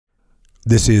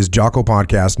This is Jocko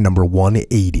Podcast number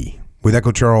 180 with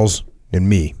Echo Charles and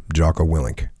me, Jocko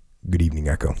Willink. Good evening,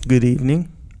 Echo. Good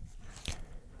evening.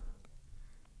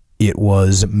 It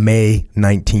was May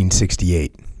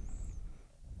 1968.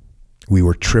 We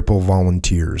were triple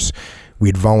volunteers. We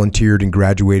had volunteered and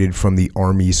graduated from the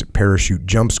Army's parachute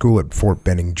jump school at Fort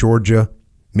Benning, Georgia,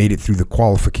 made it through the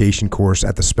qualification course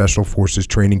at the Special Forces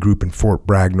Training Group in Fort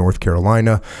Bragg, North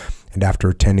Carolina, and after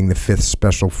attending the 5th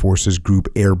Special Forces Group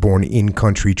Airborne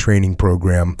In-Country Training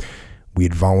Program, we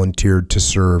had volunteered to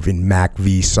serve in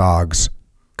MAC-V SOG's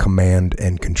Command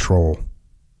and Control.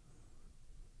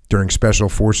 During Special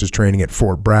Forces training at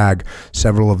Fort Bragg,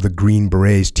 several of the Green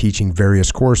Berets teaching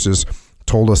various courses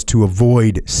told us to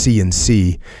avoid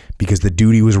C&C because the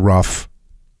duty was rough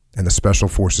and the Special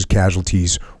Forces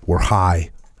casualties were high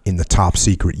in the top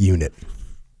secret unit.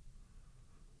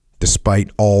 Despite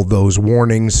all those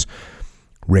warnings,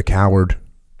 Rick Howard,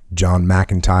 John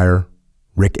McIntyre,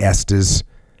 Rick Estes,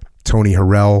 Tony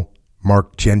Harrell,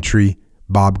 Mark Gentry,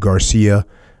 Bob Garcia,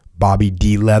 Bobby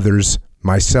D. Leathers,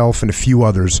 myself, and a few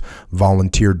others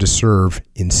volunteered to serve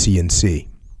in C&C.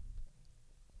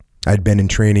 I'd been in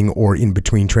training or in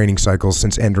between training cycles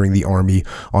since entering the Army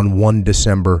on 1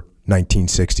 December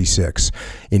 1966.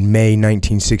 In May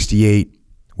 1968,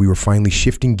 we were finally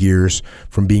shifting gears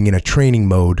from being in a training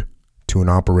mode to an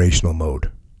operational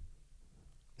mode.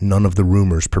 None of the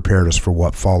rumors prepared us for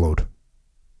what followed.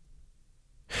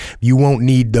 "You won't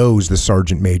need those," the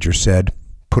sergeant major said.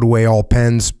 "Put away all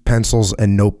pens, pencils,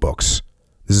 and notebooks.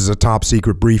 This is a top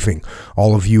secret briefing.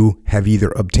 All of you have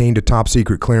either obtained a top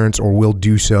secret clearance or will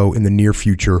do so in the near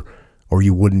future, or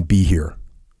you wouldn't be here.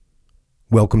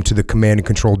 Welcome to the Command and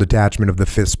Control Detachment of the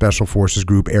 5th Special Forces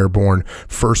Group Airborne,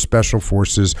 1st Special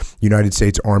Forces, United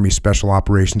States Army Special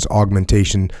Operations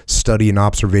Augmentation Study and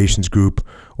Observations Group,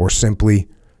 or simply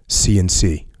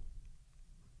C&C.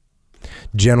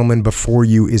 Gentlemen, before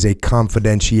you is a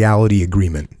confidentiality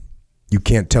agreement. You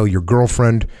can't tell your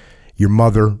girlfriend, your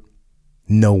mother,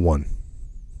 no one.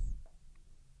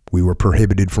 We were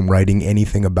prohibited from writing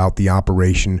anything about the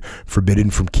operation, forbidden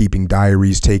from keeping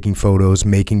diaries, taking photos,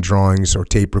 making drawings, or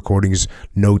tape recordings,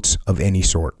 notes of any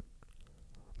sort.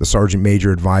 The sergeant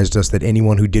major advised us that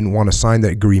anyone who didn't want to sign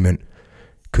that agreement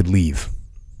could leave.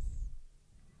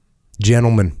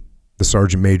 Gentlemen," the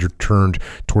sergeant major turned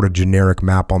toward a generic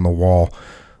map on the wall,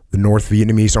 "the North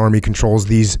Vietnamese Army controls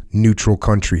these neutral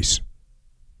countries,"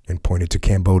 and pointed to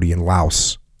Cambodia and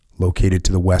Laos, located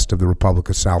to the west of the Republic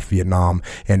of South Vietnam,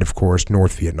 and of course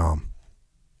North Vietnam.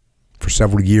 For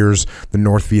several years, the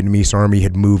North Vietnamese Army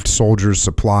had moved soldiers,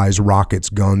 supplies, rockets,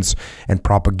 guns, and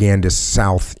propagandists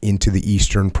south into the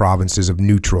eastern provinces of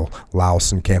neutral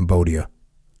Laos and Cambodia,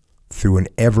 through an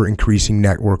ever-increasing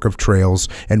network of trails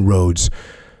and roads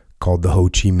called the Ho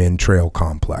Chi Minh Trail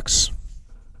Complex.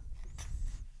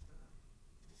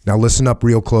 "Now listen up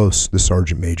real close," the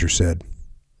sergeant major said.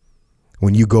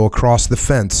 "When you go across the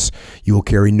fence, you will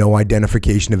carry no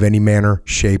identification of any manner,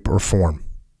 shape, or form."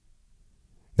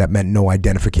 That meant no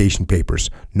identification papers,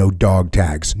 no dog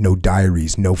tags, no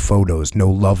diaries, no photos, no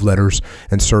love letters,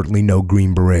 and certainly no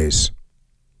Green Berets.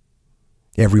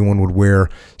 Everyone would wear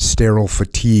sterile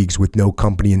fatigues with no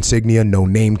company insignia, no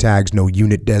name tags, no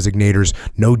unit designators,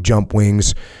 no jump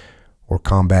wings, or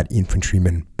combat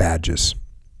infantryman badges.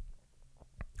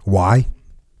 Why?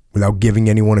 Without giving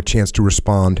anyone a chance to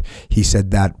respond, he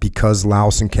said that because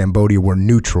Laos and Cambodia were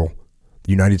neutral,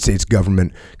 the United States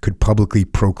government could publicly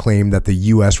proclaim that the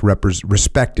U.S.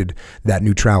 respected that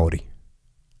neutrality.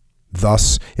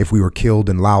 Thus, if we were killed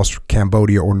in Laos,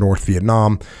 Cambodia, or North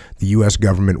Vietnam, the U.S.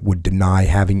 government would deny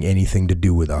having anything to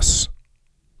do with us.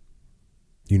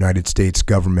 The United States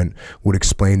government would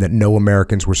explain that no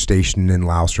Americans were stationed in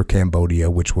Laos or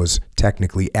Cambodia, which was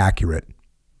technically accurate.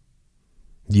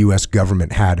 The U.S.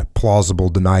 government had plausible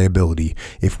deniability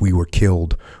if we were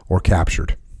killed or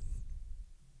captured.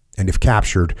 And if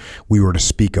captured, we were to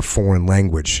speak a foreign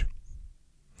language.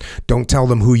 "Don't tell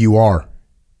them who you are,"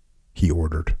 he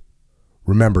ordered.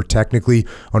 "Remember, technically,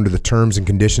 under the terms and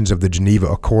conditions of the Geneva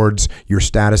Accords, your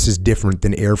status is different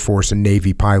than Air Force and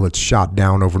Navy pilots shot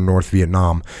down over North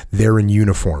Vietnam. They're in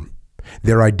uniform.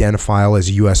 They're identifiable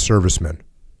as U.S. servicemen.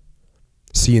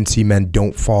 C&C men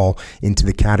don't fall into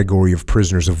the category of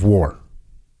prisoners of war."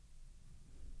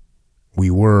 We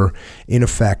were, in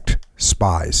effect,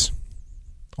 spies,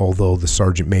 although the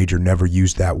sergeant major never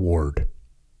used that word.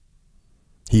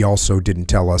 He also didn't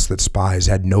tell us that spies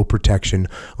had no protection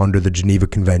under the Geneva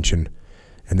Convention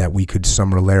and that we could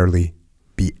summarily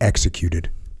be executed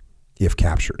if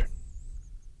captured.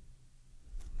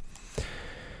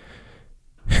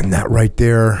 And that right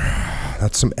there,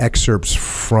 that's some excerpts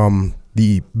from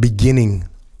the beginning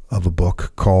of a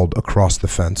book called Across the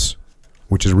Fence,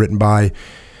 which is written by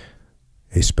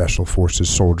a Special Forces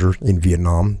soldier in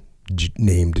Vietnam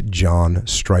named John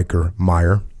Stryker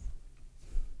Meyer.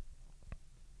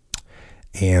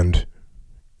 And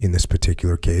in this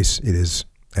particular case, it is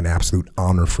an absolute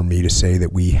honor for me to say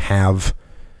that we have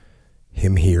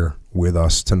him here with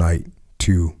us tonight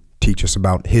to teach us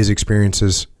about his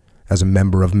experiences as a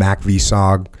member of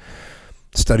MAC-VSOG,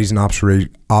 Studies and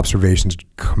Observations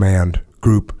Command,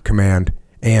 Group Command,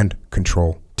 and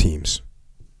Control Teams.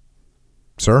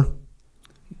 Sir?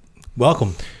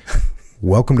 Welcome.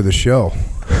 Welcome to the show.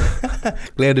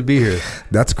 Glad to be here.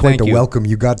 That's quite the welcome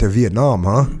you got to Vietnam,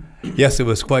 huh? Yes, it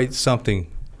was quite something.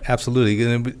 Absolutely.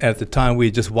 And at the time, we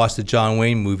had just watched the John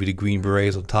Wayne movie, The Green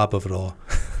Berets, on top of it all.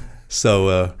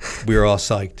 So we were all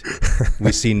psyched.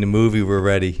 We seen the movie, we're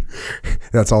ready.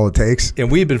 That's all it takes? And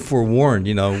we had been forewarned,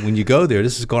 you know, when you go there,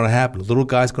 this is going to happen. A little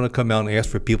guy's going to come out and ask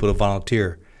for people to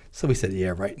volunteer. So we said,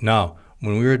 yeah, right. No,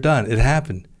 when we were done, it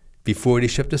happened. Before they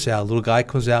shipped us out, a little guy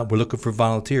comes out, we're looking for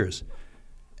volunteers.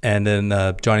 And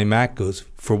then Johnny Mac goes,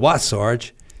 for what,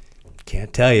 Sarge?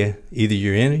 Can't tell you. Either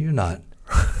you're in or you're not.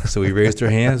 So we raised our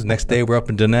hands. Next day, we're up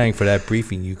in Da Nang for that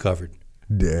briefing you covered.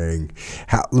 Dang.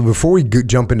 Before we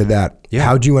jump into that, yeah.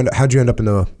 how'd you end up in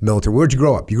the military? Where'd you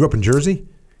grow up? You grew up in Jersey?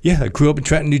 Yeah, I grew up in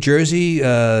Trenton, New Jersey.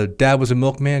 Dad was a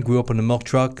milkman, grew up in a milk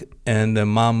truck, and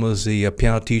Mom was a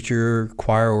piano teacher,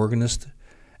 choir organist.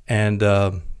 And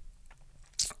after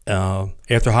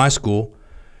high school,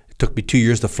 it took me 2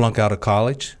 years to flunk out of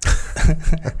college.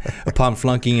 Upon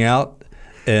flunking out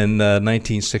in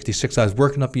 1966, I was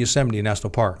working up in Yosemite National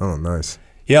Park. Oh, nice.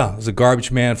 Yeah, I was a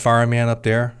garbage man, fireman up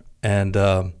there. And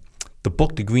the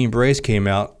book, The Green Berets, came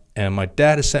out, and my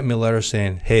dad had sent me a letter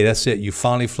saying, hey, that's it. You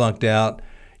finally flunked out.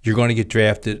 You're going to get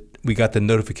drafted. We got the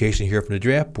notification here from the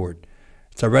draft board.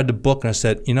 So I read the book, and I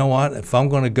said, you know what? If I'm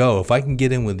going to go, if I can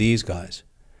get in with these guys,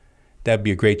 that'd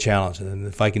be a great challenge. And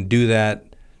if I can do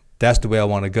that, that's the way I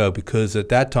want to go. Because at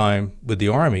that time, with the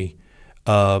Army,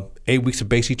 8 weeks of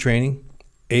basic training,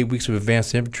 8 weeks of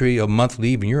advanced infantry, a month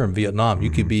leave, and you're in Vietnam. Mm-hmm. You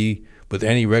could be with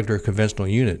any regular conventional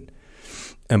unit.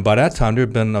 And by that time, there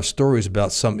had been enough stories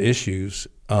about some issues,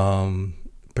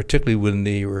 particularly when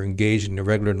they were engaged in the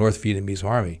regular North Vietnamese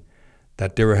Army,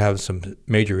 that they were having some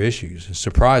major issues. And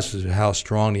surprised as how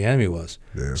strong the enemy was.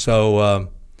 Yeah. So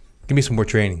give me some more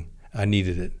training. I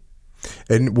needed it.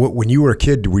 And when you were a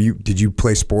kid, did you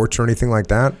play sports or anything like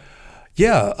that?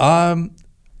 Yeah,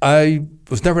 I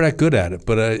was never that good at it,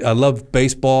 but I loved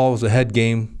baseball. It was a head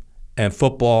game, and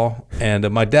football.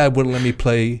 And my dad wouldn't let me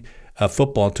play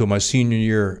football until my senior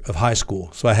year of high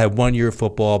school. So I had 1 year of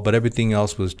football, but everything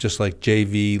else was just like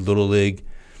JV, Little League.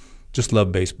 Just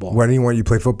loved baseball. Why didn't you want you to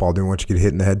play football? Didn't want you to get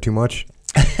hit in the head too much?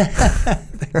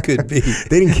 That could be.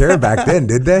 They didn't care back then,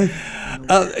 did they?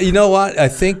 You know what? I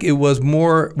think it was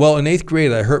more, well, in 8th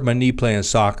grade, I hurt my knee playing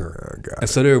soccer. Oh, and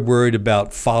so they were worried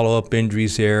about follow-up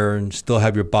injuries there and still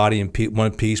have your body in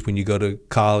one piece when you go to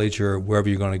college or wherever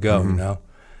you're going to go, you know?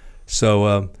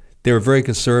 So they were very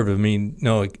conservative. I mean, you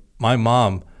know, like my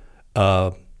mom,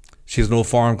 she's an old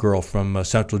farm girl from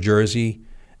Central Jersey,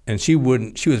 and she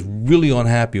was really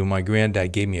unhappy when my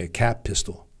granddad gave me a cap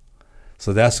pistol.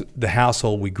 So that's the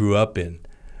household we grew up in.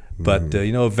 But,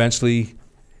 you know, eventually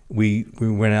we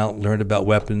went out and learned about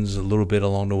weapons a little bit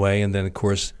along the way. And then, of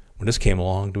course, when this came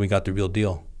along, then we got the real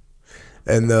deal.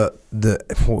 And what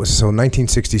was so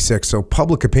 1966, so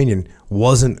public opinion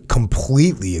wasn't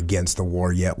completely against the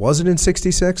war yet. Was it in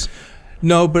 66?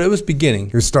 No, but it was beginning.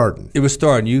 It was starting. It was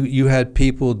starting. You had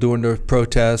people doing their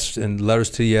protests and letters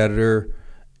to the editor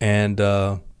and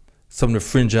some of the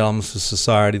fringe elements of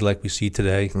society like we see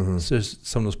today. So there's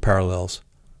some of those parallels.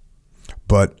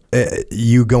 But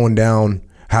you going down,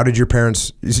 how did your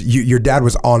parents, your dad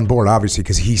was on board, obviously,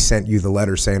 because he sent you the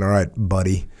letter saying, all right,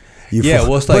 buddy.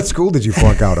 Well, it's like, what school did you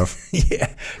flunk out of?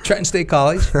 Yeah, Trenton State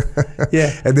College.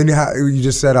 Yeah. And then you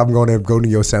just said, I'm going to go to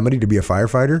Yosemite to be a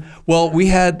firefighter? Well, we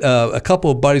had a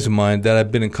couple of buddies of mine that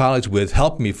I've been in college with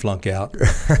helping me flunk out.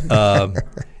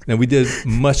 And we did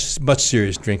much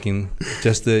serious drinking,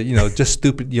 just just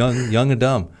stupid, young and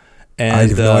dumb. And, I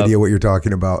have no idea what you're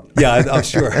talking about. Yeah, I'm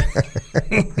sure.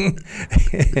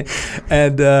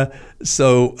 And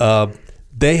so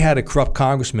they had a corrupt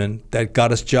congressman that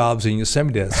got us jobs in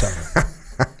Yosemite that summer.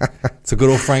 So good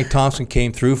old Frank Thompson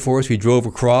came through for us. We drove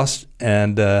across,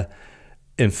 and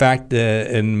in fact,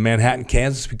 in Manhattan,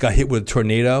 Kansas, we got hit with a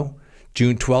tornado.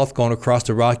 June 12th, going across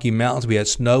the Rocky Mountains, we had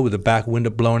snow with the back window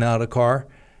blown out of the car.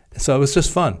 So it was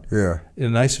just fun. Yeah. A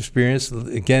nice experience.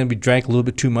 Again, we drank a little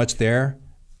bit too much there,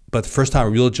 but the first time, a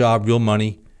real job, real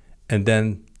money, and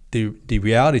then the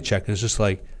reality check is just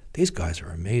like, these guys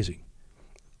are amazing.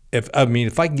 if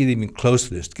I can get even close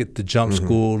to this, get to jump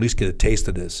school, at least get a taste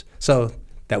of this. So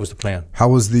that was the plan. How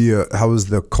was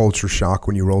the culture shock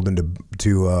when you rolled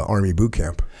into Army boot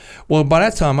camp? Well, by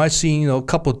that time, I'd seen a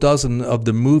couple dozen of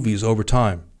the movies over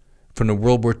time, from the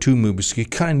World War II movies. So you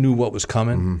kind of knew what was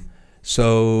coming.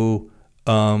 So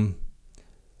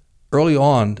early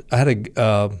on, I had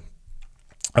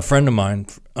a friend of mine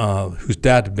whose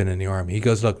dad had been in the Army. He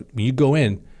goes, look, when you go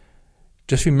in,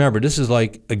 just remember, this is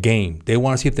like a game. They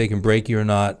want to see if they can break you or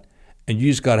not, and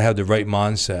you just got to have the right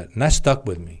mindset. And that stuck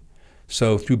with me.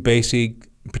 So through basic,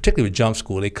 particularly with jump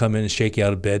school, they come in and shake you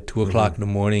out of bed 2 o'clock in the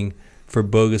morning for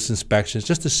bogus inspections,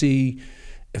 just to see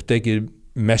if they could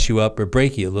mess you up or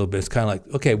break you a little bit. It's kind of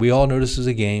like, okay, we all know this is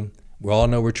a game. We all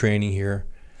know we're training here.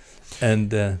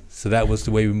 And so that was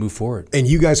the way we moved forward. And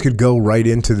you guys could go right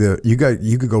into you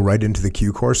could go right into the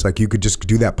Q course, like you could just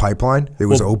do that pipeline. It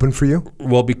was open for you.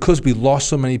 Well, because we lost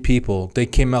so many people, they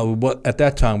came out with what at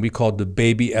that time we called the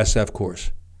baby SF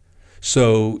course.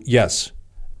 So yes,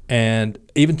 and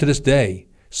even to this day,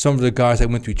 some of the guys I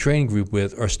went through training group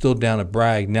with are still down at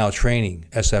Bragg now training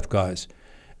SF guys.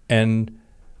 And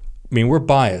I mean, we're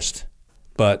biased,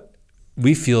 but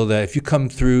we feel that if you come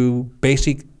through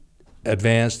basic,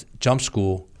 advanced jump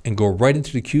school and go right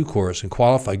into the Q course and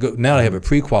qualify. Now they have a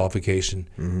pre-qualification,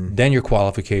 then your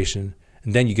qualification,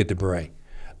 and then you get the beret.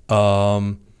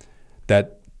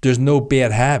 That there's no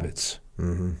bad habits.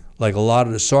 Like a lot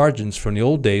of the sergeants from the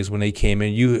old days when they came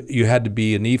in, you had to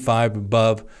be an E5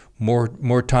 above,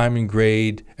 more time in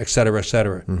grade, et cetera,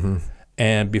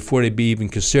 and before they'd be even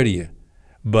consider you.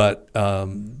 But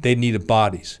they needed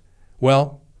bodies.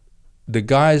 Well, the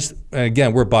guys, and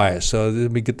again, we're biased, so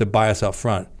let me get the bias out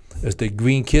front. It's the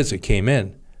green kids that came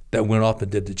in that went off and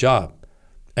did the job.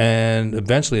 And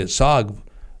eventually at SOG,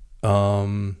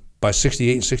 by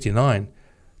 68 and 69,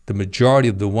 the majority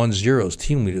of the 1-0s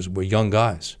team leaders were young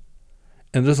guys.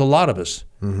 And there's a lot of us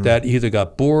that either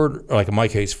got bored, or like in my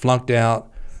case, flunked out,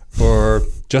 or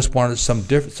just wanted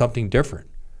something different.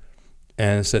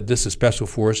 And said, this is Special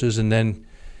Forces, and then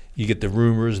you get the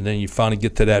rumors, and then you finally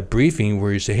get to that briefing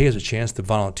where you say, hey, there's a chance to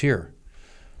volunteer.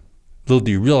 Little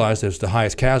do you realize that it's the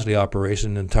highest casualty operation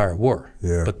in the entire war.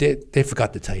 Yeah. But they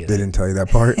forgot to tell you that. They didn't tell you that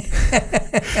part?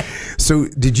 So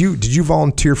did you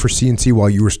volunteer for CNC while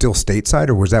you were still stateside,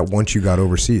 or was that once you got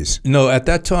overseas? No, at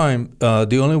that time,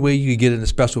 the only way you could get into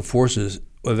Special Forces,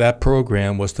 that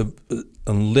program, was to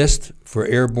enlist for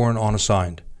airborne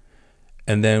unassigned.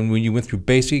 And then when you went through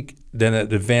basic, then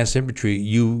at advanced infantry,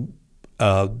 you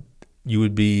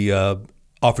would be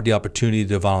offered the opportunity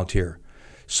to volunteer.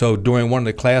 So during one of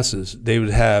the classes, they would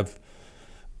have,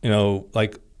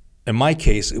 like in my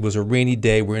case, it was a rainy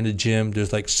day. We're in the gym.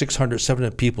 There's like 600,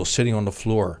 700 people sitting on the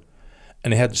floor.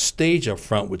 And they had the stage up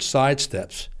front with side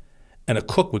steps. And a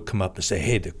cook would come up and say,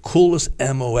 hey, the coolest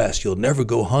MOS, you'll never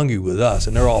go hungry with us.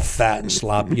 And they're all fat and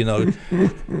sloppy,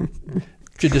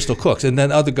 traditional cooks. And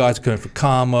then other guys coming for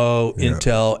Commo,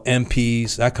 Intel,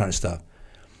 MPs, that kind of stuff.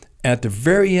 And at the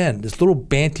very end, this little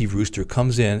banty rooster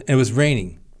comes in, and it was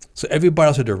raining. So everybody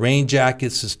else had their rain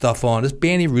jackets and stuff on. This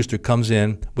banty rooster comes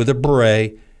in with a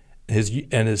beret,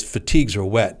 and his fatigues are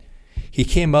wet. He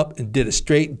came up and did a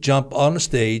straight jump on the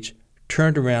stage,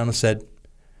 turned around and said,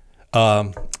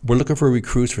 we're looking for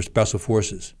recruits for Special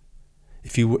Forces.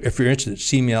 If you're interested,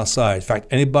 see me outside. In fact,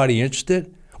 anybody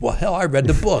interested? Well, hell, I read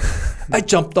the book. I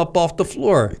jumped up off the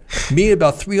floor. Me and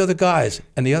about 3 other guys,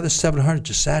 and the other 700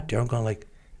 just sat there. I'm going like,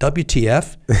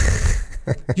 WTF?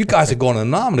 You guys are going to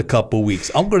Nam in a couple of weeks.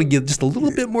 I'm going to get just a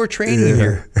little bit more training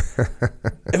here.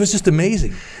 It was just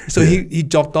amazing. So he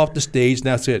jumped off the stage, and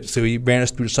that's it. So he ran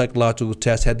us through the psychological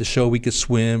test, had to show we could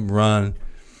swim, run,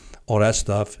 all that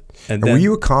stuff. And then, were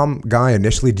you a comm guy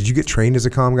initially? Did you get trained as a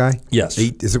comm guy? Yes.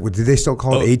 Did they still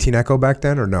call it 18 Echo back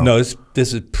then, or no? No, this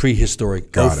is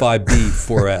prehistoric. 05B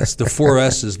 4S. The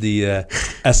 4S is the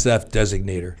SF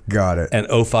designator. Got it. And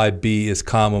 05B is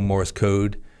common Morse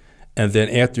code. And then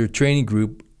after training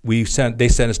group, they sent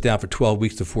us down for 12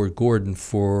 weeks to Fort Gordon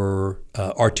for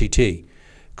RTT,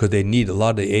 because they need a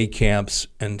lot of the A camps,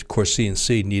 and of course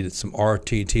CNC needed some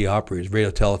RTT operators, radio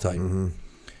teletype.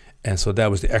 And so that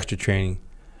was the extra training.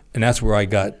 And that's where I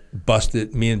got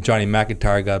busted. Me and Johnny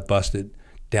McIntyre got busted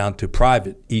down to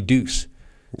private, E-Deuce.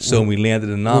 So when we landed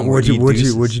in Nam, what'd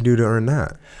you do to earn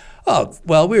that? Oh,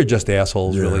 well, we were just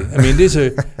assholes, really. I mean, these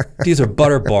are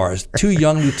butter bars. 2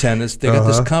 young lieutenants, they got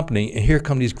this company, and here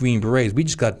come these Green Berets. We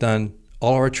just got done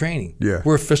all our training. Yeah.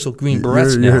 We're official Green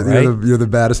Berets now, right? You're the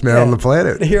baddest man on the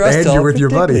planet. Here and you're with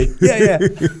your buddy. Yeah.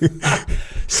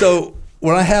 So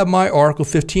when I have my Article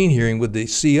 15 hearing with the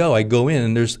CO, I go in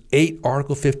and there's 8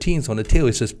 Article 15s on the table.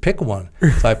 He says, pick one.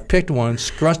 So I picked one,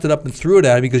 scrunched it up and threw it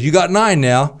at him because you got 9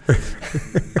 now.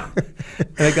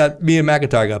 And me and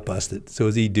McIntyre got busted. So it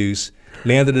was E-deuce.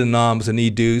 Landed in Nam was an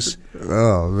E-deuce.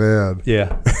 Oh, man.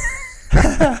 Yeah.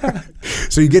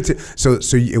 So you get to so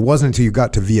it wasn't until you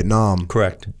got to Vietnam,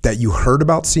 correct, that you heard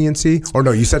about CNC, or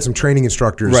no? You said some training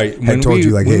instructors had told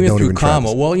you like, hey, don't even try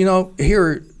this. Well, you know,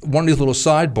 here one of these little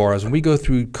sidebars. When we go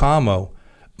through Camo,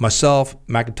 myself,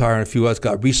 McIntyre, and a few others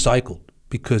got recycled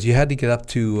because you had to get up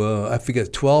to I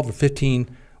forget 12 or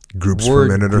 15 groups per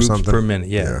minute or something per minute.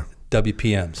 Yeah.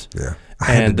 WPMs. Yeah.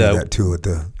 I had to do that too at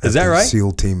the right?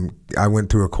 SEAL team. I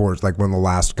went through a course, like one of the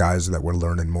last guys that were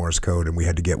learning Morse code, and we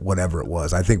had to get whatever it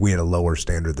was. I think we had a lower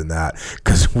standard than that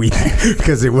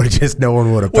because it would just no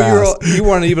one would have passed. Well, you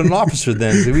weren't even an officer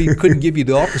then, so we couldn't give you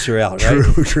the officer out, right?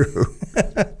 True.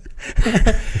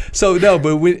 So no,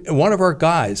 but one of our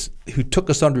guys who took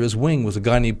us under his wing was a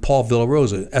guy named Paul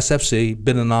Villarosa, SFC,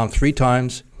 been in Nam 3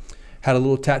 times, had a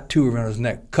little tattoo around his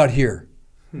neck, cut here.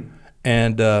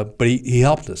 And but he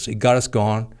helped us. He got us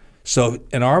going. So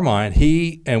in our mind,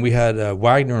 we had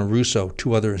Wagner and Russo,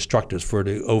 2 other instructors for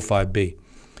the 05B.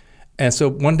 And so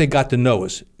when they got to know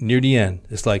us near the end,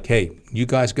 it's like, hey, you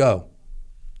guys go.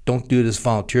 Don't do this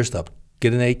volunteer stuff.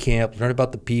 Get an A camp, learn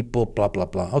about the people, blah, blah,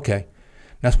 blah. Okay.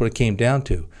 That's what it came down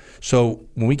to. So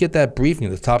when we get that briefing,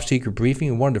 the top secret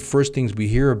briefing, one of the first things we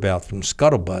hear about from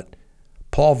Scuttlebutt,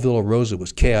 Paul Villarosa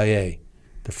was KIA,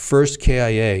 the first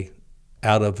KIA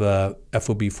out of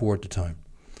FOB4 at the time,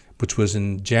 which was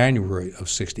in January of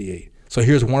 '68. So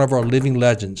here's one of our living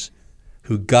legends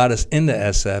who got us into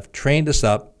SF, trained us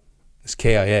up as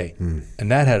KIA.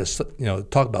 And that had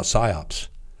talk about psyops.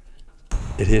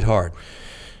 It hit hard.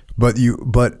 But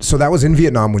so that was in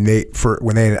Vietnam when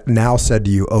they now said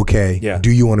to you, okay, do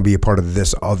you want to be a part of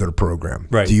this other program?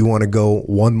 Right. Do you want to go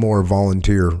one more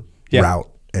volunteer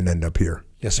route and end up here?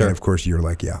 Yes, sir. And of course you're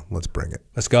like, yeah, let's bring it.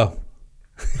 Let's go.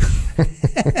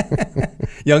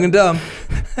 Young and dumb.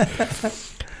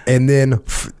 And then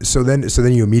so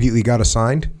then you immediately got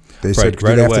assigned? They said,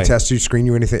 did they have to test you, screen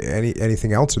you,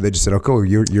 anything else, or they just said, okay,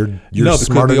 you're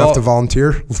smart enough to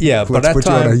volunteer? Yeah, but let's put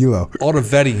you on a ULO. All the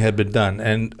vetting had been done,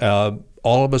 and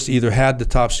all of us either had the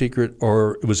top secret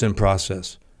or it was in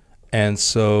process. And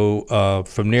so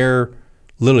from there,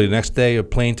 literally the next day, a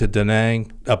plane to Da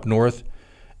Nang up north,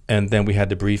 and then we had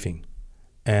the briefing.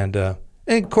 And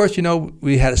of course,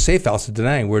 we had a safe house in Da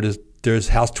Nang where there's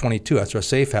House 22. That's our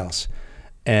safe house.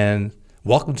 And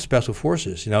welcome to Special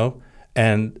Forces,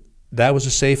 And that was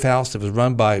a safe house that was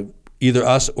run by either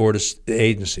us or the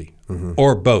agency,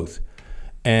 or both.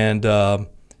 And,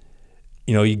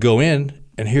 you go in,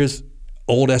 and here's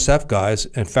old SF guys.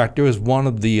 In fact, there was one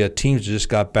of the teams that just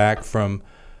got back from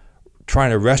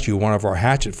trying to rescue one of our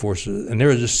hatchet forces, and they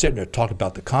were just sitting there talking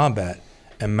about the combat.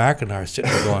 And Mac and I are sitting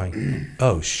there going,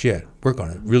 oh, shit, we're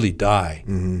going to really die.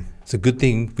 It's a good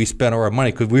thing we spent all our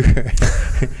money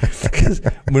because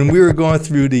when we were going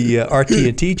through the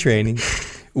RT&T training,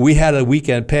 we had a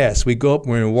weekend pass. We go up,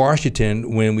 we're in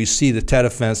Washington when we see the Tet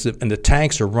Offensive, and the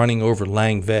tanks are running over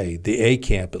Lang Vei, the A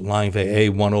camp at Lang Vei,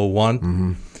 A101.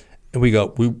 And we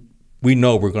go, we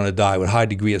know we're going to die with a high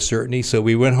degree of certainty. So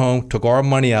we went home, took our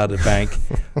money out of the bank,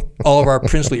 all of our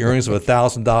princely earnings of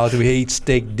 $1,000. We ate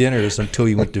steak dinners until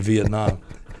we went to Vietnam.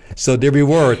 So there we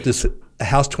were at this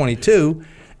House 22,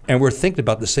 and we're thinking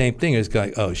about the same thing. It's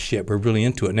like, oh, shit, we're really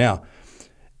into it now.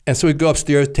 And so we go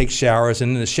upstairs, take showers,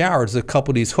 and in the showers, there's a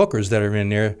couple of these hookers that are in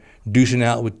there douching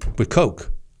out with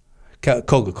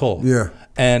Coca-Cola. Yeah.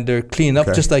 And they're cleaning up,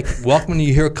 just like welcome.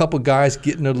 You hear a couple of guys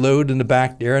getting a load in the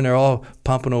back there, and they're all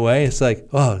pumping away. It's like,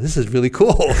 oh, this is really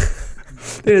cool.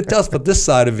 They didn't tell us about this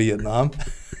side of Vietnam.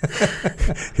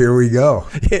 Here we go.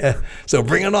 Yeah. So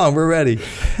bring it on. We're ready.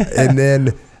 and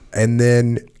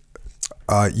then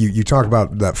you talk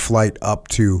about that flight up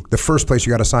to the first place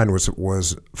you got assigned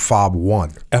was FOB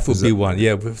 1. FOB 1,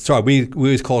 yeah. Sorry, we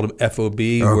always called them FOB,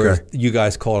 where you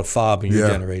guys call it FOB in your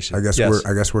generation.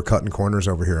 I guess we're cutting corners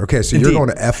over here. Okay, so you're going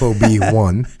to FOB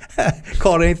 1.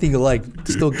 Call it anything you like.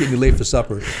 Still getting you late for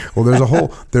supper. Well,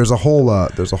 there's a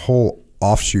whole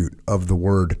offshoot of the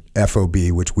word FOB,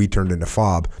 which we turned into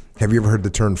FOB. Have you ever heard the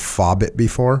term FOB-it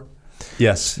before?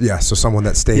 Yes. Yeah, so someone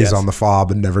that stays on the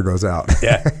FOB and never goes out.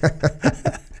 Yeah.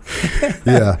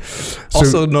 Yeah.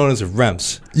 Also known as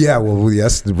REMS. Yeah, well,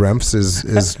 yes, the REMS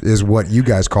is what you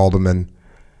guys called them. And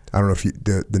I don't know if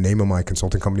the name of my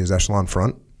consulting company is Echelon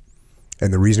Front.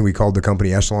 And the reason we called the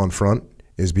company Echelon Front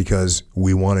is because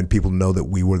we wanted people to know that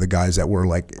we were the guys that were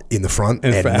like in the front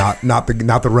and not the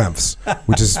refs,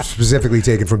 which is specifically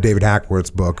taken from David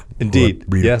Hackworth's book. Indeed,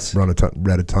 yes, read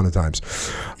a ton of times.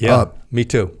 Yeah, me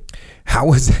too. How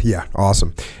was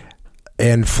awesome,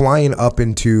 and flying up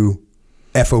into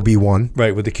FOB1,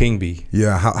 right, with the King Bee.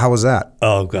 Yeah, how was that?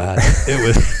 Oh God, it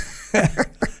was.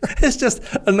 It's just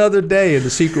another day in the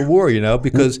Secret War, you know,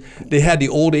 because they had the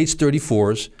old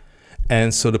H-34s,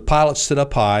 and so the pilots sit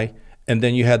up high, and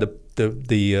then you had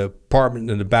the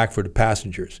apartment in the back for the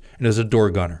passengers, and there's a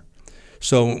door gunner.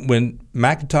 So when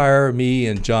McIntyre, me,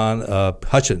 and John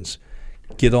Hutchins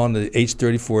get on the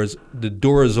H-34s, the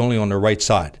door is only on the right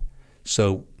side.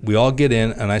 So we all get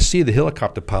in, and I see the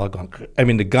helicopter pilot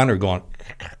going, the gunner going.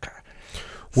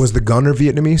 Was the gunner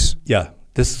Vietnamese? Yeah.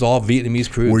 This is all Vietnamese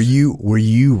crews. Were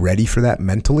you ready for that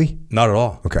mentally? Not at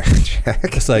all. Okay.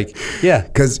 It's like, yeah,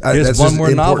 because there's one more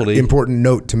novelty. Important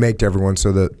note to make to everyone.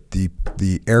 So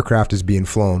the aircraft is being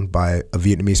flown by a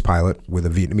Vietnamese pilot with a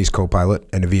Vietnamese co-pilot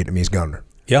and a Vietnamese gunner.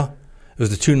 Yeah. It was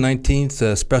the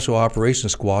 219th Special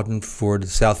Operations Squadron for the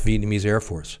South Vietnamese Air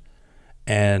Force.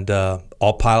 And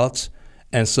all pilots.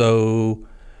 And so,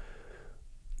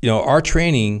 our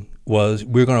training was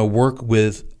we're going to work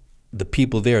with the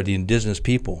people there, the indigenous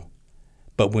people.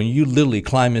 But when you literally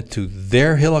climb into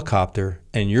their helicopter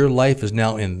and your life is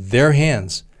now in their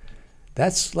hands,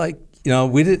 that's like,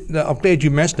 we didn't, I'm glad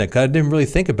you mentioned that because I didn't really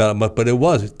think about it much, but it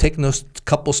was taking those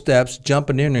couple steps,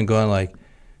 jumping in and going like,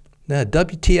 nah,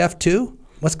 WTF2?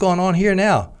 What's going on here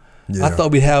now? Yeah. I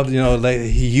thought we'd have, like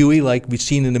Huey like we've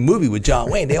seen in the movie with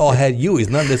John Wayne. They all had Hueys,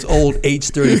 none of this old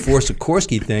H-34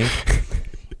 Sikorsky thing.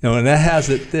 And that has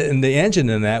and the engine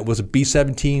in that was a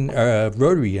B-17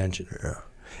 rotary engine. Yeah,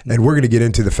 and we're going to get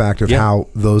into the fact of how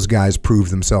those guys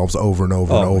proved themselves over and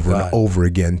over and over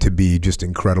again to be just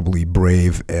incredibly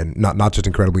brave and not just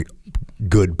incredibly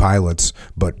good pilots,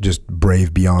 but just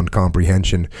brave beyond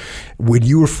comprehension. When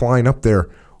you were flying up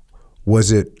there,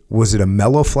 was it a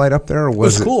mellow flight up there? Or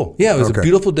was it was cool. Yeah, it was a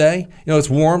beautiful day. It's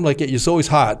warm. Like it's always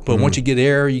hot, but once you get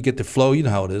air, you get the flow. You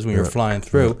know how it is when you're flying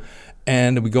through. Yeah.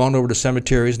 And we going over the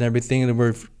cemeteries and everything, and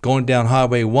we're going down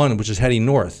Highway 1, which is heading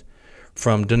north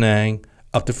from Da Nang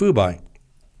up to Phu Bai.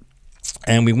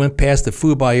 And we went past the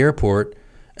Phu Bai airport,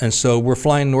 and so we're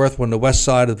flying north on the west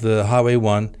side of the Highway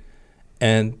 1,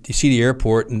 and you see the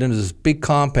airport, and then there's this big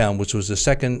compound, which was the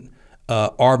 2nd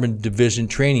Armored Division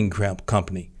Training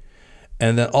Company.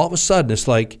 And then all of a sudden, it's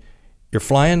like you're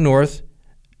flying north,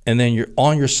 and then you're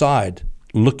on your side,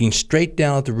 looking straight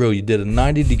down at the road. You did a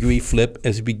 90-degree flip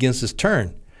as he begins his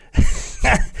turn.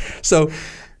 So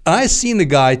I seen the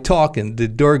guy talking, the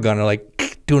door gunner,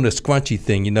 like doing a scrunchy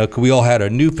thing, because we all had our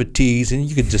new fatigues, and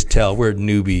you could just tell we're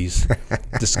newbies,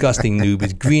 disgusting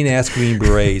newbies, green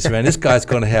berets. Man, this guy's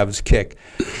going to have his kick.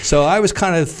 So I was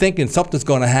kind of thinking something's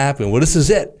going to happen. Well, this is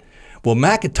it. Well,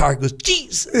 McIntyre goes,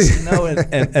 Jesus,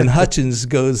 and Hutchins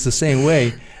goes the same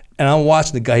way. And I'm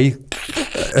watching the guy.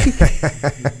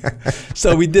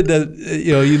 So we did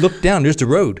you look down, there's the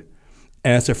road.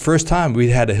 And it's the first time we'd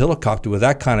had a helicopter with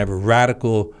that kind of a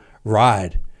radical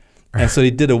ride. And so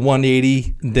they did a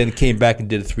 180, and then came back and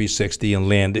did a 360 and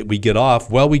landed. We get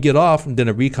off. Well, we get off, and then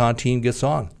a recon team gets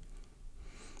on.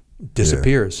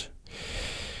 Disappears.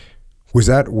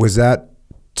 Yeah. Was that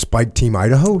Spike Team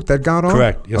Idaho that got on?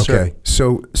 Correct. Yes, sir. Okay.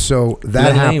 So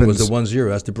that happens. Was the 1-0.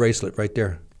 That's the bracelet right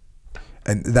there.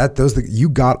 And you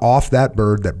got off that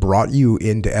bird that brought you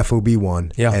into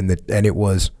FOB1, and it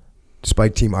was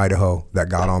Spike Team Idaho that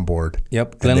got on board.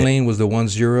 Yep, Glenn Lane was the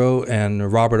 1-0,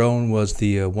 and Robert Owen was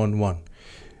the 1-1,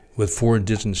 with 4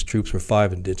 indigenous troops or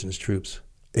 5 indigenous troops.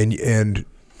 And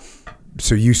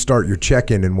so you start your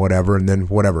check-in and whatever, and then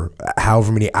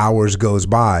however many hours goes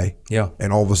by,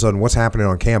 and all of a sudden, what's happening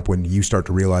on camp when you start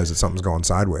to realize that something's going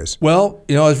sideways? Well,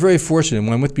 I was very fortunate.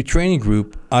 When I went to training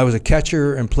group, I was a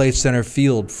catcher and played center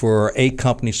field for our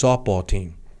 8-company softball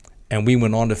team, and we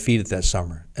went undefeated that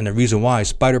summer. And the reason why,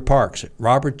 Spider Parks,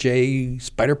 Robert J.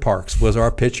 Spider Parks was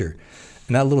our pitcher.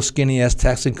 And that little skinny-ass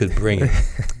Texan could bring it.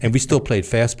 And we still played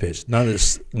fast pitch, none of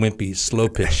this wimpy, slow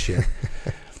pitch shit.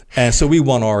 And so we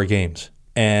won all our games.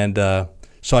 And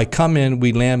so I come in,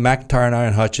 we land, McIntyre and I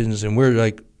and Hutchins, and we're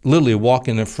like literally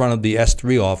walking in front of the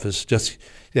S3 office.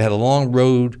 They had a long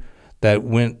road that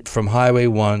went from Highway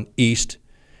 1 east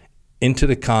into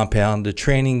the compound. The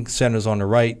training center's on the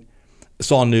right.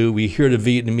 It's all new. We hear the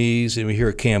Vietnamese and we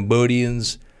hear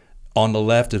Cambodians on the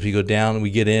left as we go down, and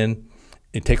we get in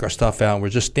and take our stuff out. And we're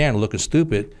just standing looking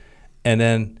stupid. And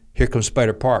then here comes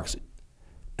Spider Parks.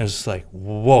 And it's like,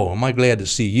 whoa, am I glad to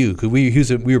see you? Because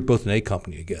we were both in A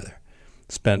company together.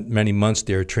 Spent many months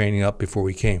there training up before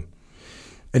we came.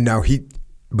 And now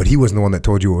But he wasn't the one that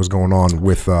told you what was going on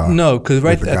with no, because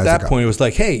right at that got... point it was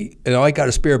like, hey, I got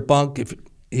a spare bunk. If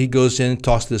he goes in,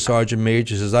 talks to the sergeant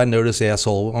major, says, I know this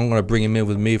asshole. I'm going to bring him in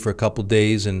with me for a couple of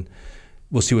days, and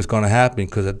we'll see what's going to happen.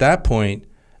 Because at that point,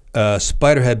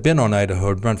 Spider had been on Idaho,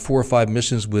 had run 4 or 5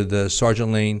 missions with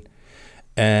Sergeant Lane,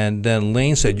 and then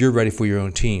Lane said, you're ready for your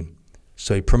own team.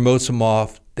 So he promotes him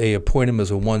off. They appoint him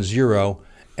as a 1-0,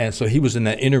 and so he was in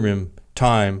that interim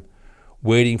time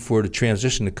waiting for the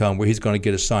transition to come where he's going to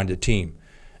get assigned a team.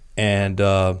 And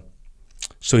so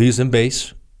he's in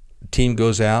base. The team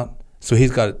goes out. So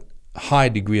he's got a high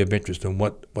degree of interest in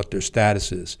what their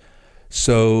status is.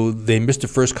 So they missed the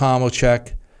first commo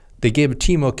check. They gave a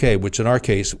team okay, which in our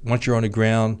case, once you're on the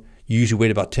ground, you usually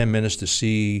wait about 10 minutes to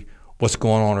see what's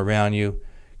going on around you.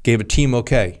 Gave a team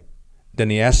okay. Then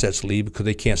the assets leave because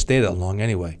they can't stay that long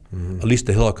anyway, at least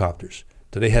the helicopters.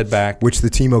 So they head back. Which the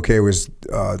team okay was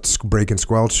break and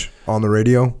squelch on the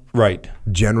radio? Right.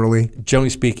 Generally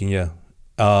speaking, yeah.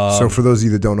 So for those of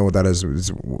you that don't know what that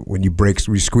is when you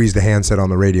squeeze the handset on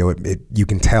the radio, you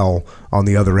can tell on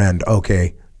the other end,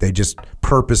 okay, they just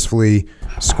purposefully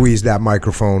squeeze that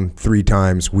microphone 3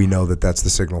 times. We know that that's the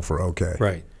signal for okay.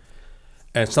 Right.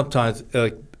 And sometimes,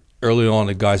 early on,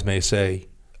 the guys may say,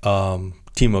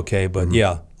 team okay, but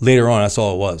yeah, later on, that's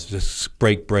all it was. Just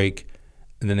break.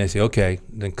 And then they say, okay,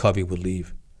 then Covey would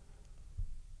leave.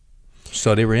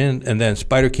 So they were in, and then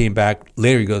Spider came back.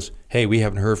 Later he goes, hey, we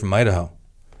haven't heard from Idaho.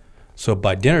 So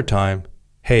by dinner time,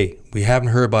 hey, we haven't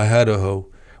heard by Idaho.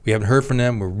 We haven't heard from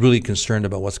them. We're really concerned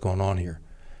about what's going on here.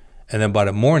 And then by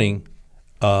the morning,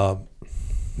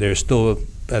 there's still,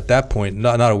 at that point,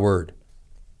 not a word.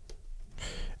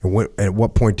 And at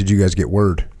what point did you guys get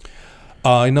word?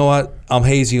 You know what? I'm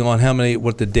hazy on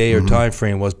what the day or time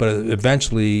frame was, but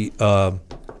eventually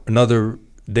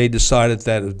they decided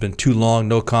that it had been too long,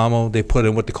 no commo. They put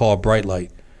in what they call a bright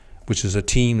light, which is a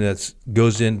team that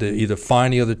goes in to either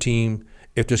find the other team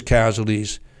if there's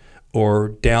casualties or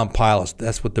down pilots.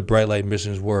 That's what the bright light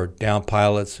missions were. Down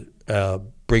pilots,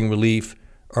 bring relief,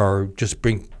 or just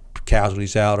bring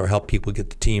casualties out or help people get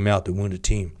the team out, the wounded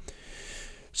team.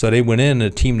 So they went in, the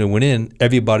team that went in,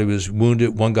 everybody was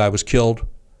wounded. One guy was killed.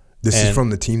 This is from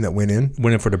the team that went in?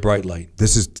 Went in for the bright light.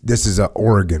 This is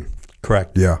Oregon.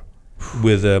 Correct. Yeah.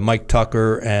 With Mike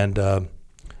Tucker and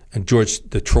George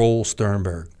the Troll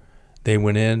Sternberg. They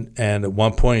went in, and at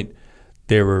one point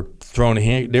they were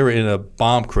they were in a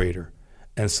bomb crater.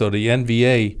 And so the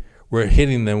NVA were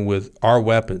hitting them with our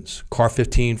weapons,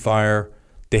 Car-15 fire.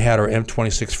 They had our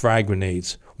M26 frag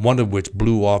grenades, one of which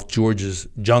blew off George's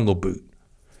jungle boot.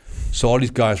 So all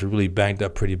these guys were really banged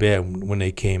up pretty bad when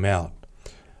they came out,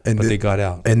 but they got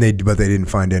out. But they didn't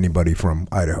find anybody from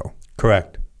Idaho.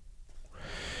 Correct.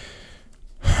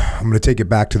 I'm going to take it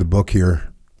back to the book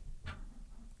here.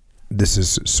 This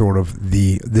is sort of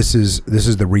this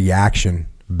is the reaction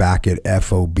back at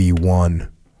FOB1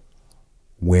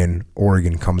 when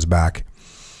Oregon comes back.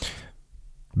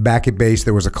 Back at base,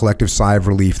 there was a collective sigh of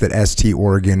relief that ST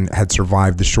Oregon had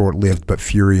survived the short-lived but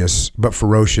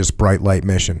ferocious bright light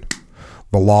mission.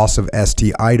 The loss of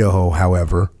ST Idaho,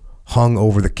 however, hung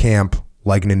over the camp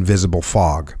like an invisible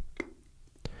fog.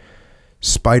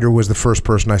 Spider was the first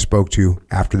person I spoke to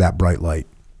after that bright light.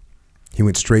 He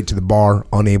went straight to the bar,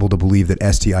 unable to believe that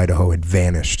ST Idaho had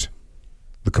vanished.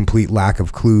 The complete lack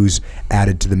of clues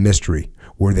added to the mystery.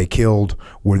 Were they killed?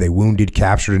 Were they wounded,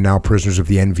 captured, and now prisoners of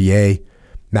the NVA?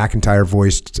 McIntyre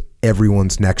voiced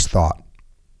everyone's next thought.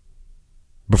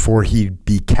 Before he'd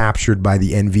be captured by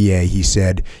the NVA, he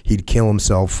said he'd kill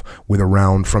himself with a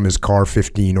round from his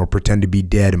Car-15 or pretend to be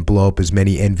dead and blow up as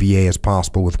many NVA as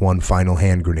possible with one final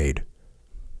hand grenade.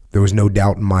 There was no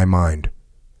doubt in my mind.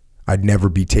 I'd never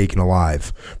be taken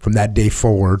alive. From that day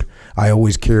forward, I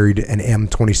always carried an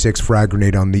M26 frag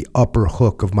grenade on the upper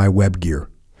hook of my web gear.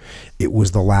 It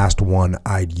was the last one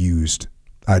I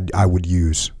would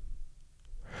use.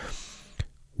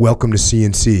 Welcome to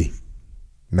CNC,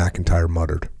 McIntyre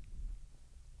muttered.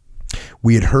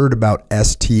 We had heard about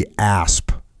ST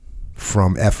Asp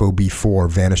from FOB4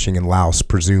 vanishing in Laos,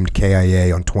 presumed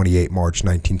KIA on 28 March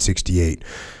 1968.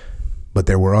 But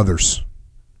there were others.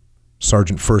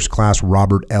 Sergeant First Class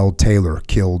Robert L. Taylor,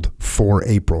 killed 4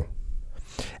 April.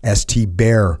 ST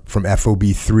Bear from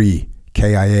FOB3,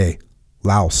 KIA,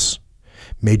 Laos.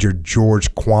 Major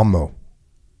George Kwamo,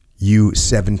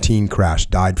 U-17 crash,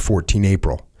 died 14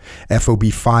 April.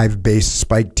 FOB5 base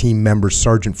Spike team members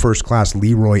Sergeant First Class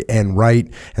Leroy N.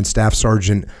 Wright and Staff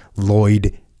Sergeant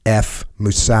Lloyd F.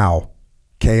 Musau,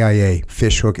 KIA,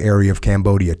 Fishhook area of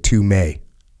Cambodia, 2 May.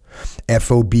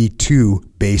 FOB2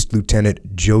 based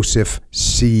Lieutenant Joseph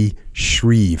C.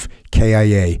 Shreve,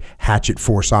 KIA, Hatchet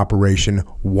Force Operation,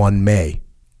 1 May.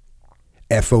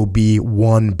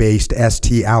 FOB-1 based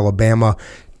ST Alabama.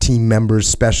 Team members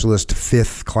Specialist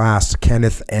 5th Class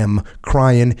Kenneth M.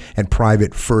 Cryan and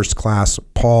Private 1st Class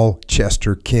Paul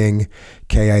Chester King.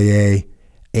 KIA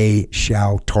A.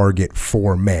 Shao Target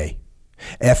 4 May.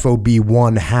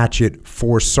 FOB-1 Hatchet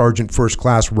 4 Sergeant 1st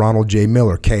Class Ronald J.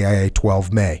 Miller. KIA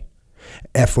 12 May.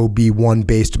 FOB-1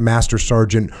 based Master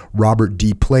Sergeant Robert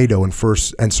D. Plato and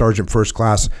Sergeant 1st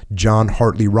Class John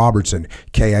Hartley Robertson.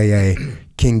 KIA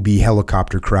King B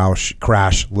Helicopter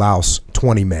Crash Laos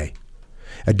 20 May.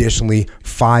 Additionally,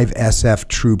 5 SF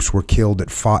troops were killed at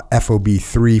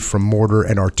FOB-3 from mortar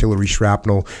and artillery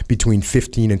shrapnel between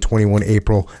 15 and 21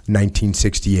 April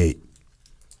 1968.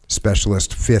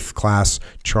 Specialist 5th Class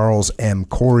Charles M.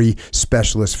 Corey,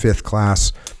 Specialist 5th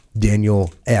Class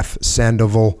Daniel F.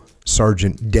 Sandoval,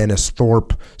 Sergeant Dennis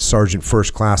Thorpe, Sergeant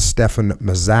 1st Class Stephen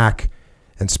Mazak,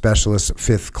 and Specialist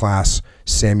 5th Class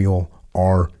Samuel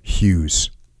R.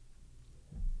 Hughes.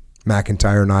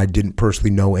 McIntyre and I didn't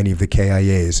personally know any of the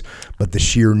KIAs, but the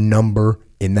sheer number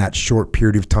in that short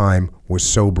period of time was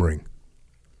sobering.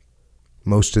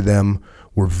 Most of them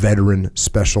were veteran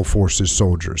Special Forces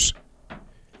soldiers.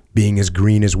 Being as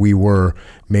green as we were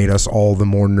made us all the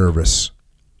more nervous,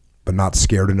 but not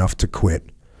scared enough to quit.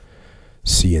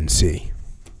 CNC.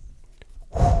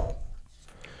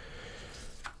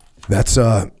 That's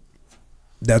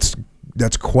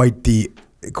quite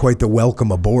the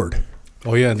welcome aboard.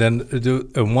 Oh yeah, and then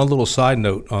one little side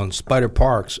note on Spider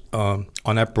Parks, on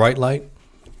that bright light,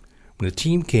 when the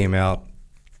team came out,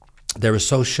 they were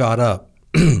so shot up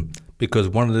because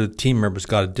one of the team members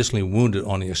got additionally wounded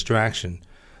on the extraction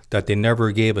that they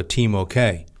never gave a team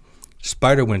okay.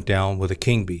 Spider went down with a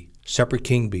King Bee, separate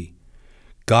King Bee,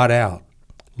 got out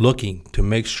looking to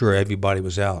make sure everybody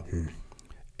was out.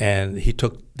 And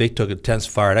they took intense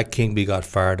fire. That King Bee got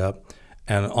fired up.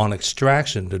 And on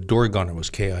extraction, the door gunner was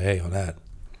KIA on that.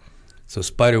 So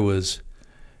Spider was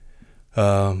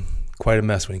quite a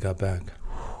mess when he got back.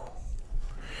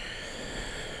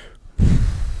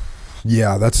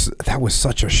 Yeah, that was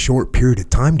such a short period of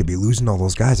time to be losing all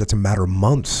those guys. That's a matter of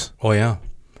months. Oh yeah,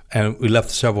 and we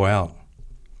left several out.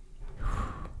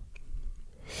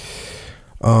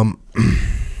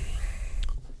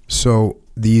 So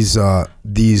these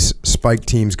spike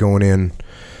teams going in.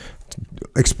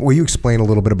 Will you explain a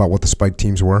little bit about what the spike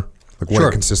teams were? Like what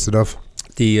it consisted of?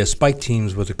 The spike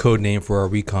teams was a code name for our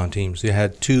recon teams. They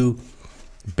had 2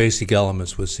 basic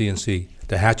elements with CNC.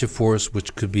 The hatchet force,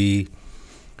 which could be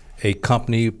a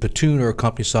company, platoon or a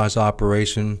company-size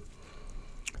operation,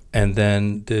 and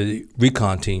then the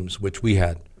recon teams, which we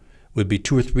had, would be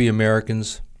 2 or 3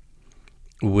 Americans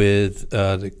with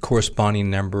the corresponding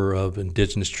number of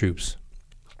indigenous troops.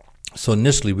 So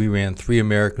initially we ran 3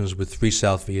 Americans with 3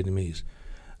 South Vietnamese.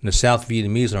 And the South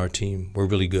Vietnamese on our team were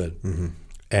really good. Mm-hmm.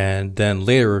 And then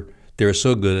later, they were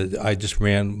so good, I just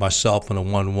ran myself on a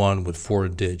 1-1 with 4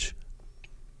 Indig.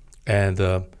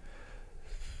 And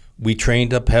we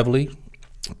trained up heavily,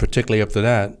 particularly after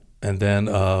that, and then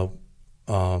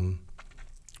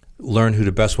learned who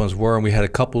the best ones were. And we had a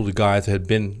couple of the guys that had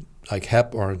been, like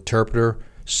Hep, our interpreter,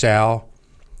 Sal,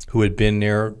 who had been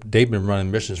there. They've been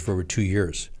running missions for over 2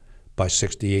 years by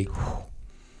 68.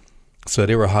 So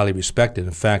they were highly respected.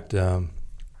 In fact,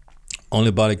 only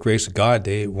by the grace of God,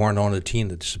 they weren't on the team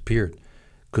that disappeared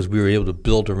because we were able to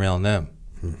build around them.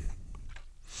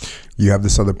 You have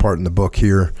this other part in the book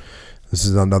here. This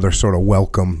is another sort of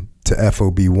welcome to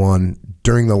FOB-1.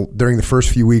 During the first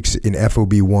few weeks in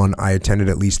FOB-1, I attended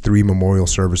at least 3 memorial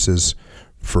services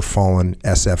for fallen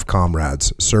SF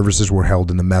comrades. Services were held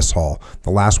in the mess hall.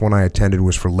 The last one I attended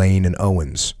was for Lane and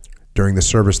Owens. During the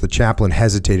service, the chaplain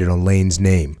hesitated on Lane's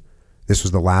name. This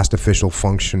was the last official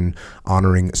function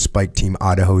honoring Spike Team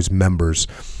Idaho's members,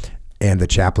 and the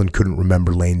chaplain couldn't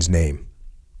remember Lane's name.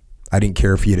 I didn't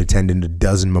care if he had attended a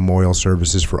dozen memorial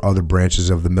services for other branches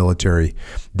of the military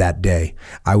that day.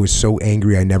 I was so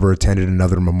angry I never attended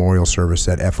another memorial service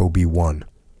at FOB-1.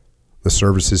 The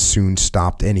services soon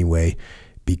stopped anyway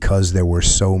because there were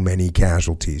so many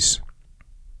casualties.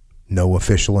 No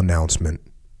official announcement.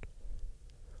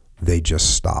 They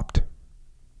just stopped.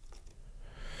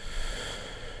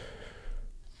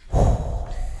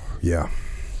 Yeah.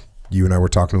 You and I were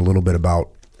talking a little bit about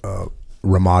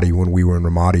Ramadi when we were in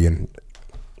Ramadi, and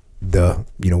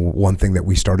one thing that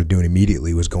we started doing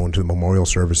immediately was going to the memorial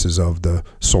services of the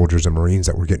soldiers and Marines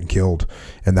that were getting killed,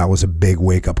 and that was a big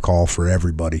wake-up call for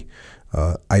everybody.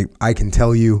 I can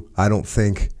tell you, I don't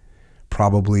think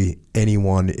probably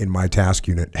anyone in my task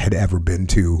unit had ever been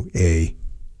to a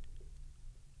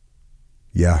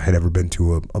had ever been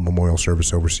to a memorial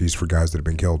service overseas for guys that have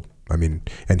been killed. I mean,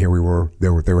 and here we were. They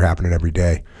were happening every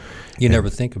day. You never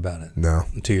think about it. No.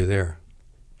 Until you're there.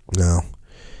 No.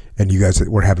 And you guys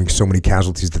were having so many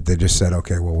casualties that they just said,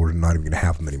 okay, well, we're not even going to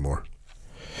have them anymore.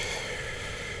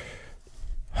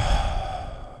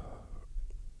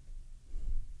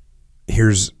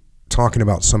 Here's talking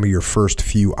about some of your first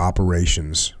few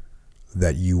operations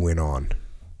that you went on.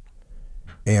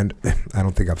 And I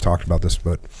don't think I've talked about this,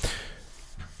 but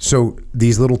so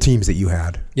these little teams that you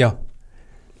had. Yeah.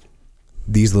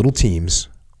 These little teams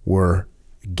were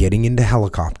getting into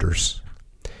helicopters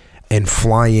and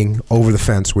flying over the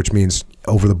fence, which means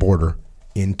over the border,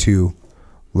 into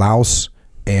Laos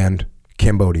and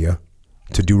Cambodia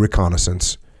to do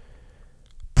reconnaissance,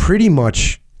 pretty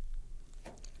much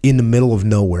in the middle of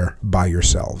nowhere by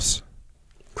yourselves.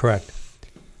 Correct.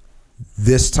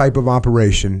 This type of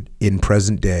operation in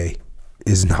present day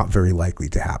is not very likely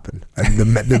to happen. And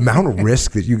the amount of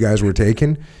risk that you guys were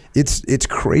taking, it's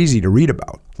crazy to read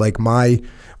about. Like my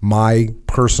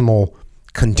personal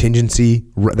contingency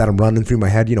that I'm running through my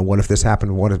head, you know, what if this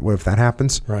happened? What if that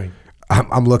happens? Right.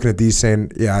 I'm looking at these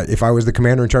saying, yeah, if I was the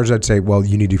commander in charge, I'd say, well,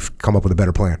 you need to come up with a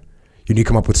better plan. You need to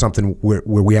come up with something where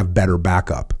we have better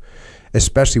backup,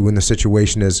 especially when the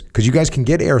situation is, because you guys can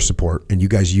get air support and you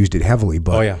guys used it heavily,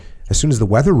 but as soon as the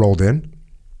weather rolled in,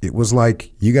 it was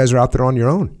like you guys are out there on your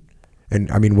own.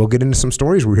 And I mean, we'll get into some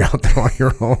stories where you're out there on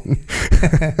your own.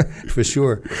 For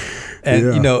sure.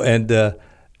 And, you know, and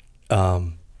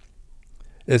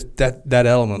it's that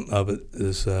element of it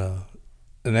is an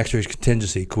extra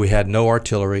contingency. We had no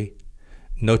artillery,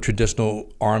 no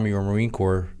traditional Army or Marine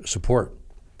Corps support,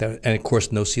 and of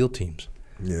course, no SEAL teams.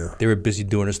 Yeah. They were busy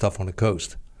doing their stuff on the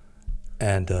coast.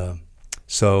 And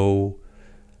so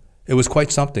it was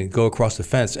quite something to go across the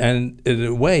fence. And in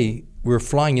a way, we were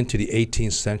flying into the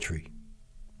 18th century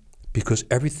because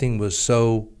everything was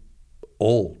so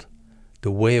old,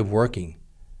 the way of working.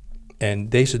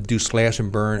 And they used to do slash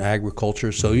and burn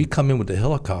agriculture. So you come in with a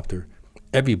helicopter,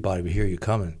 everybody would hear you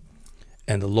coming.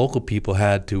 And the local people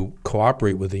had to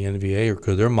cooperate with the NVA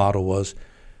because their motto was,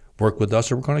 work with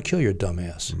us or we're going to kill your dumb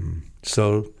ass.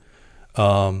 So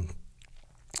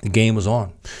the game was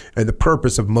on. And the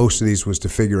purpose of most of these was to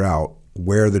figure out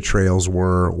where the trails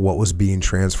were, what was being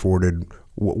transported,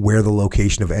 where the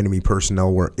location of enemy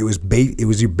personnel were. It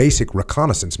was your basic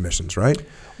reconnaissance missions, right?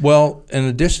 Well, in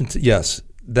addition to, yes,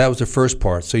 that was the first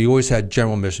part. So you always had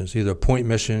general missions, either a point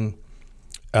mission,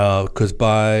 because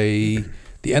by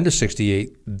the end of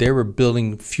 '68, they were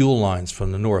building fuel lines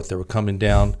from the north. They were coming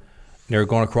down, and they were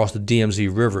going across the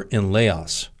DMZ River in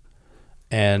Laos.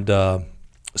 And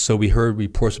so we heard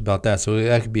reports about that. So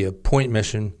that could be a point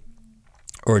mission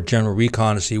or a general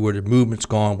recon to see where the movement's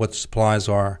gone, what the supplies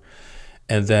are,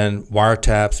 and then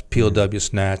wiretaps, POW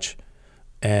snatch,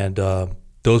 and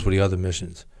those were the other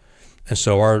missions. And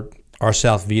so our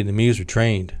South Vietnamese were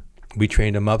trained. We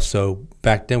trained them up. So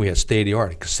back then we had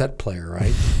state-of-the-art, a cassette player,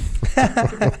 right?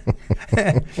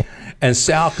 And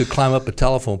Sal could climb up a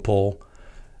telephone pole,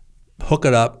 hook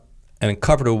it up, and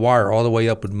cover the wire all the way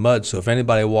up with mud. So if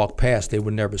anybody walked past, they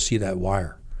would never see that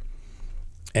wire.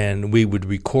 And we would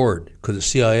record, because the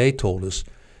CIA told us,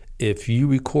 if you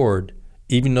record,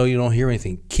 even though you don't hear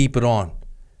anything, keep it on.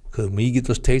 Because when you get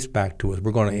those tapes back to us,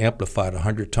 we're going to amplify it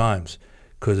 100 times.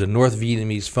 Because the North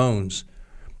Vietnamese phones,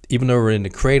 even though we're in the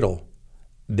cradle,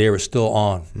 they were still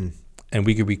on. And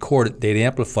we could record it, they'd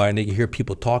amplify, and they could hear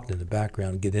people talking in the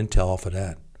background and get intel off of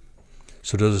that.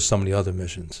 So those are some of the other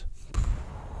missions.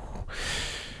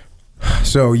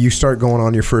 So you start going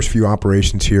on your first few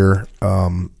operations here.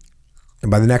 And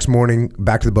by the next morning,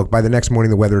 back to the book, by the next morning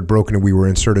the weather had broken and we were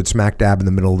inserted smack dab in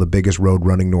the middle of the biggest road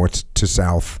running north to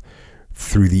south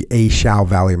through the A Shau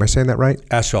Valley. Am I saying that right?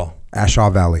 A Shau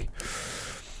Valley.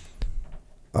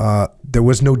 There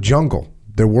was no jungle.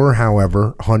 There were,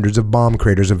 however, hundreds of bomb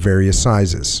craters of various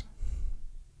sizes.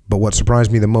 But what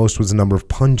surprised me the most was the number of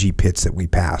punji pits that we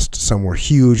passed. Some were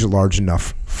huge, large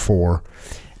enough for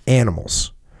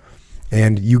animals.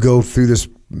 And you go through this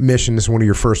mission, this is one of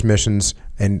your first missions,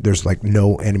 and there's like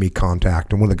no enemy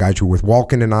contact. And one of the guys you were with,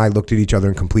 Walken, and I looked at each other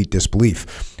in complete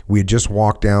disbelief. We had just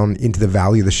walked down into the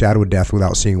Valley of the Shadow of Death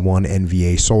without seeing one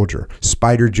NVA soldier.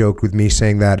 Spider joked with me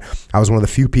saying that I was one of the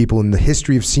few people in the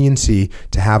history of CNC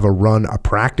to have a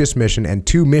practice mission and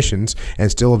 2 missions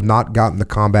and still have not gotten the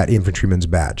Combat Infantryman's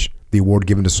Badge, the award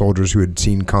given to soldiers who had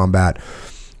seen combat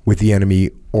with the enemy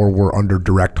or were under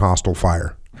direct hostile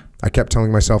fire. I kept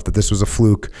telling myself that this was a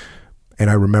fluke, and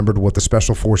I remembered what the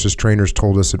Special Forces trainers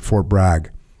told us at Fort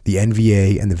Bragg. The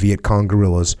NVA and the Viet Cong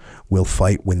guerrillas will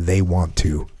fight when they want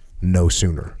to, no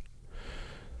sooner.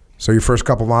 So your first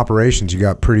couple of operations, you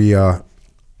got pretty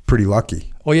pretty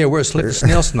lucky. Oh yeah, we're slick as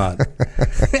snail snot.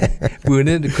 We went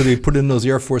in because we put in those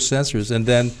Air Force sensors, and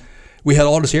then we had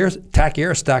all this TAC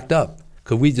air stacked up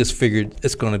because we just figured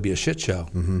it's going to be a shit show.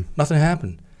 Nothing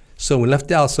happened. So we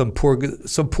left out some poor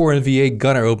NVA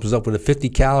gunner opens up with a 50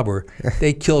 caliber.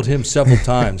 They killed him several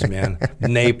times, man.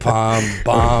 Napalm,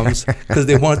 bombs, because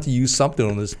they wanted to use something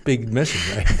on this big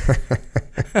mission,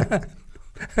 right?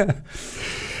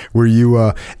 Were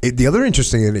you the other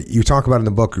interesting, and you talk about in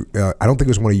the book, I don't think it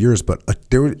was one of yours, but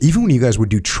even when you guys would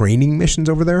do training missions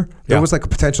over there was like a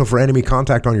potential for enemy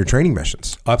contact on your training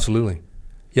missions. Absolutely.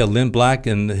 Yeah, Lynn Black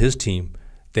and his team,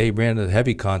 they ran a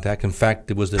heavy contact. In fact,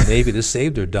 it was the Navy that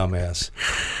saved their dumbass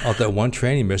off that one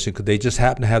training mission because they just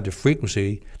happened to have the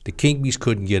frequency. The King Bees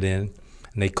couldn't get in,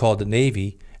 and they called the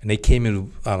Navy, and they came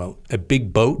in, I don't know, a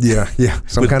big boat. Yeah,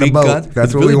 some kind of boat. Guns,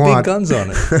 that's what really we want. Big guns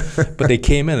on it. But they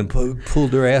came in and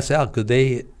pulled their ass out because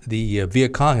the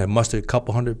Viet Cong had mustered a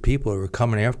couple hundred people that were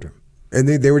coming after them. And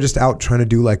they were just out trying to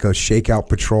do like a shakeout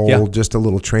patrol, just a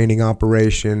little training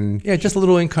operation. Yeah, just a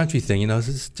little in-country thing,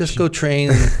 just go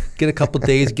train, get a couple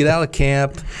days, get out of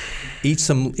camp, eat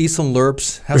some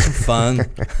lerps, have some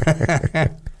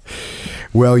fun.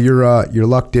 Well, your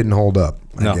luck didn't hold up,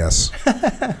 I guess.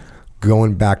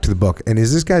 Going back to the book, and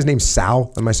is this guy's name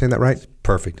Sal? Am I saying that right?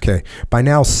 Perfect. Okay. By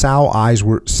now, Sal's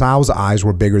eyes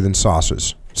were bigger than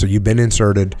saucers. So you've been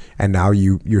inserted, and now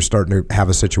you're starting to have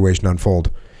a situation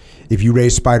unfold. If you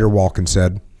raised Spider Walk and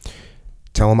said,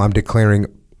 "Tell him I'm declaring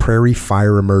prairie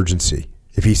fire emergency."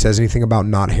 If he says anything about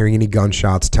not hearing any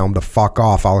gunshots, tell him to fuck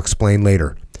off. I'll explain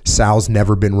later. Sal's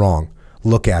never been wrong.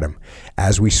 Look at him.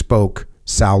 As we spoke,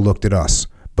 Sal looked at us.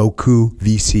 Beaucoup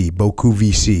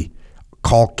VC.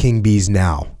 Call King Bees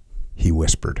now, he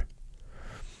whispered.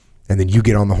 And then you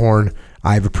get on the horn.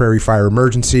 I have a prairie fire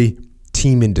emergency.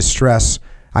 Team in distress.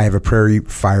 I have a prairie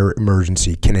fire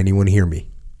emergency. Can anyone hear me?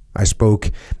 I spoke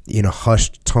in a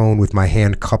hushed tone with my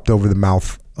hand cupped over the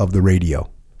mouth of the radio.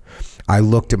 I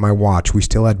looked at my watch. We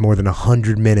still had more than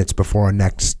 100 minutes before our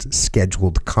next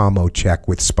scheduled commo check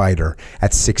with Spider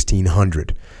at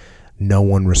 1600. No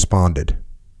one responded.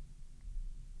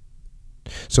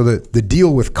 So the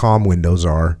deal with comm windows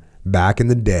are, back in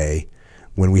the day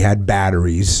when we had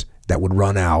batteries that would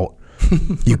run out,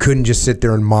 you couldn't just sit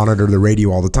there and monitor the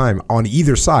radio all the time. On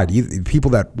either side,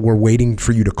 people that were waiting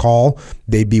for you to call,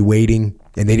 they'd be waiting,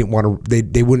 and they didn't want to.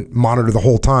 They wouldn't monitor the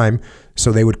whole time,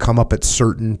 so they would come up at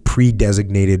certain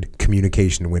pre-designated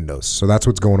communication windows. So that's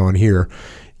what's going on here.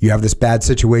 You have this bad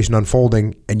situation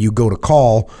unfolding, and you go to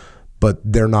call, but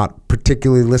they're not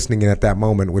particularly listening at that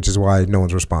moment, which is why no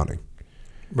one's responding.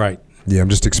 Right. Yeah, I'm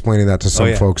just explaining that to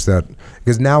some folks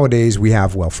because nowadays we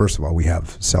have, well, first of all, we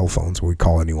have cell phones where we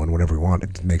call anyone whenever we want.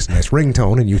 It makes a nice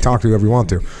ringtone and you talk to whoever you want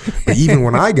to. But even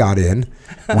when I got in,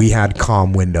 we had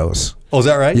comm windows. Oh, is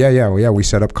that right? Yeah. We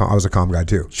set up, I was a comm guy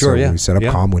too. Sure, so we set up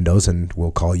comm windows and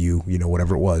we'll call you,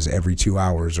 whatever it was, every 2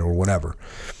 hours or whatever.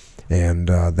 And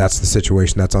that's the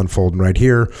situation that's unfolding right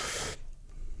here.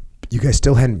 You guys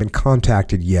still hadn't been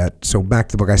contacted yet. So back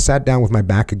to the book. I sat down with my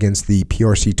back against the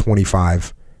PRC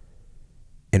 25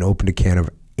 and opened a can of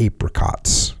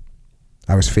apricots.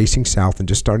 I was facing south and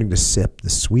just starting to sip the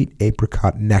sweet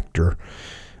apricot nectar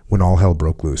when all hell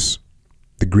broke loose.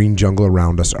 The green jungle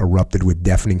around us erupted with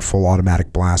deafening full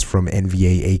automatic blasts from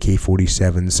NVA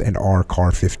AK-47s and R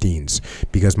CAR-15s.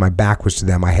 Because my back was to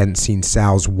them, I hadn't seen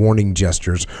Sal's warning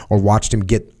gestures or watched him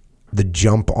get the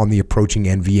jump on the approaching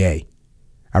NVA.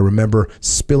 I remember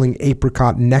spilling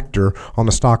apricot nectar on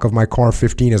the stock of my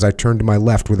CAR-15 as I turned to my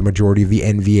left where the majority of the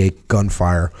NVA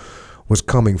gunfire was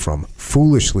coming from.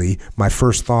 Foolishly, my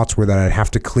first thoughts were that I'd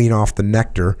have to clean off the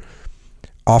nectar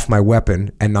off my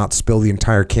weapon and not spill the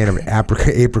entire can of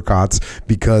apricots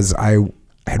because I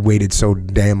had waited so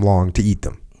damn long to eat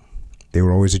them. They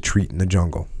were always a treat in the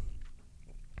jungle.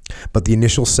 But the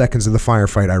initial seconds of the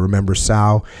firefight, I remember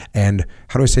Sal and,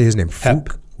 how do I say his name?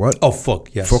 Fook? What? Oh, Fook,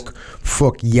 yes.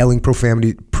 Fook yelling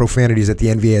profanities at the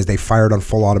NVA as they fired on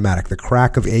full automatic. The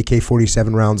crack of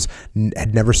AK-47 rounds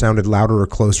had never sounded louder or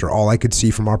closer. All I could see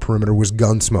from our perimeter was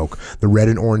gun smoke, the red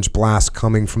and orange blast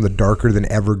coming from the darker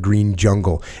than ever green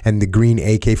jungle, and the green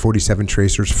AK-47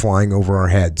 tracers flying over our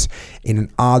heads. In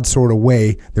an odd sort of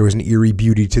way, there was an eerie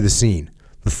beauty to the scene.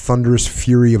 The thunderous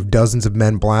fury of dozens of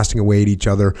men blasting away at each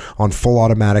other on full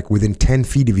automatic within 10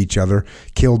 feet of each other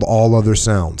killed all other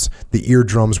sounds. The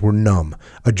eardrums were numb.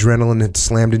 Adrenaline had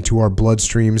slammed into our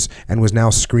bloodstreams and was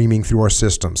now screaming through our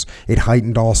systems. It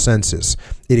heightened all senses.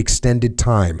 It extended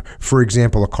time. For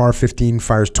example, a CAR-15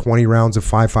 fires 20 rounds of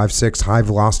 5.56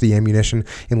 high-velocity ammunition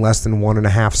in less than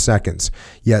 1.5 seconds.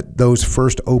 Yet those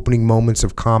first opening moments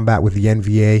of combat with the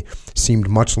NVA seemed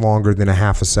much longer than a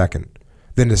half a second.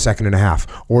 than a second and a half.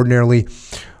 Ordinarily,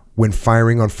 when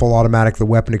firing on full automatic, the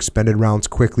weapon expended rounds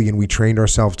quickly, and we trained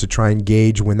ourselves to try and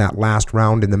gauge when that last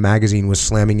round in the magazine was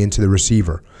slamming into the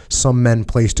receiver. Some men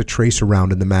placed a tracer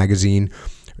round in the magazine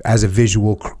as a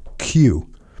visual cue.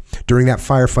 During that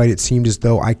firefight, it seemed as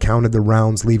though I counted the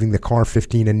rounds leaving the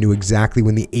CAR-15 and knew exactly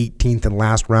when the 18th and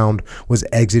last round was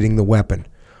exiting the weapon.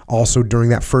 Also, during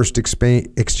that first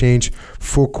exchange,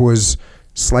 Fook was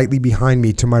slightly behind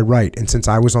me to my right, and since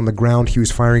I was on the ground, he was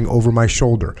firing over my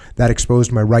shoulder. That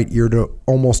exposed my right ear to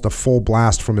almost a full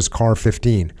blast from his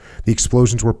CAR-15. The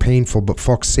explosions were painful, but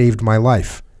Fook saved my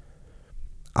life.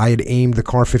 I had aimed the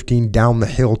CAR-15 down the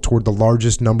hill toward the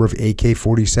largest number of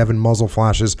AK-47 muzzle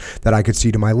flashes that I could see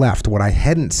to my left. What I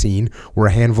hadn't seen were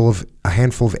a handful of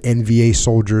NVA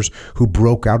soldiers who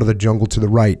broke out of the jungle to the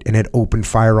right and had opened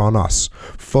fire on us.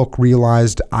 Fook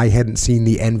realized I hadn't seen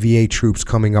the NVA troops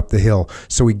coming up the hill,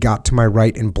 so he got to my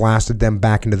right and blasted them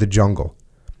back into the jungle.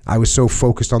 I was so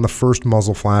focused on the first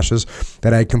muzzle flashes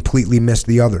that I had completely missed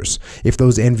the others. If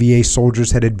those NVA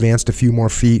soldiers had advanced a few more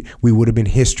feet, we would have been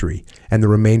history, and the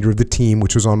remainder of the team,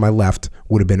 which was on my left,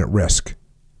 would have been at risk.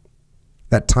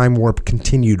 That time warp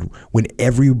continued when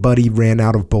everybody ran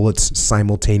out of bullets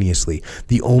simultaneously.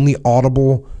 The only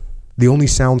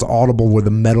sounds audible were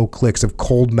the metal clicks of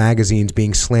cold magazines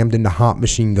being slammed into hot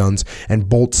machine guns and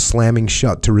bolts slamming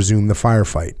shut to resume the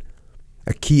firefight.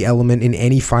 A key element in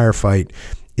any firefight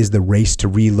is the race to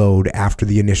reload after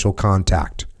the initial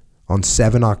contact. On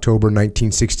 7 October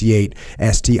 1968,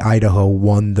 ST Idaho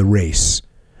won the race.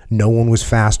 No one was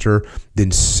faster than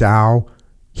Hep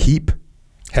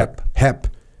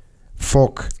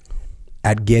Fook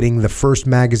at getting the first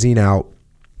magazine out,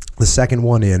 the second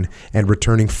one in, and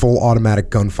returning full automatic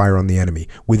gunfire on the enemy.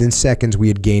 Within seconds, we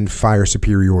had gained fire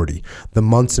superiority. The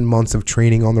months and months of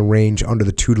training on the range under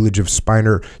the tutelage of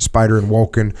Spider and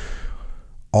Woken,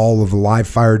 all of the live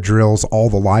fire drills, all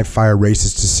the live fire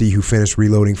races to see who finished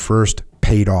reloading first,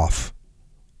 paid off.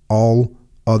 All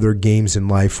other games in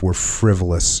life were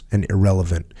frivolous and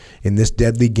irrelevant. In this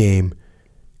deadly game,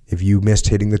 if you missed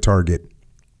hitting the target,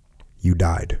 you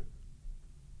died.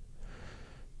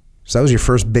 So that was your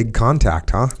first big contact,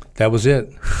 huh? That was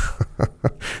it.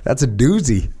 That's a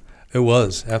doozy. It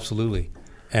was, absolutely.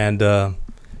 And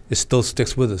it still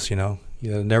sticks with us, you know.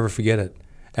 You'll never forget it.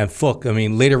 And Fook, I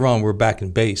mean, later on, we're back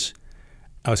in base.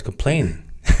 I was complaining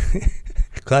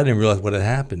because I didn't realize what had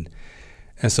happened.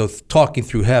 And so talking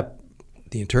through Hep,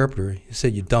 the interpreter, he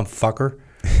said, "You dumb fucker.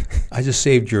 I just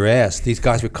saved your ass. These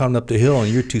guys were coming up the hill, and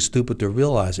you're too stupid to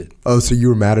realize it." Oh, so you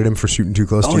were mad at him for shooting too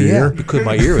close to your ear? Because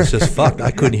my ear was just fucked.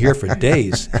 I couldn't hear for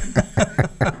days.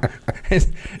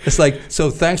 It's like,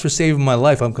 so thanks for saving my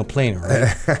life. I'm complaining,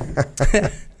 right?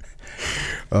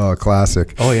 Oh,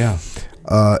 classic. Oh, yeah.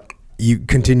 You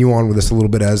continue on with this a little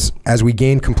bit. As we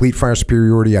gained complete fire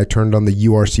superiority, I turned on the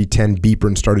URC-10 beeper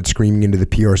and started screaming into the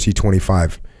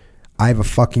PRC-25. "I have a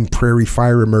fucking prairie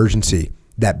fire emergency."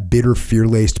 That bitter,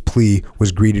 fear-laced plea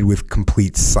was greeted with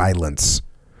complete silence.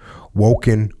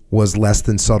 Woken was less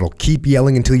than subtle. "Keep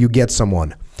yelling until you get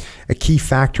someone." A key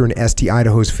factor in ST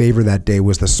Idaho's favor that day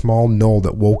was the small knoll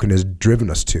that Woken has driven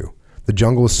us to. The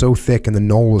jungle was so thick and the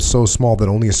knoll was so small that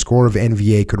only a score of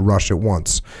NVA could rush at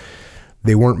once.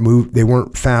 They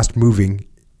weren't fast-moving,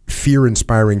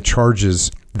 fear-inspiring charges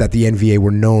that the NVA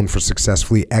were known for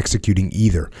successfully executing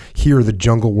either. Here, the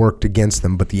jungle worked against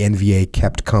them, but the NVA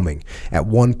kept coming. At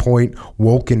one point,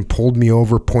 Woken pulled me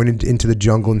over, pointed into the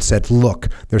jungle, and said, "Look,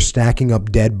 they're stacking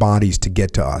up dead bodies to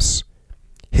get to us."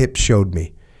 Hip showed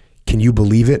me. Can you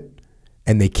believe it?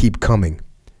 And they keep coming.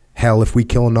 Hell, if we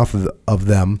kill enough of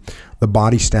them, the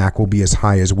body stack will be as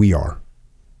high as we are.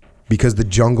 Because the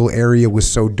jungle area was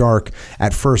so dark,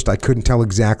 at first I couldn't tell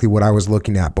exactly what I was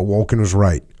looking at, but Woken was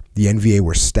right. The NVA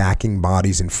were stacking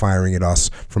bodies and firing at us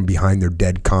from behind their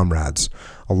dead comrades.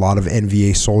 A lot of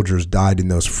NVA soldiers died in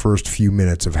those first few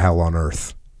minutes of hell on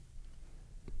Earth.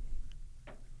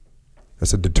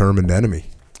 That's a determined enemy.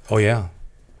 Oh, yeah.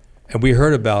 And we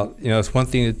heard about, you know, it's one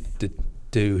thing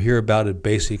to hear about at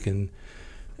basic and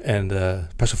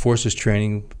Special Forces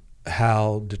training,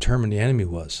 how determined the enemy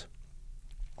was.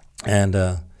 And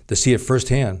to see it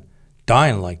firsthand,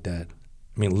 dying like that,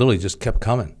 I mean, literally just kept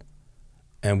coming.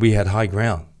 And we had high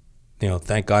ground. You know,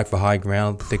 thank God for high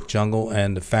ground, thick jungle,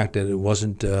 and the fact that it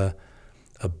wasn't a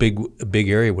big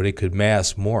area where they could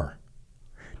mass more.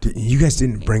 You guys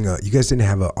didn't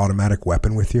have an automatic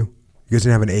weapon with you? You guys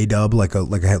didn't have an A-dub, like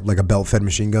a belt-fed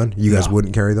machine gun? You guys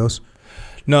wouldn't carry those?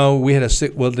 No, we had in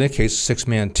that case, a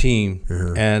 6-man team,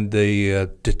 and the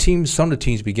team. Some of the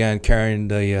teams began carrying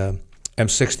the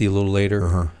M60 a little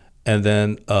later, and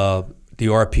then the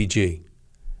RPG.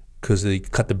 because they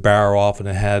cut the barrel off and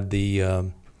it had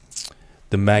the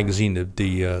magazine,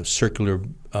 the circular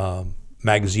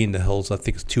magazine that holds, I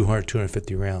think it's 200,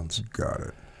 250 rounds. Got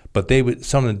it. But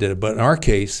some of them did it. But in our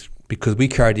case, because we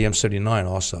carried the M79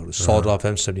 also, the sawed-off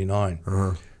M79,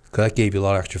 because that gave you a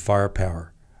lot of extra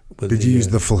firepower. Did you use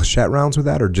the flechette rounds with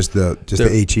that, or just the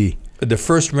HE? The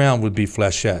first round would be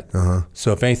flechette.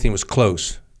 So if anything was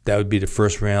close, that would be the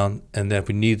first round, and then if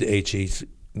we needed the HEs,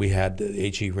 we had the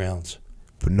HE rounds.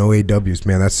 But no AWs,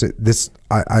 man. That's it.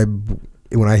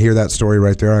 When I hear that story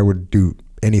right there, I would do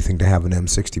anything to have an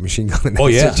M60 machine gun in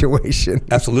that situation.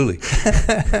 Absolutely.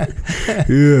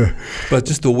 Yeah. But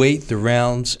just the weight, the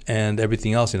rounds, and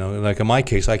everything else, like in my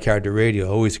case, I carried the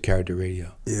radio, always carried the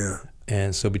radio. Yeah.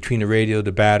 And so between the radio,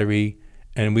 the battery,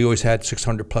 and we always had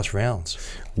 600 plus rounds.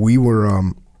 We were,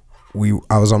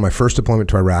 I was on my first deployment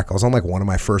to Iraq. I was on like one of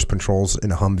my first patrols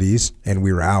in a Humvees, and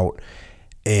we were out,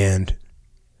 and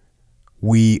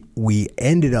we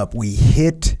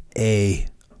hit a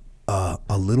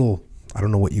little, I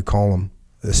don't know what you call them,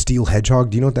 a steel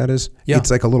hedgehog. Do you know what that is? Yeah.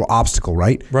 It's like a little obstacle,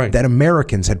 right? Right. That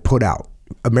Americans had put out.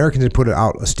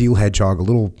 A steel hedgehog,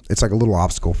 it's like a little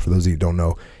obstacle for those of you who don't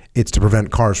know. It's to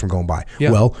prevent cars from going by.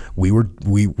 Yeah. Well,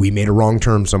 we made a wrong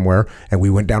turn somewhere, and we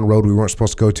went down a road we weren't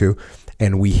supposed to go to,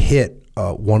 and we hit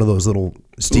one of those little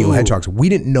steel hedgehogs. We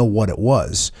didn't know what it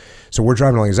was. So we're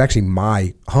driving along. It was actually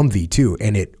my Humvee too,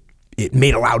 and it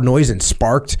made a loud noise and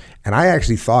sparked. And I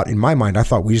actually thought, in my mind,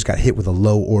 we just got hit with a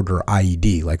low-order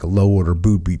IED, like a low-order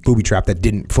booby trap that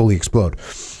didn't fully explode.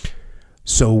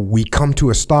 So we come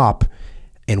to a stop,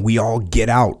 and we all get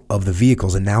out of the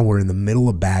vehicles, and now we're in the middle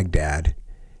of Baghdad,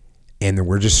 and then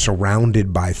we're just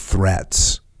surrounded by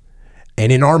threats.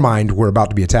 And in our mind, we're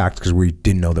about to be attacked because we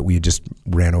didn't know that we had just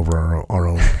ran over our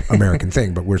own American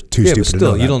thing, but we're too stupid to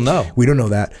know that. You don't know. We don't know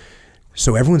that.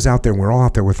 So everyone's out there, and we're all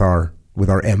out there with our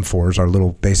M4s, our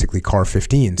little basically car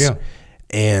 15s. Yeah.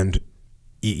 And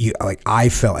I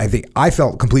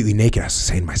felt completely naked. I was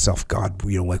saying to myself, God,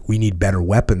 we need better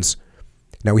weapons.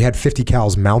 Now we had 50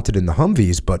 cals mounted in the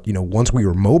Humvees, but once we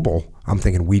were mobile, I'm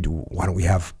thinking why don't we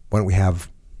have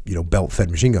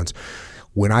belt-fed machine guns.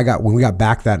 When we got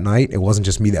back that night, it wasn't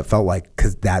just me that felt like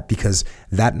because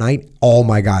that night all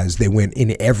my guys, they went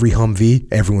in every Humvee.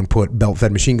 Everyone put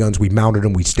belt-fed machine guns. We mounted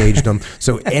them. We staged them.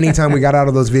 So anytime we got out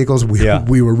of those vehicles,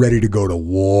 we were ready to go to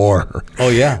war. Oh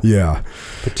yeah, yeah.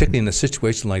 Particularly in a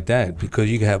situation like that, because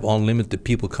you can have unlimited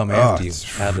people come after you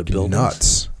out of the buildings.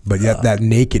 Nuts. But yet that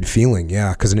naked feeling,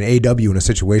 yeah, because an AW in a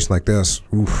situation like this,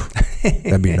 oof,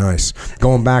 that'd be nice.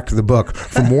 Going back to the book,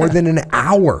 for more than an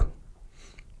hour,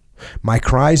 my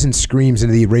cries and screams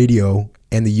into the radio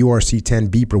and the URC-10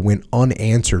 beeper went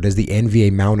unanswered as the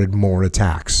NVA mounted more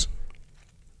attacks.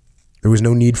 There was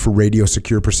no need for radio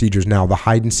secure procedures now. The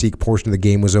hide-and-seek portion of the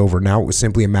game was over. Now it was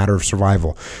simply a matter of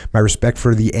survival. My respect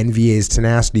for the NVA's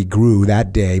tenacity grew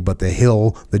that day, but the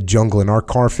hill, the jungle, and our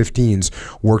Car 15s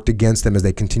worked against them as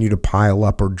they continued to pile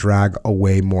up or drag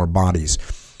away more bodies.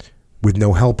 With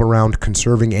no help around,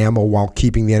 conserving ammo while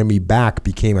keeping the enemy back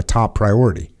became a top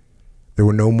priority. There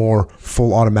were no more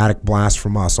full automatic blasts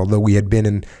from us. Although we had been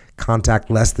in contact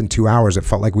less than 2 hours, it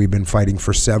felt like we'd been fighting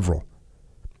for several.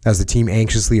 As the team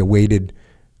anxiously awaited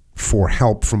for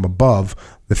help from above,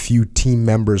 the few team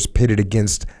members pitted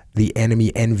against the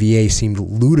enemy NVA seemed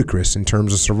ludicrous in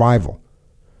terms of survival.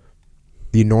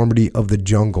 The enormity of the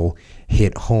jungle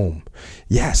hit home.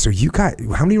 Yeah, so you got,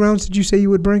 how many rounds did you say you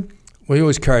would bring? We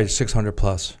always carried 600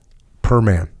 plus. Per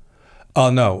man? Oh,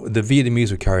 no. The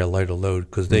Vietnamese would carry a lighter load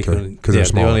because they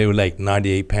they only were like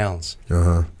 98 pounds.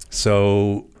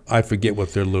 So I forget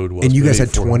what their load was. And you guys had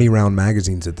 20-round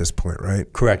magazines at this point,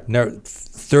 right? Correct. Now,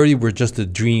 30 were just a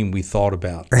dream we thought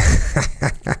about.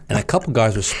 And a couple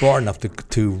guys were smart enough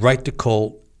to write the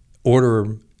Colt, order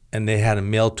them, and they had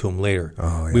them mailed to them later.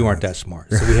 Oh, yeah. We weren't that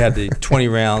smart. So we had the 20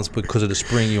 rounds, but because of the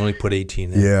spring, you only put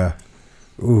 18 in. Yeah.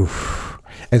 Oof.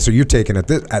 And so you're taking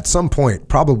at some point,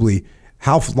 probably,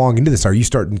 how long into this are you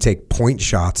starting to take point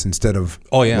shots instead of?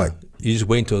 Oh yeah, you just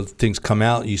wait until things come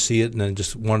out, you see it, and then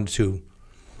just 1 or 2.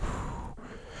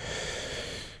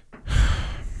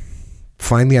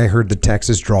 Finally, I heard the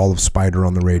Texas drawl of Spider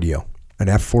on the radio. An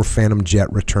F-4 Phantom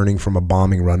jet returning from a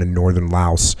bombing run in northern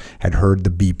Laos had heard the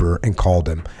beeper and called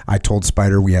him. I told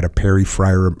Spider we had a prairie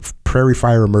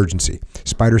fire emergency.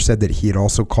 Spider said that he had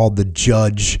also called the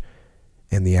judge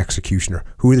and the executioner.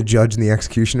 Who were the judge and the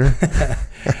executioner?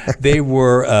 They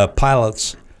were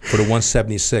pilots for the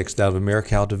 176th out of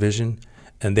Americal Division,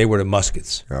 and they were the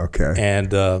muskets. Okay.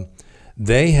 And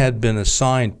they had been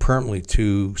assigned permanently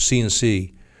to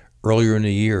CNC earlier in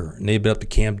the year, and they'd been up to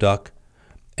Camp Duck,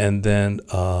 and then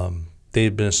they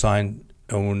had been assigned,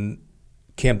 and when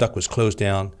Camp Duck was closed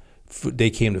down, they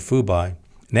came to Fubai,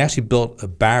 and they actually built a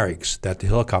barracks that the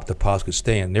helicopter pods could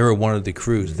stay in. They were one of the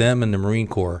crews. Them and the Marine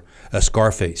Corps,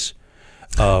 Scarface,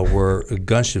 were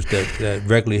gunships that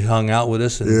regularly hung out with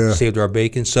us and saved our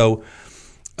bacon. So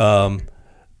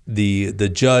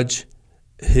the judge,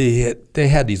 they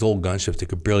had these old gunships that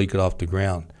could barely get off the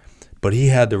ground, but he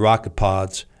had the rocket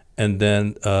pods, and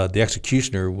then the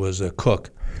executioner was a cook,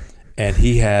 and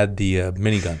he had the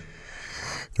minigun.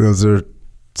 Those are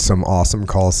some awesome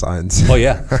call signs. Oh,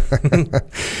 yeah.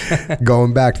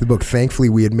 Going back to the book, thankfully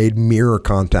we had made mirror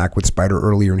contact with Spider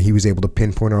earlier, and he was able to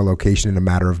pinpoint our location in a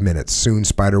matter of minutes. Soon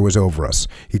Spider was over us.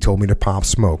 He told me to pop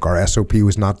smoke. Our SOP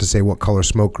was not to say what color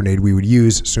smoke grenade we would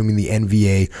use, assuming the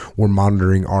NVA were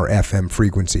monitoring our FM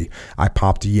frequency. I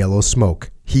popped yellow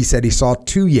smoke. He said he saw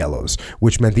 2 yellows,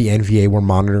 which meant the NVA were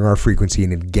monitoring our frequency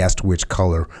and had guessed which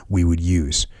color we would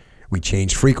use. We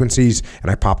changed frequencies, and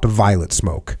I popped a violet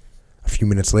smoke. A few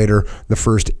minutes later, the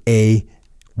first A-1E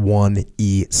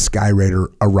Skyraider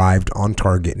arrived on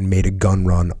target and made a gun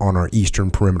run on our eastern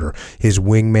perimeter. His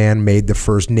wingman made the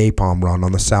first napalm run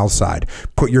on the south side.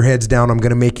 "Put your heads down, I'm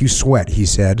going to make you sweat," he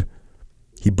said.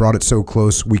 He brought it so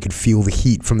close we could feel the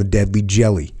heat from the deadly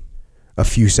jelly. A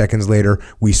few seconds later,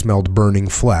 we smelled burning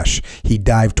flesh. He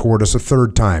dived toward us a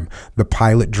third time. The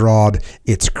pilot drawled,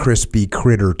 "It's crispy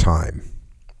critter time."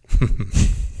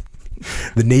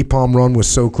 The napalm run was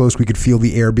so close we could feel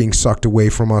the air being sucked away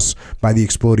from us by the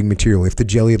exploding material. If the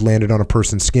jelly had landed on a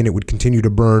person's skin, it would continue to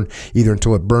burn, either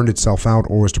until it burned itself out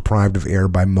or was deprived of air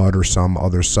by mud or some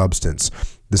other substance.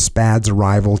 The SPAD's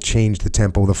arrival changed the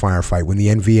tempo of the firefight. When the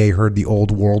NVA heard the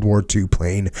old World War II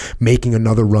plane making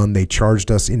another run, they charged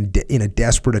us in a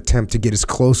desperate attempt to get as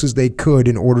close as they could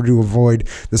in order to avoid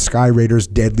the Sky Raiders'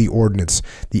 deadly ordnance.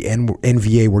 The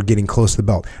NVA were getting close to the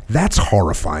belt. That's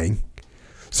horrifying.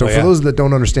 So for those that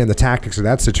don't understand the tactics of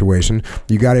that situation,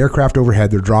 you got aircraft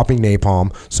overhead, they're dropping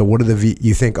napalm. So what do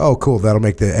you think, oh, cool, that'll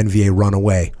make the NVA run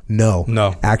away. No.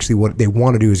 Actually, what they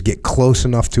want to do is get close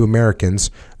enough to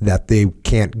Americans that they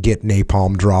can't get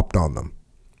napalm dropped on them.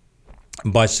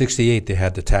 By 68, they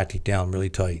had the tactic down really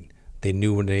tight. They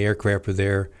knew when the aircraft were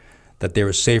there that they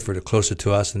were safer the closer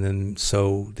to us, and then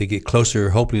so they get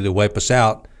closer, hopefully to wipe us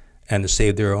out and to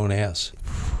save their own ass.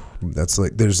 That's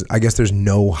like I guess there's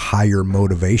no higher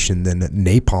motivation than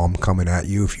napalm coming at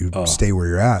you if you stay where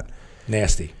you're at.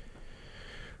 Nasty.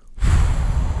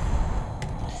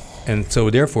 And so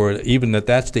therefore, even at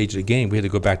that stage of the game, we had to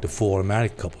go back to full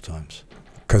automatic a couple times.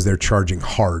 Because they're charging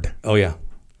hard. Oh, yeah.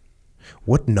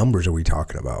 What numbers are we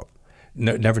talking about?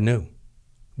 Never knew.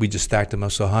 We just stacked them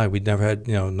up so high. We never had,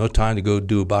 no time to go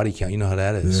do a body count. You know how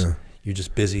that is. Yeah. You're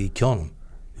just busy killing them.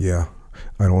 Yeah.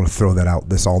 I don't want to throw that out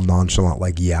this all nonchalant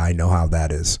like, yeah, I know how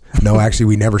that is. No, actually,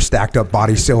 we never stacked up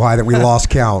bodies so high that we lost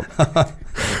count.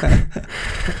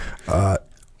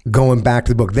 Going back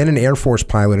to the book, then an Air Force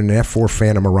pilot and an F-4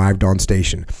 Phantom arrived on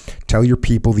station. "Tell your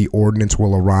people the ordnance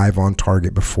will arrive on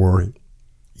target before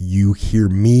you hear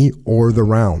me or the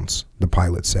rounds," the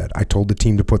pilot said. I told the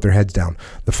team to put their heads down.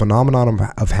 The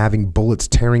phenomenon of having bullets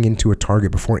tearing into a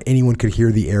target before anyone could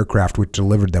hear the aircraft which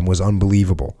delivered them was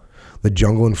unbelievable. The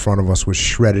jungle in front of us was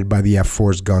shredded by the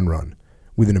F-4's gun run.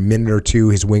 Within a minute or two,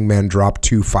 his wingman dropped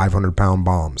 2 500-pound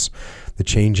bombs. The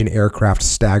change in aircraft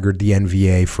staggered the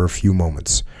NVA for a few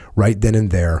moments. Right then and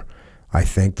there, I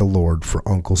thanked the Lord for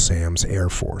Uncle Sam's Air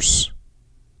Force.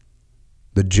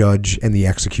 The judge and the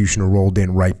executioner rolled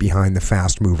in right behind the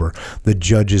fast mover. The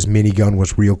judge's minigun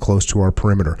was real close to our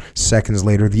perimeter. Seconds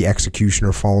later, the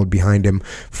executioner followed behind him,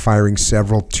 firing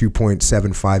several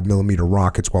 2.75 millimeter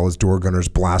rockets while his door gunners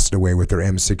blasted away with their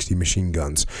M60 machine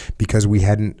guns. Because we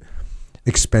hadn't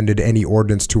expended any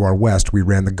ordnance to our west, we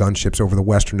ran the gunships over the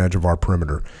western edge of our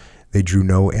perimeter. They drew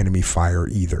no enemy fire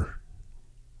either.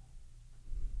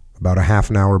 About a half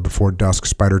an hour before dusk,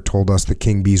 Spider told us the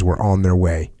King Bees were on their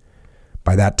way.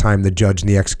 By that time, the judge and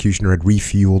the executioner had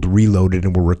refueled, reloaded,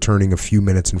 and were returning a few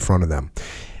minutes in front of them.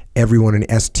 Everyone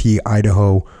in St.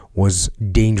 Idaho was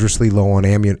dangerously low on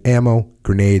ammo,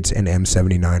 grenades, and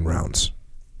M79 rounds.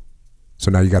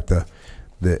 So now you got the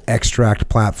extract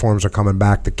platforms are coming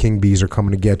back. The King Bees are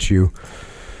coming to get you.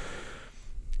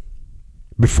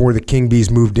 Before the King Bees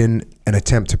moved in an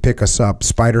attempt to pick us up,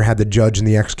 Spider had the judge and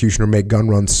the executioner make gun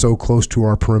runs so close to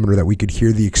our perimeter that we could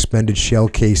hear the expended shell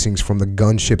casings from the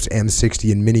gunship's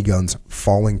M60 and miniguns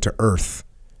falling to earth.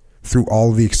 Through all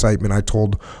of the excitement, I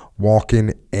told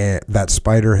Walken that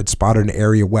Spider had spotted an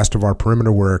area west of our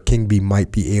perimeter where a King Bee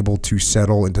might be able to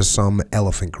settle into some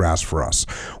elephant grass for us.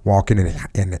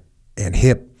 Walken and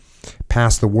Hip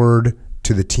passed the word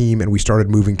to the team, and we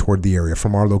started moving toward the area.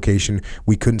 From our location,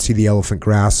 we couldn't see the elephant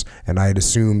grass, and I had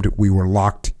assumed we were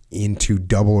locked into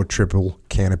double or triple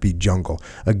canopy jungle.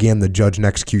 Again, the judge and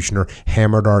executioner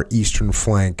hammered our eastern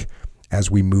flank as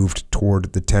we moved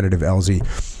toward the tentative LZ.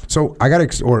 So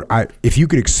if you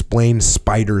could explain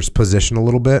Spider's position a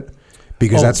little bit,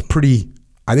 because I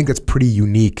think that's pretty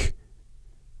unique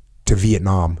to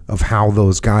Vietnam, of how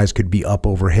those guys could be up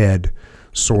overhead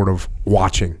sort of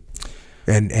watching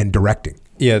and directing.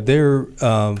 Yeah,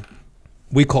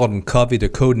 we called them Covey. Their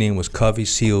code name was Covey,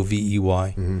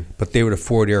 C-O-V-E-Y, but they were the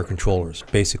forward air controllers,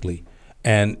 basically.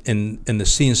 And in the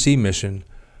CNC mission,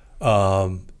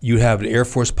 you have an Air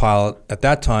Force pilot. At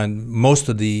that time, most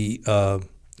of the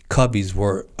Coveys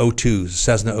were O2s,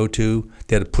 Cessna O2.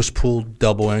 They had a push-pull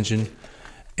double engine,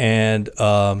 and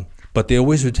but they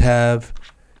always would have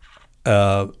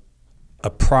a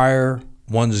prior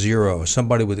 1-0,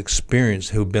 somebody with experience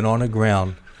who had been on the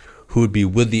ground, who would be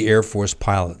with the Air Force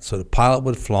pilot. So the pilot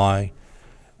would fly,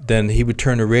 then he would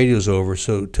turn the radios over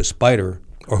to Spider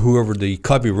or whoever the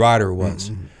Covey rider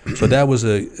was. So that was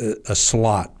a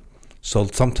slot. So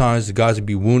sometimes the guys would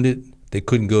be wounded, they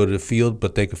couldn't go to the field,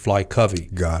 but they could fly Covey.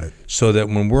 Got it. So that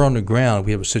when we're on the ground,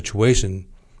 we have a situation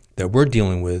that we're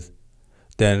dealing with,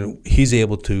 then he's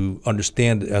able to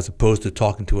understand it, as opposed to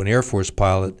talking to an Air Force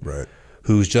pilot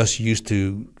who's just used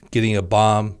to getting a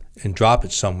bomb and drop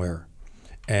it somewhere,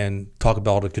 and talk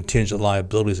about all the contingent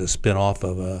liabilities that spin off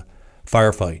of a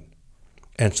firefight.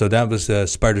 And so that was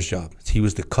Spider's job. He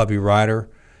was the Covey rider,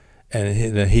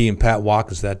 and he and Pat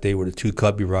Watkins that day were the two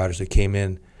Covey riders that came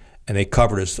in, and they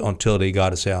covered us until they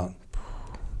got us out.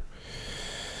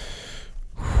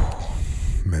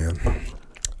 Man.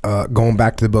 Going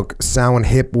back to the book, Sal and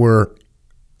Hip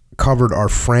covered our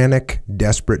frantic,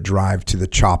 desperate drive to the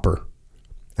chopper.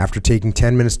 After taking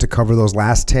 10 minutes to cover those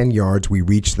last 10 yards, we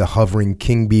reached the hovering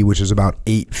King Bee, which is about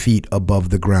 8 feet above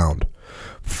the ground.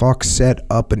 Fuck set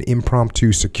up an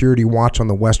impromptu security watch on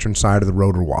the western side of the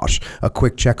rotor wash. A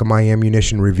quick check of my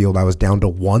ammunition revealed I was down to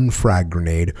 1 frag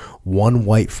grenade, 1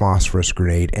 white phosphorus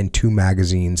grenade, and 2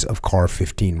 magazines of CAR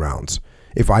 15 rounds.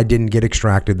 If I didn't get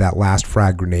extracted, that last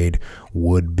frag grenade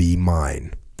would be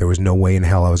mine. There was no way in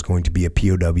hell I was going to be a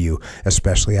POW,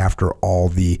 especially after all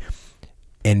the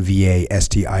NVA,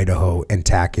 ST Idaho, and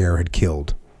TAC Air had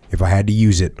killed. If I had to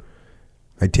use it,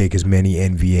 I'd take as many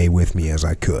NVA with me as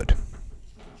I could.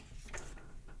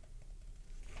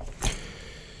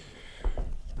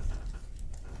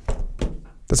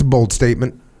 That's a bold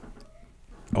statement.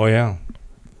 Oh, yeah.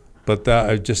 But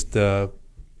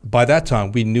by that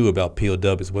time, we knew about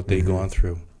POWs, what they'd gone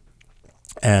through.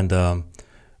 And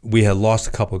we had lost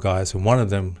a couple of guys, and one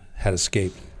of them had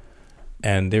escaped.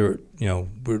 And they were,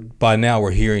 by now we're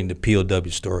hearing the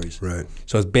POW stories. Right.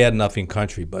 So it's bad enough in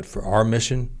country, but for our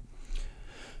mission,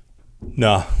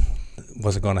 no, it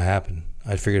wasn't going to happen.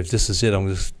 I figured if this is it, I'm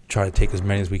going to try to take as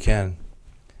many as we can,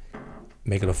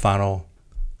 make it a final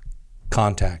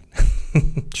contact.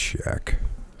 Check.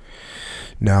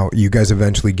 Now, you guys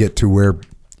eventually get to where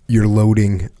you're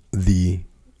loading the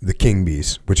King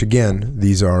Bees, which again,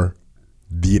 these are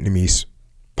Vietnamese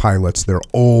pilots. They're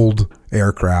old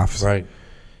aircrafts. Right.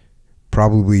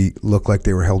 Probably look like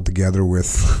they were held together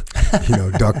with,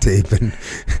 duct tape. And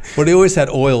well, they always had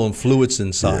oil and fluids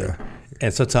inside. Yeah.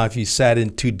 And sometimes if you sat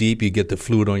in too deep, you get the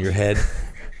fluid on your head.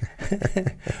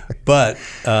 But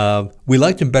we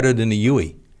liked them better than the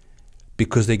Huey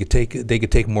because they could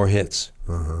take more hits.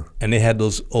 And they had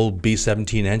those old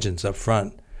B-17 engines up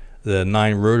front, the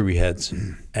 9 rotary heads,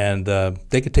 and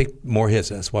they could take more hits.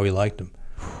 That's why we liked them.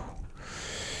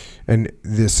 And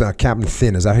this Captain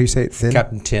Thin, is that how you say it? Thin?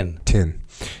 Captain Tin. Tin.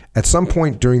 At some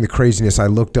point during the craziness, I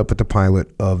looked up at the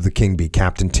pilot of the King Bee,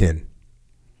 Captain Tin.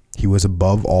 He was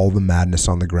above all the madness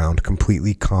on the ground,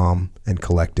 completely calm and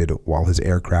collected while his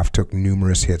aircraft took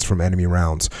numerous hits from enemy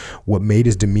rounds. What made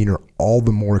his demeanor all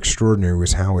the more extraordinary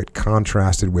was how it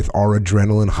contrasted with our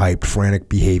adrenaline-hyped, frantic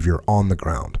behavior on the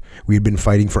ground. We had been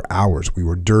fighting for hours. We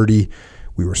were dirty,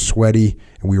 we were sweaty,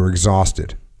 and we were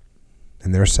exhausted.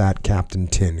 And there sat Captain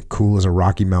Tin, cool as a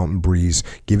Rocky Mountain breeze,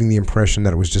 giving the impression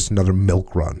that it was just another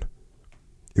milk run.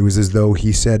 It was as though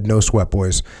he said, "No sweat,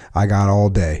 boys. I got all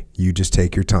day. You just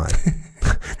take your time.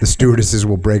 The stewardesses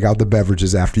will break out the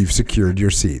beverages after you've secured your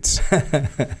seats."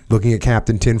 Looking at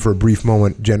Captain Tin for a brief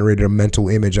moment generated a mental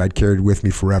image I'd carried with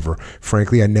me forever.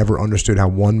 Frankly, I never understood how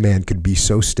one man could be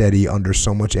so steady under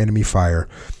so much enemy fire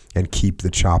and keep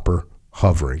the chopper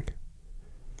hovering.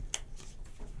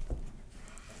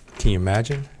 Can you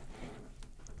imagine?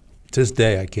 To this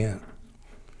day, I can't.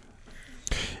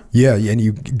 Yeah, and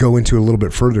you go into a little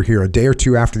bit further here. A day or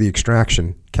two after the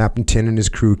extraction, Captain Tin and his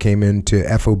crew came into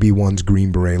FOB-1's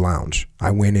Green Beret Lounge. I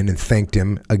went in and thanked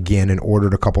him again and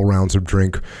ordered a couple rounds of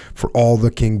drink for all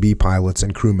the King Bee pilots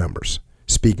and crew members.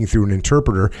 Speaking through an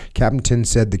interpreter, Captain Tin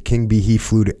said the King Bee he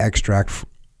flew to extract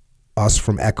us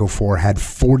from Echo 4 had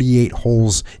 48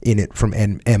 holes in it from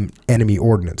enemy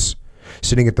ordnance.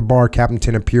 Sitting at the bar, Captain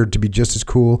Tin appeared to be just as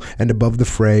cool and above the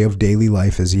fray of daily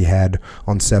life as he had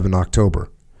on 7 October.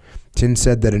 Tin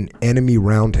said that an enemy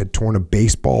round had torn a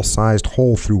baseball-sized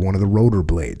hole through one of the rotor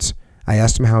blades. I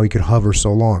asked him how he could hover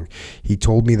so long. He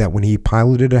told me that when he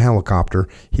piloted a helicopter,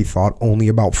 he thought only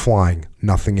about flying,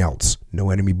 nothing else. No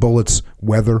enemy bullets,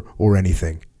 weather, or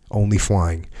anything. Only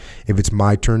flying. If it's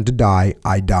my turn to die,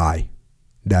 I die.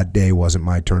 That day wasn't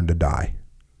my turn to die.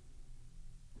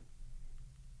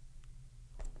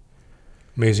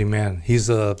 Amazing man. He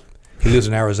lives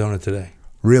in Arizona today.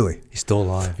 Really? He's still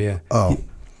alive, yeah. Oh.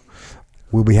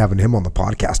 We'll be having him on the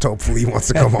podcast. Hopefully he wants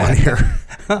to come on here.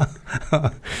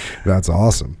 That's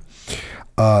awesome.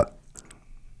 And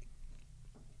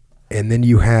then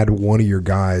you had one of your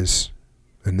guys,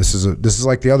 and this is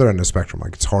like the other end of the spectrum.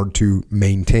 Like, it's hard to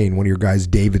maintain. One of your guys,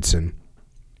 Davidson,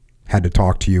 had to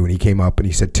talk to you, and he came up and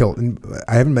he said Tilt. And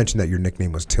I haven't mentioned that your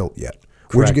nickname was Tilt yet.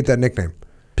 Correct. Where'd you get that nickname?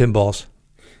 Pinballs.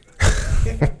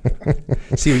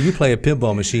 See, when you play a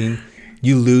pinball machine,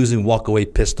 you lose and walk away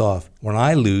pissed off. When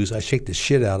I lose, I shake the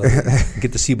shit out of it and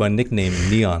get to see my nickname in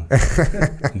neon.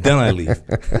 Then I leave.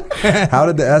 How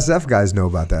did the SF guys know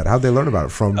about that? How'd they learn about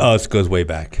it from? Oh, it goes way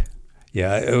back.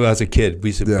 Yeah, as a kid, we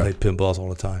used to play pinballs all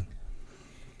the time.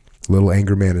 Little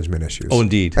anger management issues. Oh,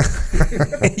 indeed.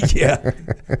 Yeah.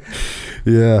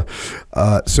 Yeah.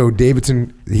 So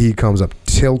Davidson, he comes up.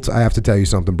 Tilt, I have to tell you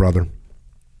something, brother.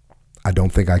 I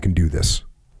don't think I can do this.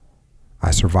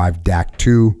 I survived DAC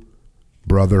 2,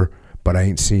 brother, but I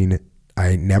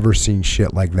ain't never seen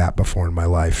shit like that before in my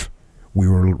life. We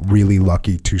were really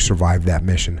lucky to survive that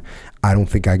mission. I don't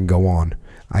think I can go on.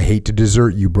 I hate to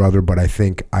desert you, brother, but I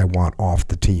think I want off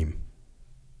the team.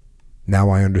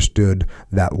 Now I understood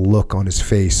that look on his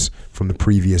face from the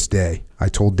previous day. I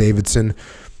told Davidson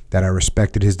that I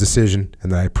respected his decision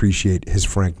and that I appreciate his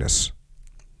frankness.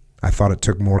 I thought it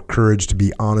took more courage to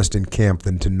be honest in camp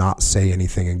than to not say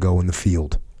anything and go in the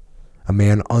field. A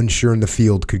man unsure in the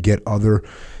field could get other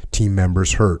team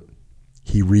members hurt.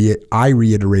 I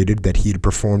reiterated that he had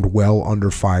performed well under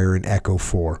fire in Echo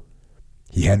 4.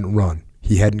 He hadn't run.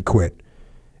 He hadn't quit.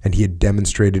 And he had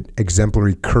demonstrated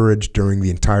exemplary courage during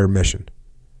the entire mission.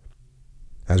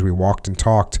 As we walked and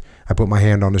talked, I put my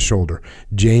hand on his shoulder.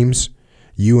 James,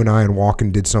 you and I in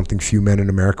walking did something few men in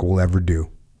America will ever do.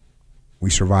 We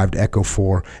survived Echo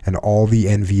 4 and all the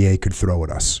NVA could throw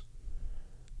at us.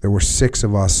 There were 6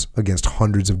 of us against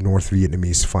hundreds of North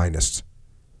Vietnamese finest.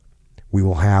 We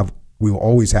will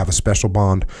always have a special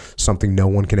bond, something no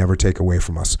one can ever take away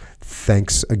from us.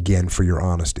 Thanks again for your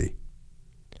honesty.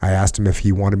 I asked him if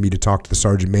he wanted me to talk to the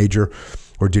Sergeant Major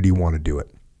or did he want to do it.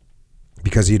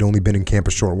 Because he had only been in camp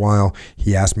a short while,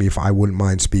 he asked me if I wouldn't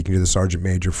mind speaking to the Sergeant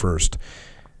Major first.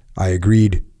 I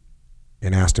agreed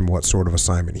and asked him what sort of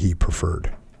assignment he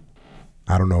preferred.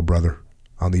 I don't know, brother.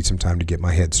 I'll need some time to get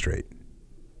my head straight.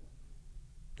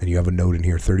 And you have a note in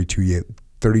here, 32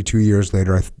 years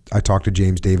later, I talked to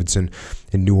James Davidson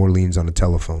in New Orleans on the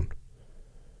telephone.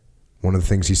 One of the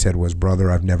things he said was, brother,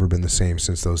 I've never been the same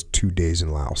since those 2 days in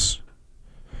Laos.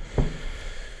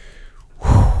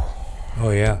 Oh,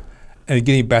 yeah. And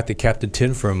getting back to Captain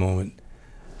Tin for a moment,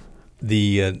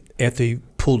 after he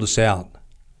pulled us out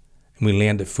and we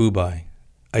landed at Phu,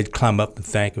 I'd climb up and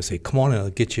thank him and say, come on in, I'll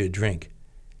get you a drink.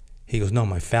 He goes, no,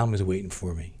 my family's waiting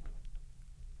for me.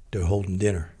 They're holding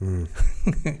dinner.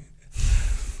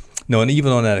 No, and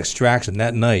even on that extraction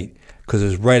that night, because it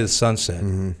was right at sunset.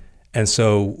 Mm-hmm. And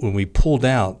so when we pulled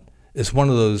out, it's one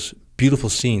of those beautiful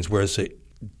scenes where it's a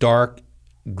dark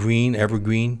green,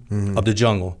 evergreen of the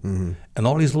jungle, and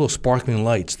all these little sparkling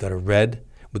lights that are red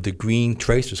with the green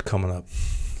tracers coming up.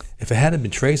 If it hadn't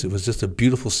been traced, it was just a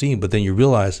beautiful scene, but then you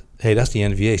realize, hey, that's the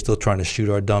NVA still trying to shoot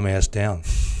our dumb ass down.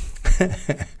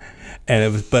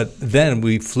 But then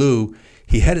we flew,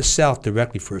 he headed south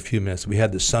directly for a few minutes. We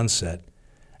had the sunset.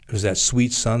 It was that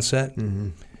sweet sunset.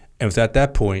 And it was at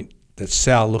that point that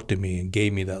Sal looked at me and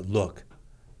gave me that look.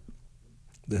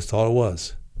 That's all it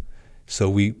was. So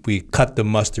we cut the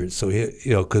mustard. So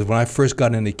because when I first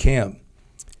got into camp,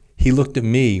 he looked at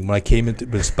me when I came in.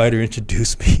 When Spider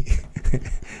introduced me,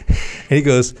 and he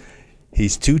goes,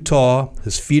 "He's too tall.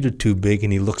 His feet are too big,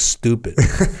 and he looks stupid."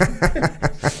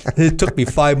 It took me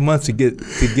 5 months to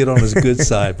get on his good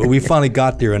side, but we finally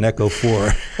got there in Echo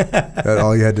 4.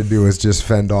 All you had to do was just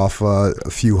fend off a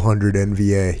few hundred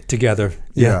NVA together.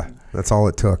 Yeah, that's all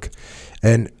it took.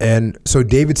 And so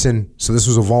Davidson, so this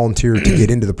was a volunteer to get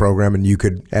into the program, and you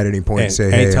could at any point say,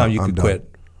 "Hey, anytime you I'm could done."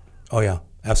 quit. Oh yeah,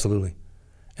 absolutely.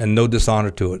 and no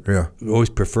dishonor to it. Yeah. We always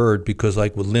preferred, because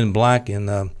like with Lynn Black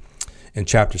in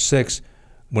Chapter 6,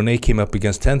 when they came up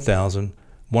against 10,000,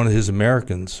 one of his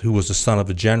Americans, who was the son of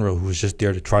a general who was just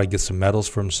there to try to get some medals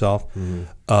for himself,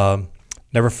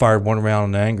 never fired one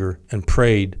round in anger and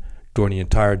prayed during the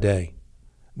entire day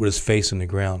with his face in the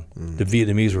ground. The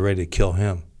Vietnamese were ready to kill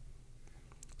him.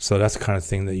 So that's the kind of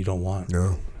thing that you don't want.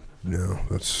 No,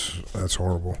 that's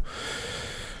horrible.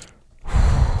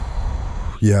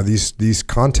 Yeah, these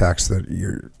contacts that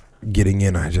you're getting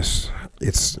in,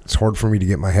 it's hard for me to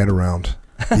get my head around.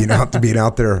 To being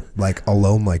out there like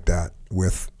alone like that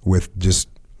with just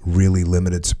really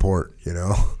limited support.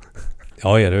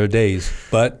 Oh yeah, there are days,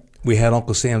 but we had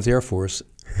Uncle Sam's Air Force,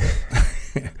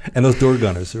 and those door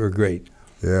gunners were great.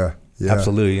 Yeah.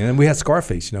 Absolutely. And we had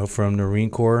Scarface, from the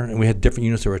Marine Corps, and we had different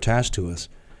units that were attached to us,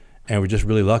 and we're just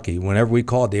really lucky. Whenever we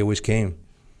called, they always came.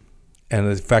 And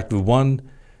in fact, with one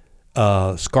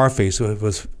Scarface, it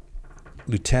was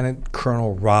Lieutenant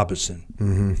Colonel Robinson.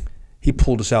 Mm-hmm. He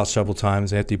pulled us out several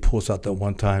times. After he pulled us out that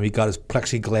one time, he got his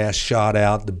plexiglass shot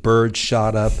out, the bird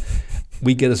shot up.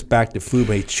 We get us back to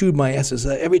Fuba. He chewed my ass.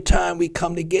 Every time we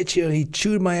come to get you, he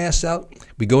chewed my ass out.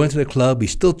 We go into the club. He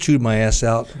still chewed my ass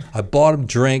out. I bought him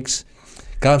drinks.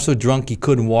 Got him so drunk he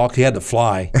couldn't walk. He had to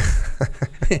fly.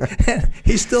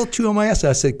 He's still chewing my ass out.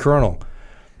 I said, Colonel,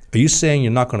 are you saying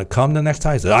you're not going to come the next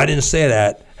time? He said, I didn't say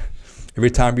that.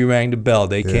 Every time you rang the bell,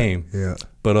 they came. Yeah.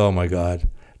 But oh my God,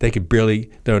 they could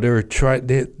barely. They were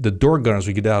the door gunners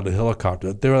would get out of the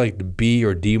helicopter. They were like the B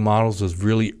or D models, those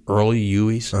really early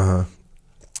Hueys. Uh-huh.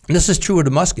 And this is true of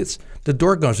the muskets. The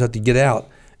door gunners have to get out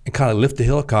and kind of lift the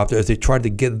helicopter as they tried to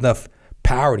get enough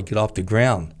power to get off the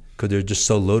ground because they're just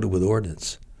so loaded with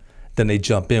ordnance. Then they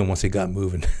jump in once they got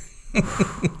moving.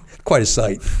 Quite a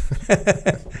sight.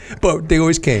 But they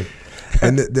always came.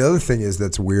 And the other thing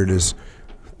that's weird is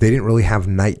they didn't really have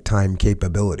nighttime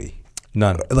capability.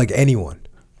 None. Like anyone.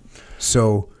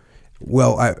 So,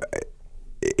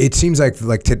 it seems like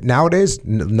nowadays,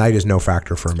 night is no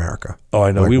factor for America. Oh,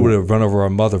 I know. We would have run over our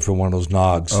mother for one of those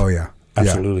nogs. Oh, yeah.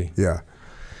 Absolutely. Yeah.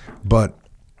 But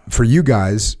for you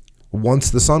guys, once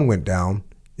the sun went down,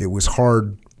 it was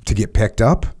hard to get picked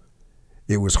up.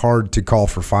 It was hard to call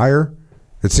for fire.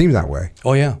 It seemed that way.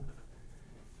 Oh, yeah.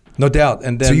 No doubt.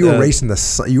 And then, so you were racing the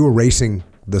sun. You were racing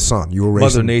the sun. You were racing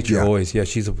Mother Nature always. Yeah,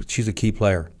 she's a key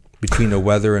player between the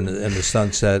weather and the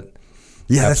sunset.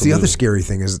 Yeah, that's Absolutely. the other scary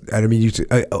thing is, I mean,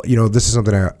 this is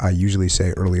something I usually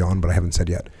say early on, but I haven't said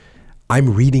yet.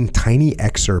 I'm reading tiny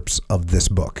excerpts of this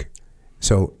book.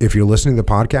 So if you're listening to the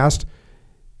podcast,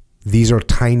 these are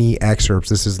tiny excerpts.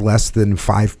 This is less than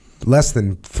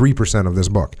 3% of this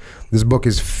book. This book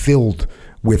is filled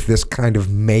with this kind of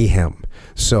mayhem.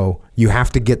 So you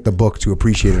have to get the book to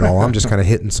appreciate it all. I'm just kind of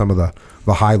hitting some of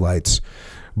the highlights.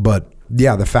 But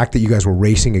yeah, the fact that you guys were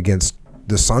racing against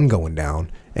the sun going down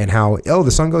and how,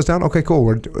 the sun goes down? Okay, cool.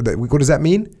 What does that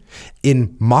mean?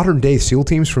 In modern day SEAL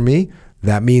teams, for me,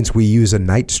 that means we use a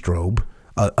night strobe,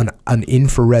 an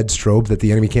infrared strobe that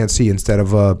the enemy can't see instead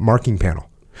of a marking panel.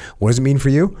 What does it mean for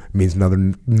you? It means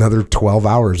another 12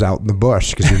 hours out in the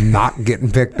bush because you're not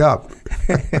getting picked up.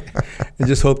 And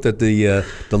just hope that the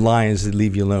lions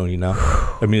leave you alone,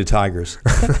 I mean the tigers.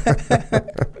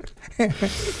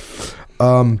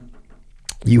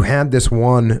 You had this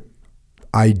one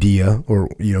idea, or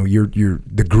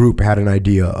the group had an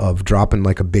idea of dropping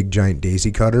like a big giant daisy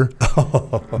cutter,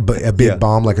 but a big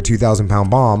bomb, like a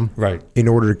 2,000-pound bomb, right?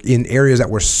 In areas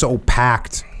that were so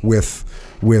packed with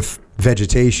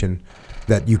vegetation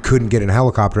that you couldn't get in a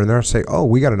helicopter in there. Say,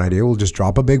 we got an idea. We'll just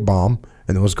drop a big bomb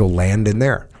and then let's go land in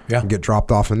there and get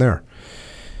dropped off in there.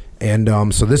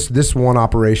 And so this one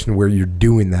operation where you're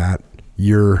doing that,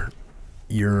 you're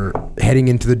heading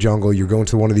into the jungle. You're going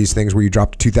to one of these things where you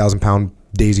dropped a 2,000-pound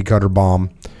daisy cutter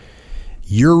bomb.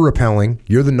 You're rappelling.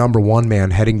 You're the number one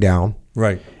man heading down.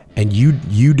 Right. And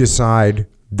you decide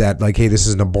that, like, hey, this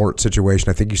is an abort situation.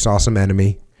 I think you saw some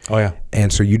enemy. Oh, yeah.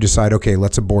 And so you decide, okay,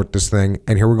 let's abort this thing.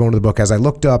 And here we're going to the book. As I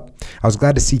looked up, I was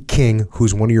glad to see King,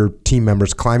 who's one of your team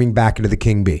members, climbing back into the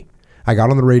King Bee. I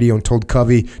got on the radio and told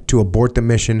Covey to abort the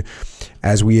mission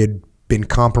as we had been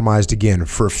compromised again.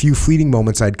 For a few fleeting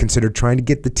moments, I'd considered trying to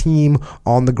get the team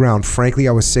on the ground. Frankly,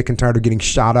 I was sick and tired of getting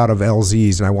shot out of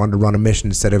LZs, and I wanted to run a mission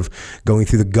instead of going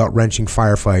through the gut-wrenching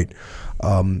firefight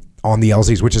on the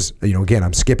LZs, which is, again,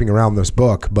 I'm skipping around this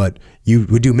book, but you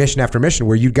would do mission after mission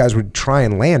where you guys would try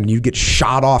and land and you'd get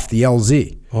shot off the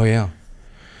LZ. Oh, yeah.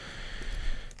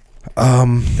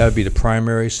 That would be the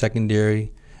primary,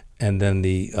 secondary, and then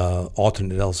the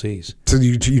alternate LZs. So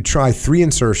you try 3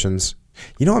 insertions.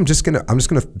 I'm just gonna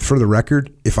for the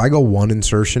record, if I go 1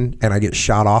 insertion and I get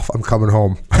shot off, I'm coming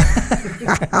home.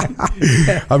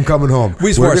 I'm coming home.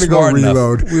 We We're going to go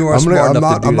reload. We weren't smart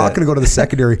enough to do I'm not that. going to go to the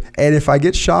secondary. And if I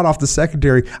get shot off the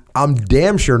secondary, I'm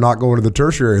damn sure not going to the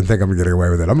tertiary and think I'm getting away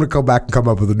with it. I'm going to go back and come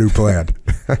up with a new plan.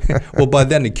 Well, by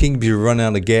then the King Bee were running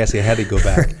out of gas. They had to go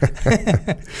back.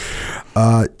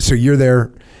 So you're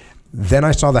there. Then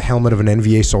I saw the helmet of an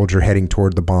NVA soldier heading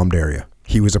toward the bombed area.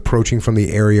 He was approaching from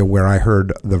the area where I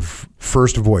heard the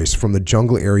first voice from the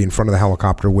jungle area in front of the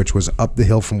helicopter, which was up the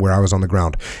hill from where I was on the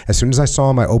ground. As soon as I saw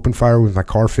him, I opened fire with my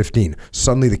Car 15.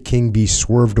 Suddenly, the King Bee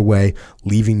swerved away,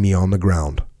 leaving me on the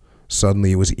ground.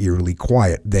 Suddenly, it was eerily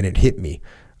quiet. Then it hit me.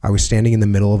 I was standing in the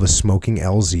middle of a smoking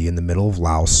LZ in the middle of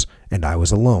Laos, and I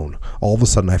was alone. All of a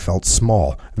sudden, I felt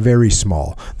small, very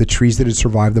small. The trees that had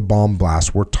survived the bomb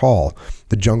blast were tall.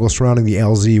 The jungle surrounding the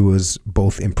LZ was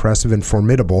both impressive and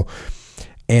formidable,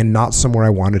 and not somewhere I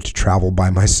wanted to travel by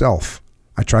myself.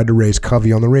 I tried to raise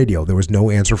Covey on the radio. There was no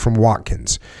answer from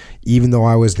Watkins. Even though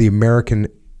I was the American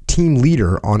team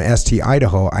leader on ST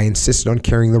Idaho, I insisted on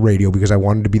carrying the radio because I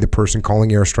wanted to be the person calling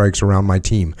airstrikes around my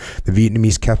team. The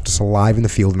Vietnamese kept us alive in the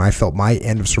field, and I felt my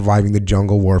end of surviving the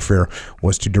jungle warfare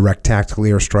was to direct tactical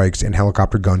airstrikes and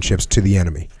helicopter gunships to the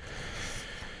enemy.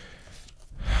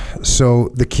 So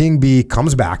the King Bee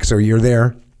comes back. So you're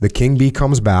there. The King Bee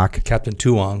comes back. Captain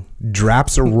Tuong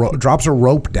drops a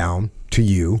rope down to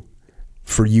you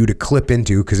for you to clip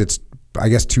into because it's, I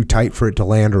guess, too tight for it to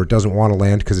land, or it doesn't want to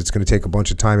land because it's going to take a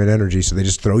bunch of time and energy. So they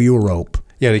just throw you a rope.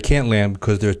 Yeah, they can't land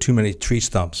because there are too many tree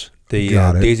stumps. The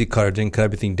daisy cutter didn't cut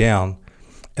everything down.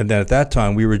 And then at that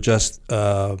time, we were just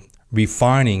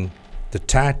refining the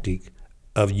tactic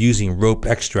of using rope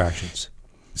extractions.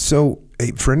 So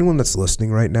for anyone that's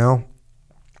listening right now,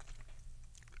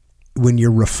 when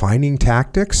you're refining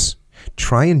tactics,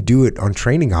 try and do it on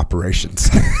training operations.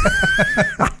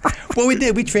 Well, we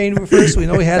did. We trained first. We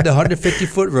had the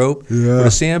 150-foot rope with a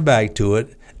sandbag to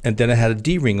it, and then it had a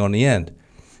D-ring on the end,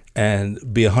 and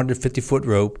be a 150-foot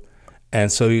rope. And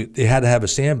so they had to have a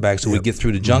sandbag so we get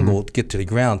through the jungle, get to the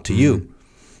ground, to you.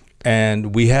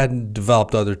 And we hadn't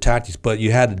developed other tactics, but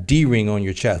you had a D-ring on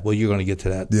your chest. Well, you're going to get to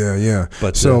that. Yeah.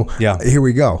 But so here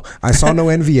we go. I saw no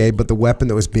NVA, but the weapon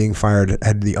that was being fired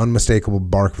had the unmistakable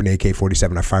bark of an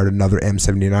AK-47. I fired another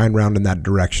M79 round in that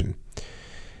direction.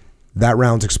 That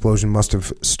round's explosion must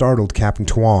have startled Captain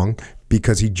Tuong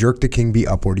because he jerked the King Bee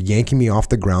upward, yanking me off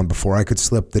the ground before I could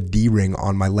slip the D-ring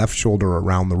on my left shoulder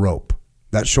around the rope.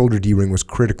 That shoulder D-ring was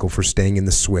critical for staying in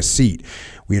the Swiss seat.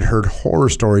 We had heard horror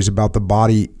stories about the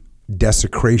body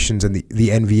desecrations and the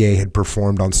NVA had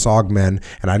performed on SOG men,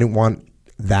 and I didn't want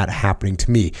that happening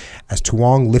to me. As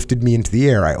Tuong lifted me into the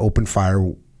air, I opened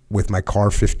fire with my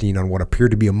Car 15 on what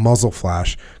appeared to be a muzzle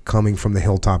flash coming from the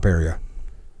hilltop area.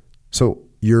 So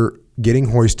you're getting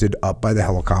hoisted up by the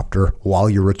helicopter while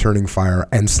you're returning fire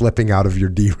and slipping out of your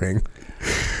D-ring.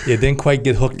 It didn't quite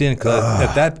get hooked in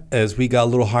because as we got a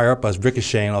little higher up, I was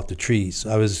ricocheting off the trees.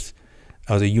 I was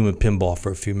a human pinball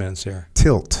for a few minutes there.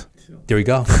 Tilt. There we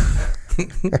go.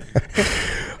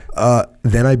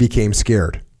 Then I became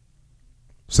scared.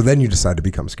 So then you decide to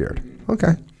become scared.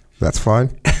 Okay, that's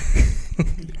fine.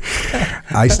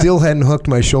 I still hadn't hooked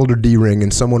my shoulder D-ring,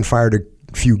 and someone fired a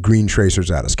few green tracers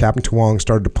at us. Captain Tuong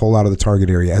started to pull out of the target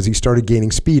area. As he started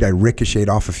gaining speed, I ricocheted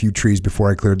off a few trees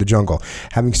before I cleared the jungle.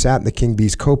 Having sat in the King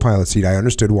Bee's co-pilot seat, I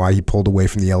understood why he pulled away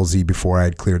from the LZ before I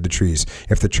had cleared the trees.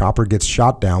 If the chopper gets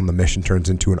shot down, the mission turns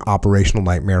into an operational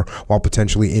nightmare while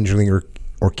potentially injuring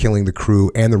or killing the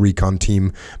crew and the recon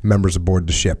team members aboard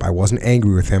the ship. I wasn't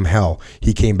angry with him. Hell,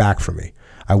 he came back for me.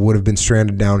 I would have been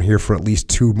stranded down here for at least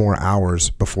 2 more hours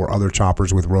before other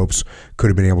choppers with ropes could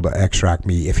have been able to extract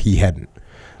me if he hadn't.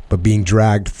 But being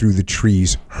dragged through the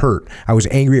trees hurt. I was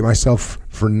angry at myself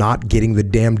for not getting the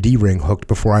damn D-ring hooked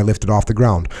before I lifted off the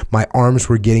ground. My arms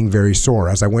were getting very sore.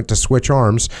 As I went to switch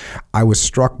arms, I was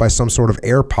struck by some sort of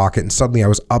air pocket, and suddenly I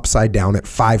was upside down at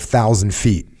 5,000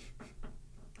 feet.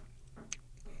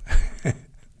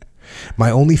 My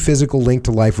only physical link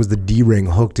to life was the D-ring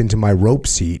hooked into my rope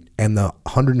seat and the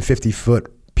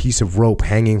 150-foot piece of rope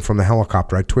hanging from the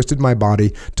helicopter. I twisted my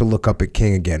body to look up at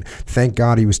King again. Thank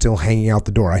God he was still hanging out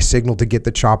the door. I signaled to get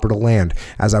the chopper to land.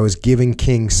 As I was giving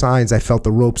King signs, I felt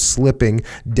the rope slipping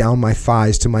down my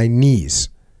thighs to my knees.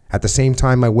 At the same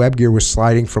time, my web gear was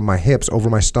sliding from my hips over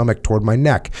my stomach toward my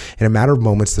neck. In a matter of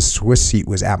moments, the Swiss seat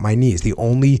was at my knees. The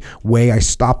only way I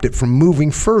stopped it from moving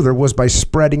further was by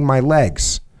spreading my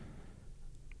legs.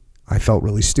 I felt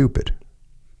really stupid.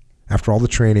 After all the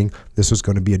training, this was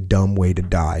going to be a dumb way to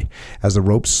die. As the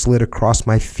rope slid across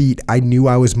my feet, I knew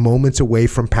I was moments away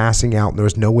from passing out, and there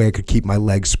was no way I could keep my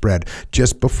legs spread.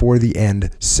 Just before the end,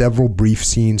 several brief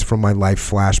scenes from my life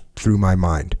flashed through my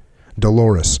mind.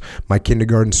 Dolores, my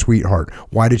kindergarten sweetheart.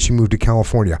 Why did she move to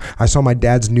California? I saw my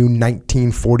dad's new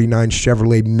 1949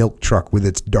 Chevrolet milk truck with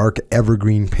its dark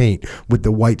evergreen paint with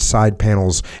the white side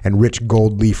panels and rich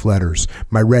gold leaf letters.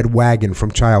 My red wagon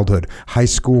from childhood, high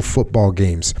school football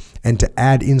games. And to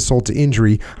add insult to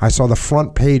injury, I saw the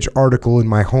front page article in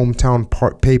my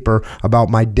hometown paper about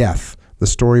my death. The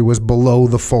story was below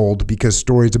the fold because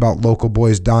stories about local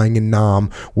boys dying in Nam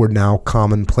were now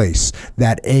commonplace.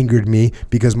 That angered me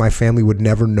because my family would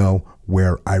never know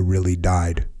where I really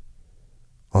died.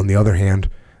 On the other hand,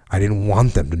 I didn't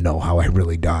want them to know how I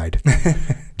really died.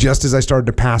 Just as I started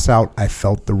to pass out, I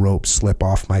felt the rope slip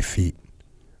off my feet.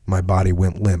 My body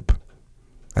went limp.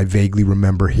 I vaguely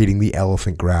remember hitting the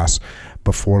elephant grass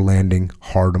before landing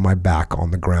hard on my back on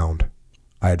the ground.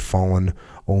 I had fallen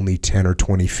only 10 or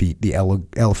 20 feet. The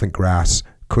elephant grass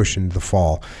cushioned the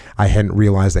fall. I hadn't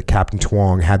realized that Captain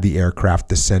Twong had the aircraft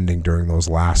descending during those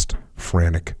last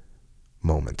frantic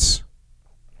moments.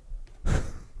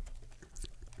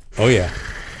 Oh, yeah.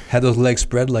 Had those legs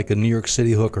spread like a New York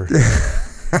City hooker.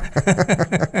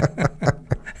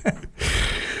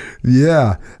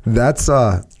 Yeah, that's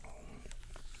a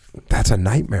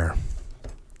nightmare.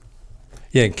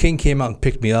 Yeah, King came out and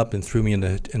picked me up and threw me in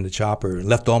the chopper and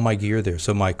left all my gear there.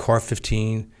 So my Car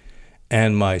 15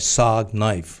 and my SOG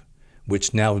knife,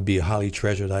 which now would be a highly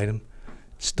treasured item,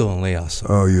 still in Laos. So.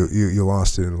 Oh, you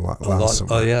lost it in Laos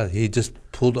somewhere. Oh, yeah. He just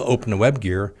pulled open the web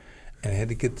gear, and I had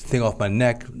to get the thing off my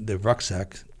neck, the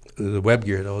rucksack, the web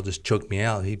gear. It all just choked me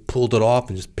out. He pulled it off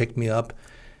and just picked me up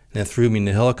and then threw me in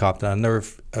the helicopter. I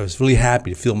was really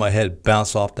happy to feel my head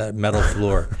bounce off that metal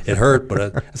floor. It hurt,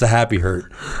 but it's a happy hurt.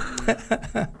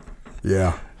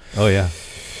 Yeah. Oh, yeah.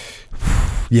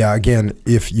 Yeah, again,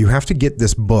 if you have to get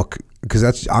this book,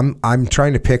 because I'm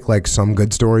trying to pick like some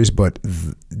good stories, but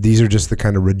these are just the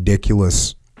kind of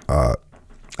ridiculous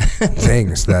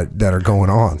things that are going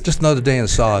on. Just another day in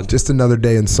SOG. Just another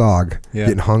day in SOG. Yeah.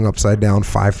 Getting hung upside down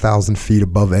 5,000 feet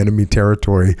above enemy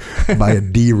territory by a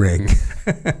D-ring.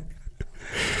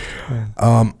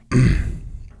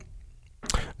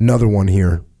 Another one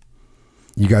here.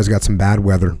 You guys got some bad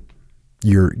weather.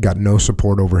 You got no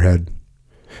support overhead.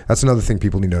 That's another thing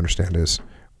people need to understand is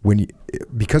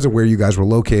because of where you guys were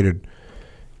located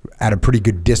at a pretty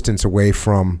good distance away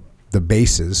from the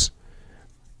bases,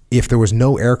 if there was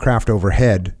no aircraft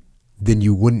overhead, then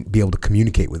you wouldn't be able to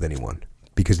communicate with anyone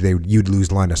because you'd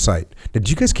lose line of sight. Now, did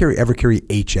you guys ever carry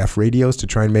HF radios to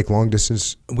try and make long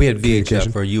distance? We had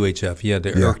VHF or UHF. Yeah,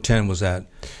 the ERC-10 was that.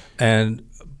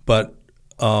 But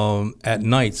at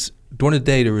nights, during the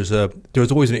day, there was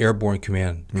always an airborne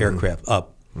command aircraft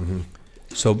up. Mm-hmm.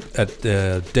 So at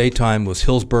the daytime was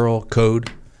Hillsborough code.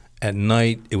 At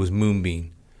night it was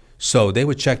Moonbeam. So they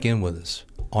would check in with us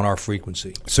on our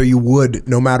frequency. So you would,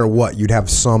 no matter what, you'd have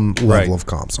some level of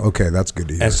comms. Okay, that's good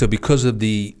to hear. And so because of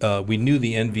we knew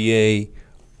the NVA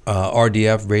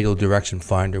RDF radio direction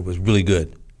finder was really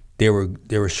good. They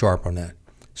were sharp on that.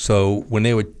 So when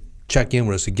they would check in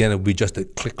with us again, it would be just a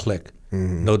click,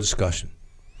 no discussion.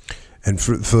 And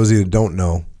for those of you that don't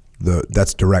know,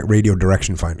 that's direct radio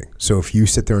direction finding. So if you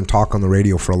sit there and talk on the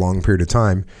radio for a long period of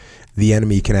time, the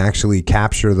enemy can actually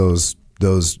capture those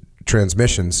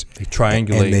transmissions. They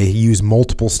triangulate. And they use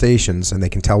multiple stations, and they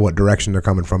can tell what direction they're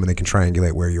coming from, and they can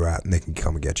triangulate where you're at, and they can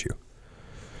come and get you.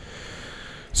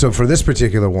 So for this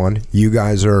particular one, you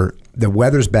guys the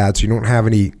weather's bad, so you don't have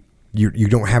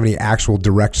any actual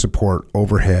direct support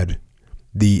overhead.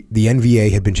 The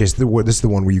NVA had been chasing. This is the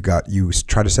one where you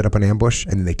try to set up an ambush,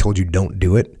 and they told you don't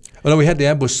do it. Well, no, we had the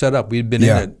ambush set up. We'd been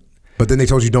in it. But then they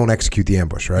told you don't execute the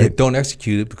ambush, right? Yeah, don't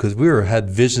execute it because had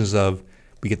visions of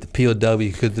we get the POW.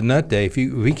 Because in that day, if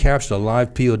we captured a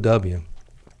live POW,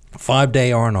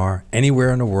 5-day R&R,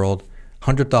 anywhere in the world,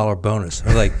 $100 bonus. I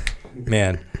was like,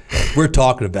 man, we're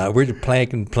talking about it. We're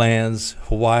planning plans,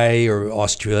 Hawaii or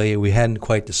Australia. We hadn't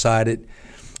quite decided.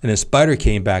 And then Spider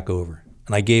came back over.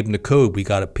 And I gave him the code. We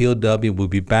got a POW. We'll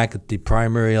be back at the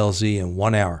primary LZ in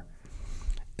 1 hour.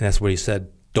 And that's what he said.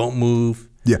 Don't move.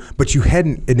 Yeah, but you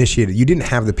hadn't initiated. You didn't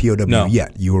have the POW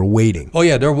yet. You were waiting. Oh,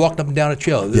 yeah. They were walking up and down the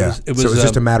trail. It was, so it was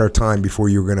just a matter of time before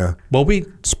you were going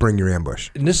to spring your ambush.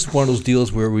 And this is one of those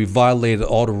deals where we violated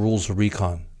all the rules of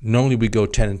recon. Normally we go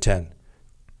 10 and 10.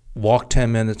 Walk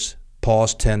 10 minutes,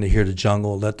 pause 10 to hear the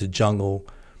jungle, let the jungle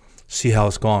see how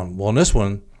it's gone. Well, in this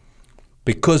one,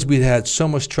 because we had so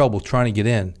much trouble trying to get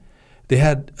in, they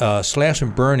had slash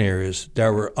and burn areas that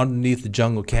were underneath the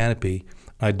jungle canopy.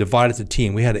 I divided the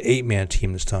team. We had an 8-man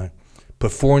team this time.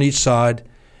 Put 4 on each side,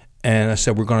 and I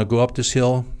said, we're going to go up this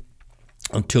hill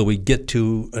until we get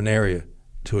to an area,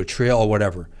 to a trail or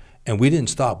whatever. And we didn't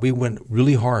stop. We went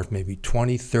really hard, maybe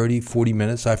 20, 30, 40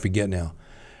 minutes. I forget now.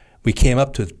 We came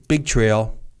up to a big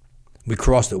trail. We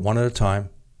crossed it one at a time,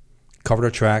 covered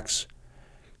our tracks,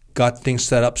 got things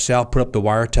set up. Sal put up the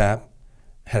wiretap,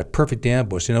 had a perfect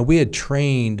ambush. You know, we had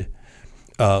trained,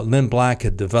 Lynn Black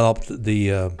had developed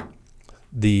the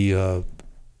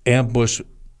ambush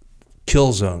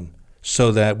kill zone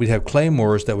so that we'd have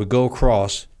claymores that would go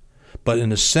across, but in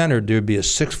the center there'd be a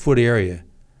 6-foot area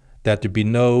that there'd be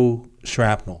no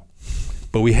shrapnel.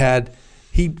 But we had,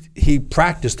 he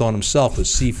practiced on himself with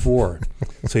C4.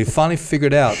 So he finally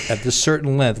figured out at this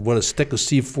certain length what a stick of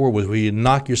C4 was, where you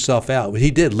knock yourself out. He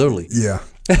did, literally. Yeah.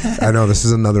 I know, this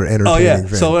is another entertaining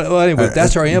thing. So anyway,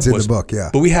 that's our ambush. It's in the book, yeah.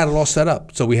 But we had it all set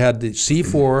up. So we had the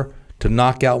C4 to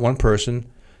knock out one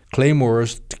person,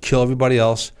 claymores to kill everybody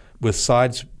else, with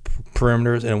sides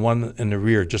perimeters and one in the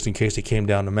rear just in case they came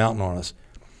down the mountain on us.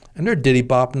 And they're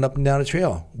diddy-bopping up and down the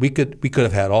trail. We could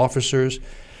have had officers.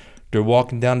 They're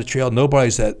walking down the trail.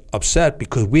 Nobody's that upset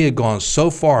because we had gone so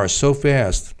far, so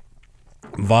fast,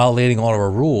 violating all of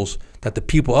our rules, that the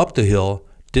people up the hill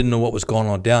didn't know what was going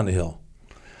on down the hill.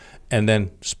 And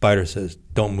then Spider says,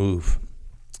 "Don't move."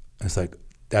 And it's like,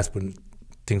 that's when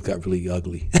things got really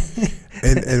ugly.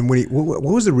 And when what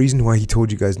was the reason why he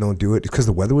told you guys don't do it? Because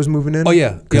the weather was moving in? Oh,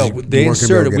 yeah. They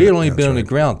inserted, we had only been on the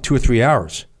ground 2 or 3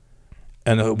 hours.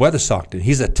 And the weather socked in.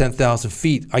 He's at 10,000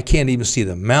 feet. I can't even see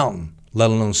the mountain, let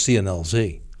alone see an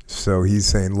LZ. So he's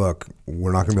saying, look,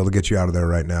 we're not going to be able to get you out of there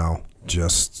right now.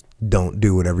 Just don't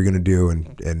do whatever you're going to do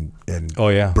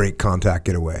and break contact,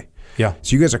 get away. Yeah.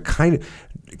 So you guys are kind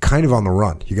of on the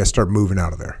run. You guys start moving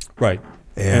out of there. Right.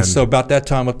 And so about that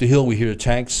time up the hill, we hear the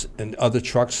tanks and other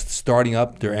trucks starting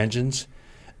up their engines.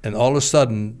 And all of a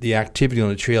sudden, the activity on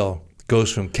the trail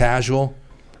goes from casual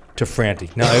to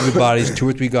frantic. Now everybody's 2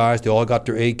 or 3 guys. They all got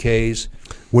their AKs.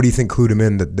 What do you think clued them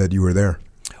in that you were there?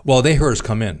 Well, they heard us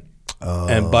come in.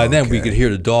 And by then, we could hear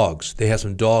the dogs. They had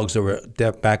some dogs that were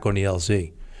back on the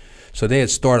LZ. So they had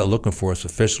started looking for us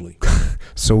officially.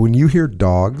 So when you hear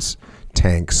dogs,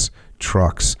 tanks,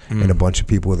 trucks, and a bunch of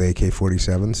people with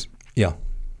AK-47s, yeah.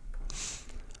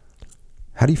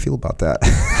 How do you feel about that?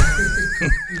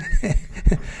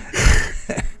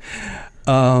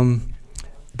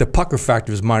 The pucker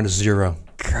factor is -0.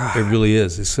 God. It really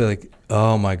is. It's like,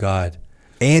 oh my God.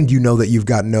 And you know that you've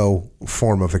got no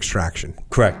form of extraction.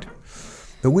 Correct.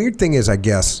 The weird thing is, I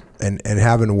guess, and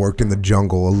having worked in the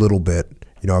jungle a little bit,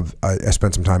 you know, I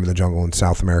spent some time in the jungle in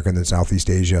South America and then Southeast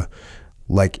Asia.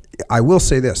 Like, I will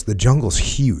say this, the jungle's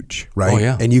huge, right? Oh,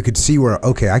 yeah. And you could see where,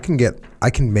 okay, I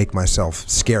can make myself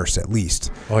scarce at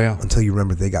least. Oh, yeah. Until you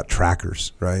remember they got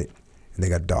trackers, right? And they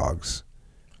got dogs.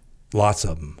 Lots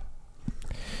of them.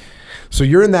 So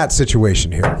you're in that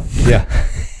situation here. Yeah.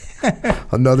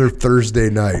 Another Thursday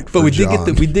night. But we did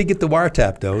get the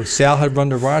wiretap though. Sal had run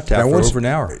the wiretap for over an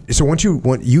hour. So once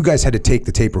you guys had to take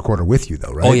the tape recorder with you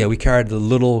though, right? Oh yeah, we carried the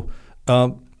little.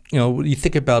 You know, you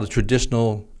think about a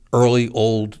traditional early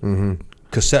old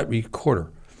cassette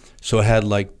recorder. So it had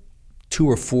like 2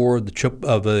 or 4 of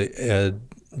the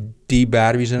D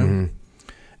batteries in it,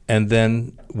 and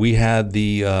then we had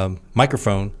the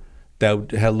microphone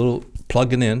that had a little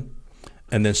plugging in.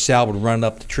 And then Sal would run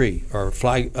up the tree or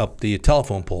fly up the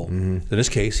telephone pole. In this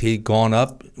case, he'd gone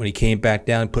up. When he came back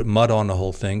down, and put mud on the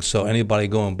whole thing, so anybody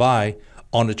going by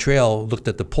on the trail looked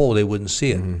at the pole, they wouldn't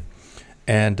see it.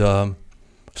 And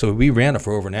so we ran it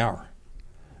for over an hour.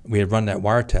 We had run that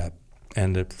wiretap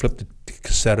and flipped the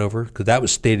cassette over, because that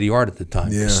was state-of-the-art at the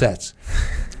time, cassettes.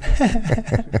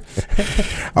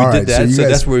 We did that, so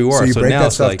that's where we were. So you break now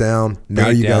that stuff down. Now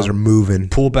you guys are moving.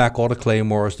 Pull back all the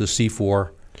claymores, the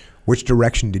C4. Which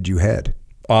direction did you head?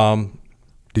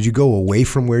 Did you go away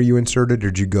from where you inserted, or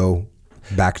did you go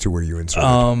back to where you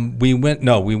inserted? We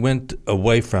went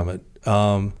away from it.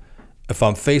 If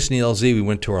I'm facing the LZ, we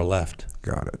went to our left.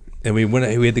 Got it. And we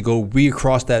had to go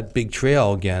across that big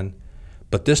trail again,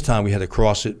 but this time we had to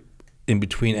cross it in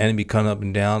between enemy coming up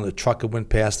and down. The truck went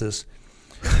past us,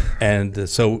 and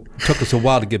so it took us a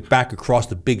while to get back across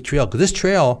the big trail, because this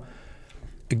trail,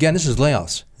 again, this is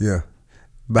Laos. Yeah.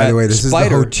 By the way, this is the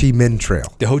Ho Chi Minh Trail.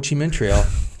 The Ho Chi Minh Trail.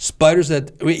 Spider's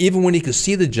even when he could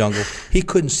see the jungle, he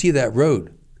couldn't see that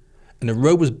road. And the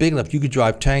road was big enough you could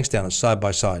drive tanks down it side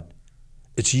by side.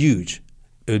 It's huge.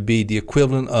 It would be the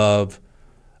equivalent of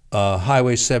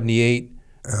Highway 78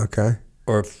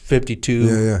 or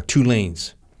 52, 2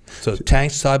 lanes. So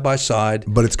tanks side by side.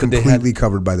 But it's completely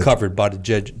covered by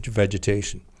the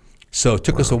vegetation. So it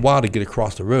took us a while to get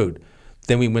across the road.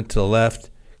 Then we went to the left.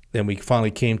 Then we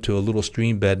finally came to a little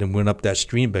stream bed and went up that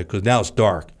stream bed, because now it's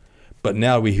dark. But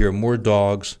now we hear more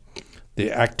dogs, the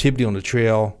activity on the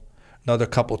trail, another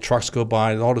couple of trucks go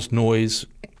by, and all this noise.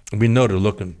 And we know they're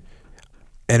looking.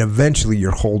 And eventually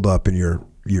you're holed up in your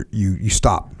you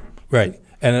stop. Right.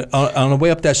 And on the way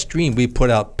up that stream, we put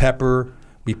out pepper,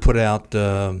 we put out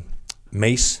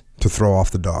mace. To throw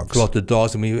off the dogs. Throw off the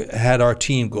dogs. And we had our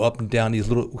team go up and down these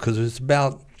little, because it's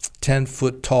about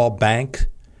 10-foot tall bank.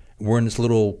 We're in this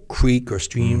little creek or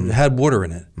stream. It had water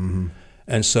in it.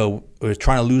 And so we were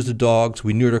trying to lose the dogs.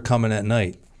 We knew they were coming at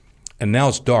night. And now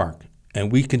it's dark.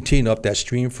 And we continued up that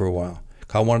stream for a while.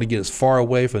 I wanted to get as far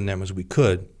away from them as we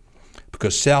could,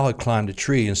 because Sal had climbed a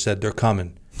tree and said, they're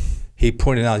coming. He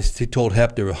pointed out, he told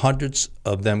Hep there were hundreds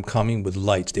of them coming with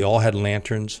lights. They all had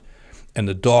lanterns, and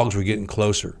the dogs were getting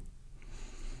closer.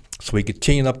 So we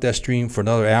continued up that stream for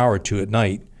another hour or two at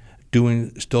night,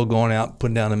 still going out,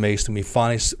 putting down the mace, and we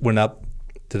finally went up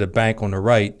to the bank on the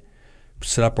right,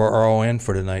 set up our RON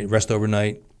for the night, rest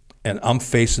overnight, and I'm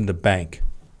facing the bank,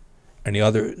 and the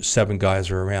other 7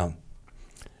 guys are around.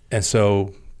 And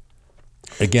so,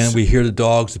 again, we hear the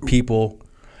dogs, the people.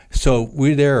 So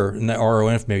we're there in the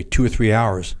RON for maybe 2 or 3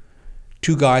 hours.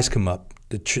 2 guys come up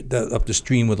the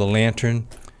stream with a lantern,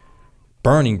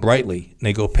 burning brightly, and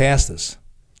they go past us.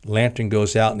 Lantern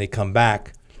goes out, and they come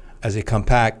back. As they come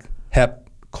back, Hep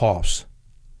coughs.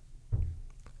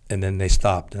 And then they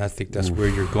stopped. And I think that's where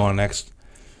you're going next.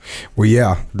 Well,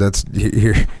 yeah, that's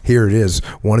here it is.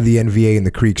 One of the NVA in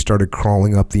the creek started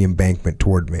crawling up the embankment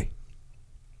toward me.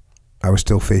 I was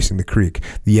still facing the creek.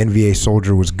 The NVA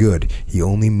soldier was good. He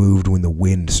only moved when the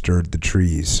wind stirred the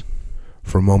trees.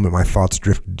 For a moment, my thoughts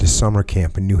drifted to summer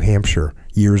camp in New Hampshire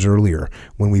years earlier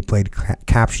when we played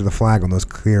Capture the Flag on those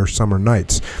clear summer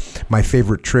nights. My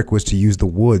favorite trick was to use the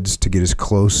woods to get as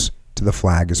close to the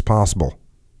flag as possible.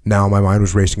 Now my mind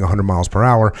was racing 100 miles per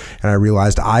hour, and I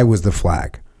realized I was the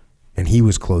flag, and he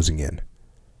was closing in.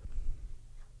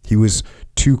 He was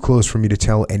too close for me to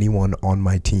tell anyone on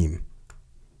my team.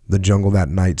 The jungle that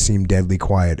night seemed deadly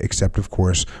quiet, except, of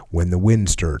course, when the wind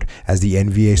stirred. As the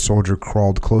NVA soldier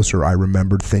crawled closer, I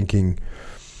remembered thinking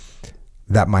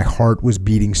that my heart was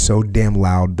beating so damn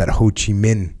loud that Ho Chi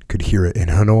Minh could hear it in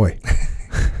Hanoi.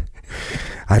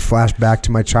 I flashed back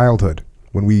to my childhood,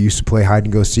 when we used to play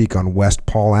hide-and-go-seek on West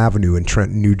Paul Avenue in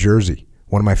Trenton, New Jersey.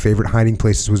 One of my favorite hiding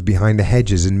places was behind the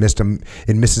hedges in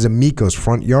Mrs. Amico's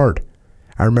front yard.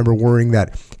 I remember worrying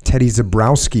that Teddy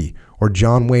Zabrowski or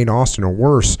John Wayne Austin, or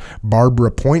worse,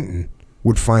 Barbara Poynton,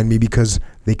 would find me because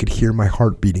they could hear my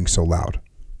heart beating so loud.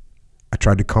 I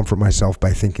tried to comfort myself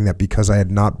by thinking that because I had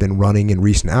not been running in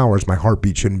recent hours, my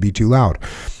heartbeat shouldn't be too loud.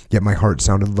 Yet my heart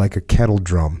sounded like a kettle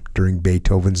drum during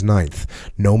Beethoven's Ninth.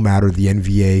 No matter, the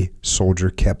NVA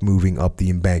soldier kept moving up the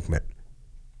embankment.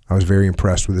 I was very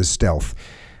impressed with his stealth.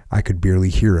 I could barely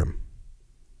hear him.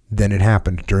 Then it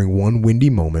happened. During one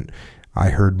windy moment, I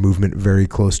heard movement very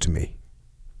close to me.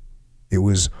 It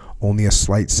was only a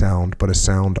slight sound, but a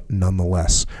sound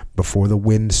nonetheless. Before the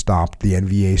wind stopped, the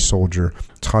NVA soldier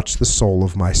touched the sole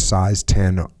of my size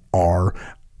 10R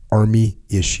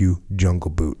Army-issue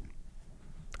jungle boot.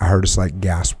 I heard a slight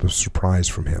gasp of surprise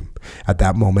from him. At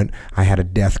that moment, I had a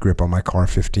death grip on my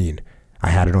CAR-15. I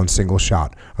had it on single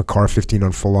shot. A CAR-15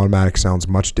 on full automatic sounds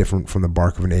much different from the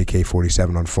bark of an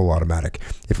AK-47 on full automatic.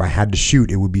 If I had to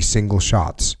shoot, it would be single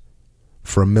shots.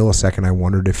 For a millisecond, I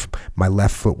wondered if my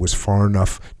left foot was far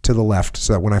enough to the left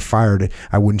so that when I fired it,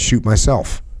 I wouldn't shoot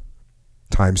myself.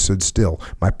 Time stood still.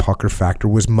 My pucker factor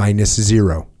was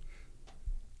 -0.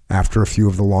 After a few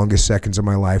of the longest seconds of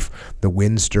my life, the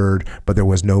wind stirred, but there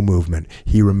was no movement.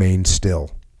 He remained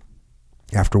still.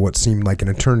 After what seemed like an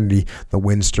eternity, the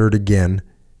wind stirred again,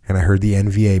 and I heard the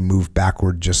NVA move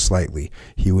backward just slightly.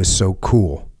 He was so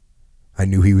cool. I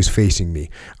knew he was facing me.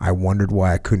 I wondered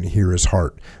why I couldn't hear his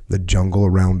heart. The jungle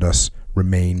around us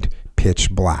remained pitch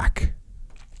black.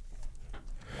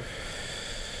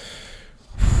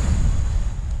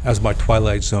 That was my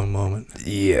Twilight Zone moment.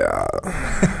 Yeah.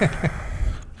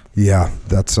 Yeah,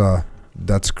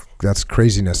 that's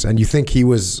craziness. And you think he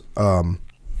was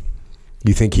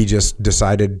you think he just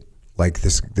decided, like,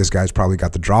 this guy's probably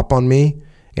got the drop on me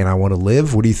and I want to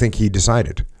live? What do you think he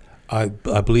decided? I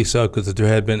believe so, because if there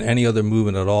had been any other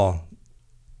movement at all,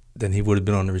 then he would have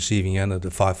been on the receiving end of the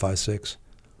 5.56.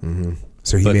 Mm-hmm.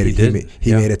 So he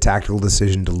made a tactical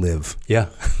decision to live. Yeah.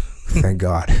 Thank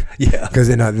God. Yeah. Because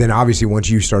then obviously once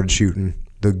you started shooting,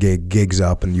 the gig's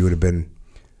up, and you would have been,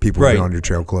 people would have been on your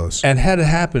trail close. And had it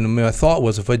happened, I mean, my thought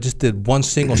was if I just did one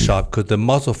single shot, because the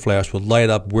muzzle flash would light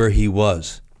up where he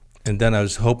was, and then I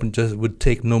was hoping just it would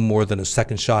take no more than a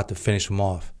second shot to finish him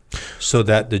off, so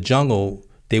that the jungle,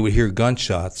 they would hear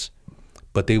gunshots,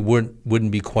 but they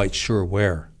wouldn't be quite sure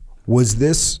where. Was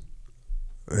this,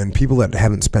 and people that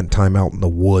haven't spent time out in the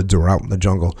woods or out in the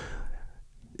jungle,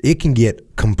 it can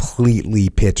get completely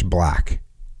pitch black.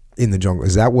 in the jungle.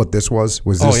 Is that what this was?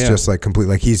 Was this just like complete?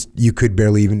 Like you could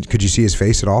barely even. Could you see his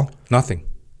face at all? Nothing.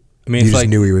 I mean, You it's just like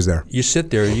knew he was there. you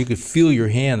sit there, you could feel your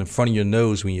hand in front of your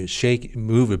nose when you shake,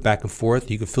 move it back and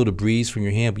forth. You can feel the breeze from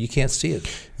your hand, but you can't see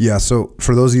it. Yeah. So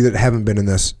for those of you that haven't been in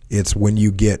this, it's when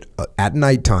you get at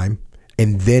nighttime,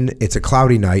 and then it's a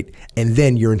cloudy night, and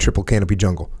then you're in triple canopy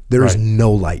jungle. There is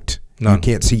no light. None. You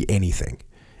can't see anything,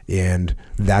 and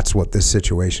that's what this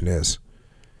situation is.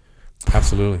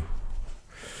 Absolutely.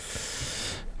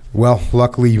 Well,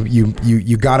 luckily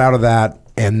you got out of that,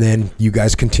 and then you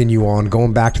guys continue on.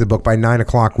 Going back to the book, by 9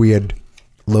 o'clock we had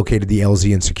located the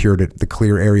LZ and secured it. The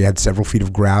clear area had several feet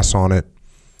of grass on it,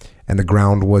 and the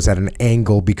ground was at an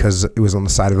angle because it was on the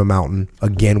side of a mountain.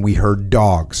 Again, we heard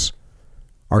dogs.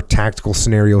 Our tactical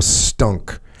scenario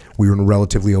stunk. We were in a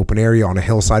relatively open area on a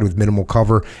hillside with minimal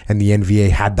cover, and the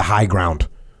NVA had the high ground.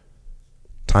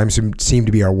 Time seemed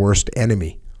to be our worst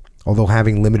enemy, although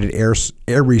having limited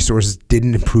air resources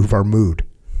didn't improve our mood.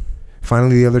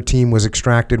 Finally, the other team was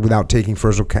extracted without taking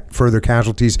further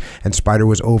casualties, and Spider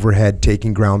was overhead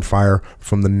taking ground fire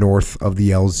from the north of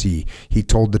the LZ. He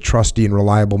told the trusty and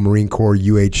reliable Marine Corps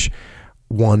UH-1B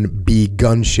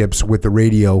gunships with the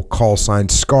radio call sign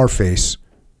Scarface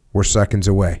were seconds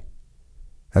away.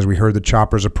 As we heard the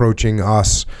choppers approaching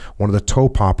us, one of the toe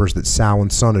poppers that Sal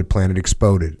and Son had planted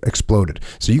exploded.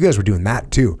 So you guys were doing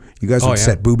that too. You guys would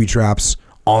set booby traps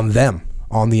on them,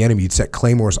 on the enemy. You'd set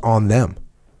claymores on them.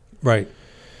 Right.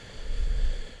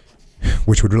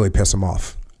 Which would really piss them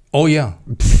off. Oh, yeah.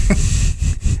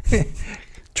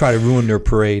 Try to ruin their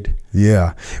parade.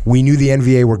 Yeah. We knew the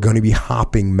NVA were going to be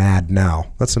hopping mad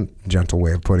now. That's a gentle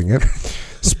way of putting it.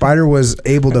 Spider was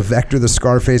able to vector the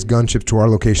Scarface gunships to our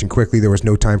location quickly. There was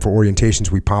no time for orientations.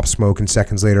 We popped smoke, and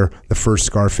seconds later, the first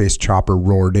Scarface chopper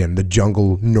roared in. The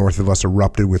jungle north of us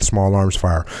erupted with small arms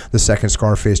fire. The second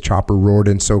Scarface chopper roared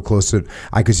in so close that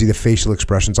I could see the facial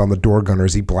expressions on the door gunner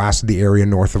as he blasted the area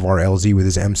north of our LZ with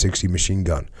his M60 machine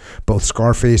gun. Both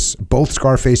Scarface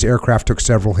aircraft took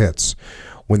several hits.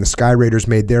 When the Sky Raiders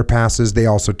made their passes, they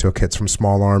also took hits from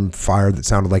small arm fire that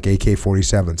sounded like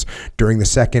AK-47s. During the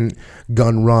second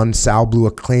gun run, Sal blew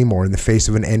a claymore in the face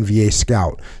of an NVA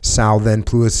scout. Sal then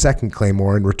blew a second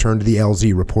claymore and returned to the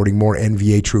LZ, reporting more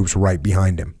NVA troops right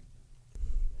behind him.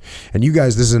 And you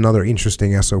guys, this is another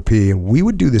interesting SOP, and we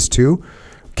would do this too.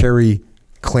 Carry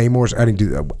claymores. I didn't do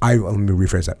that. Let me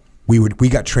rephrase that. We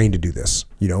got trained to do this,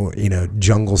 you know, in a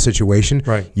jungle situation.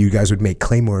 Right. You guys would make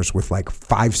claymores with like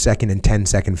 5-second and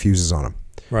 10-second fuses on them.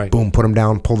 Right. Boom, put them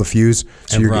down, pull the fuse.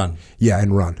 So and run. Yeah,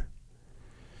 and run.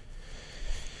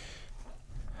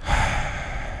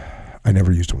 I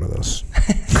never used one of those.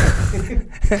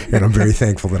 And I'm very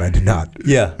thankful that I did not.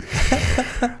 Yeah.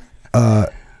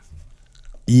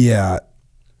 Yeah.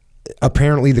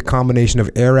 Apparently, the combination of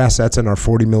air assets and our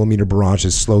 40mm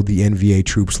barrages slowed the NVA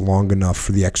troops long enough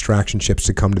for the extraction ships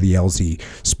to come to the LZ.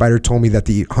 Spider told me that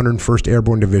the 101st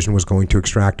Airborne Division was going to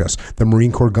extract us. The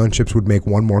Marine Corps gunships would make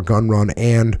one more gun run,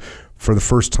 and for the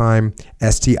first time,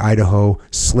 ST Idaho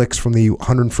slicks from the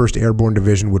 101st Airborne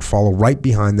Division would follow right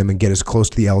behind them and get as close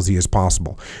to the LZ as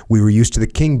possible. We were used to the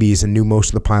King Bees and knew most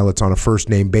of the pilots on a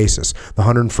first-name basis. The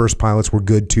 101st pilots were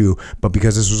good too, but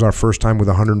because this was our first time with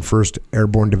 101st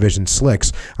Airborne Division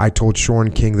slicks, I told Shore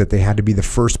and King that they had to be the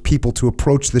first people to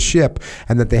approach the ship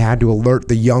and that they had to alert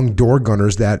the young door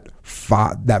gunners that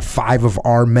 5 of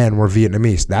our men were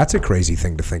Vietnamese. That's a crazy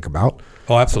thing to think about.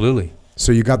 Oh, absolutely.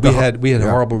 So you got we had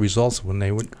horrible results when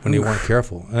they weren't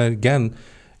careful. And again,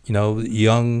 you know,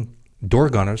 young door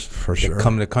gunners that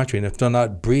come in the country, and if they're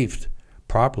not briefed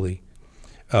properly,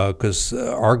 because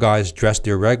our guys dressed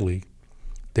irregularly,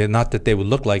 they're not that they would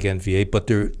look like NVA, but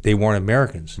they weren't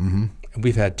Americans. Mm-hmm. And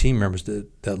we've had team members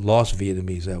that lost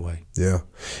Vietnamese that way. Yeah,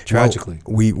 tragically.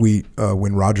 Well, we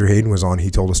when Roger Hayden was on,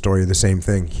 he told a story of the same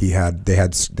thing. They had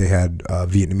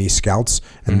Vietnamese scouts,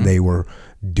 and they were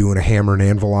doing a hammer and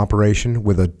anvil operation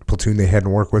with a platoon they hadn't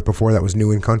worked with before that was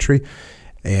new in country,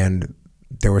 and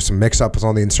there were some mix-ups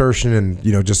on the insertion, and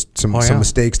just some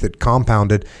mistakes that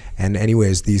compounded. And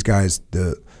anyways, these guys,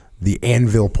 the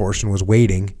anvil portion was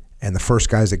waiting, and the first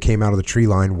guys that came out of the tree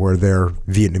line were their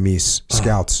Vietnamese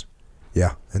scouts.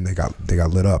 Yeah, and they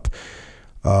got lit up.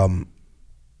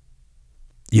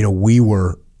 We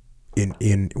were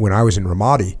in when I was in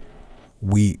Ramadi,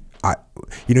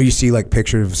 you see like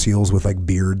pictures of SEALs with like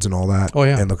beards and all that. Oh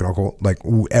yeah. And looking all cool. Like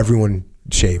everyone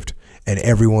shaved, and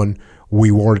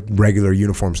we wore regular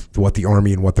uniforms, what the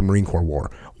Army and what the Marine Corps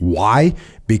wore. Why?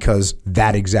 Because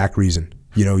that exact reason.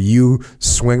 You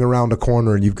swing around a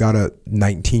corner and you've got a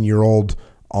 19-year-old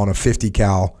on a 50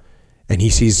 cal, and he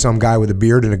sees some guy with a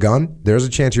beard and a gun, there's a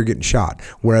chance you're getting shot.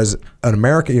 Whereas an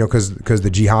American, because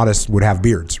the jihadists would have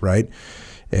beards, right?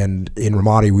 And in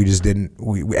Ramadi, we just didn't.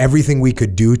 Everything we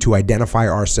could do to identify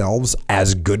ourselves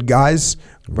as good guys,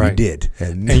 we did.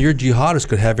 And your jihadists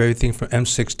could have everything from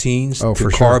M16s to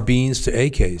carbines to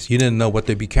AKs. You didn't know what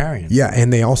they'd be carrying. Yeah,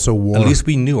 and they also wore. At least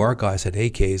we knew our guys had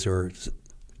AKs or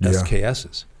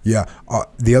SKSs. Yeah.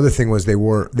 The other thing was they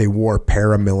wore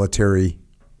paramilitary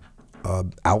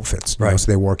outfits. Right.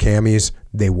 So they wore camis,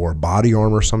 they wore body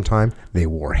armor sometimes, they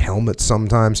wore helmets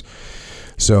sometimes.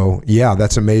 So yeah,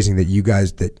 that's amazing that you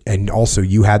guys and also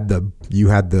you had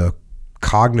the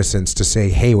cognizance to say,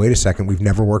 hey, wait a second, we've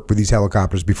never worked with these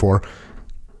helicopters before.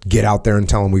 Get out there and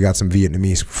tell them we got some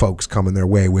Vietnamese folks coming their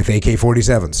way with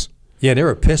AK-47s. Yeah, they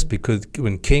were pissed because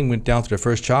when King went down to the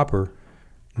first chopper,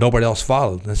 nobody else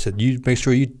followed. And I said, you make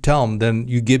sure you tell them, then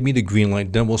you give me the green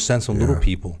light, then we'll send some little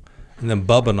people. And then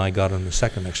Bubba and I got on the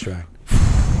second extract.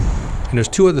 And there's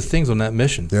two other things on that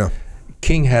mission. Yeah.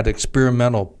 King had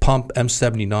experimental pump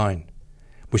M79,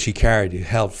 which he carried. He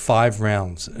held 5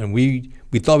 rounds. And we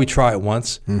thought we'd try it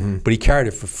once, but he carried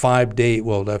it for 5 days.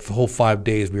 Well, that whole 5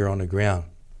 days we were on the ground.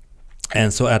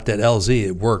 And so at that LZ,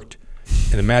 it worked.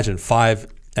 And imagine 5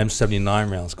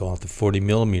 M79 rounds going off to 40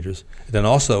 millimeters. And then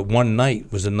also one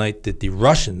night was the night that the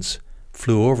Russians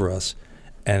flew over us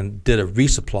and did a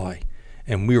resupply.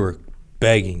 And we were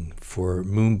begging for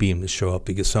Moonbeam to show up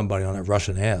to get somebody on that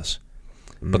Russian ass.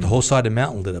 But the whole side of the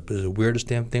mountain lit up. It was the weirdest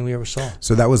damn thing we ever saw.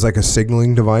 So that was like a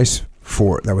signaling device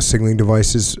signaling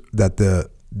devices that the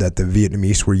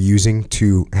Vietnamese were using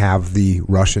to have the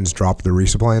Russians drop the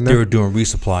resupply in there? They were doing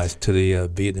resupplies to the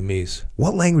Vietnamese.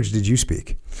 What language did you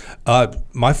speak?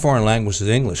 My foreign language is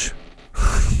English.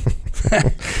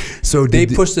 So they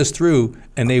pushed us through,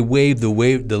 and they waived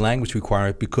the language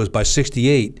requirement because by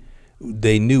 '68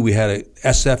 they knew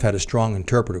SF had a strong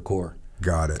interpreter corps.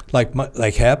 Got it.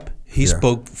 Like Hep, he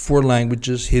spoke 4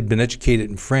 languages. He had been educated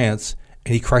in France,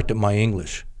 and he corrected my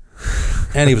English.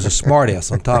 And he was a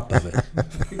smartass on top of it.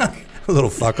 A little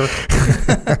fucker.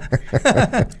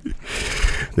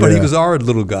 But he was our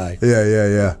little guy.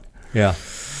 Yeah.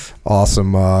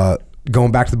 Awesome.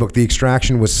 Going back to the book, the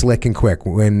extraction was slick and quick.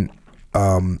 When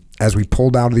as we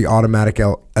pulled out of the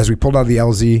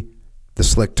LZ, the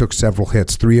slick took several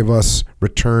hits. 3 of us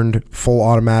returned full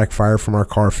automatic fire from our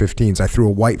CAR-15s. I threw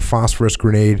a white phosphorus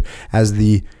grenade as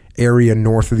the area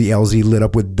north of the LZ lit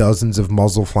up with dozens of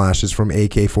muzzle flashes from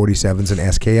AK-47s and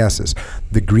SKSs.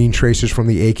 The green tracers from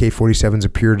the AK-47s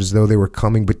appeared as though they were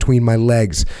coming between my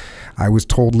legs. I was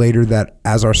told later that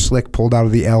as our slick pulled out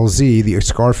of the LZ, the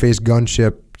Scarface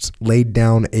gunships laid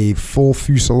down a full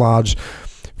fusillade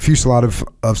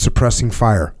of suppressing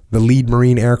fire. The lead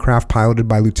Marine aircraft, piloted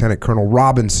by Lieutenant Colonel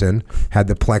Robinson, had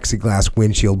the plexiglass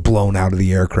windshield blown out of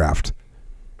the aircraft.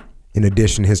 In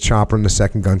addition, his chopper in the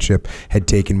second gunship had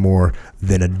taken more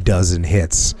than a dozen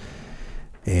hits.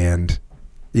 And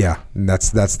yeah,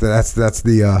 that's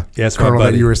the colonel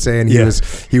that you were saying.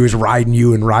 He was riding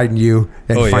you, and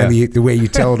finally the way you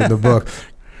tell it in the book.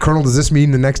 Colonel, does this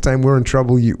mean the next time we're in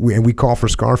trouble and we call for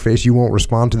Scarface, you won't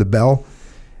respond to the bell?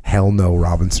 Hell no,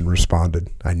 Robinson responded.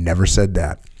 I never said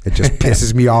that. It just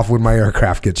pisses me off when my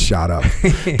aircraft gets shot up.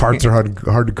 Parts are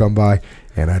hard to come by,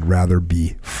 and I'd rather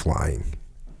be flying.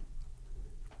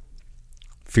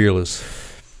 Fearless.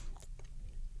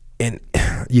 And,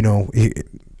 you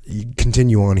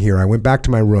continue on here. I went back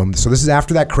to my room. So this is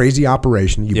after that crazy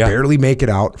operation. You barely make it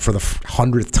out for the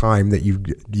 100th time that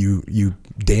you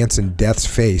dance in death's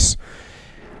face.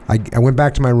 I went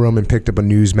back to my room and picked up a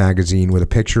news magazine with a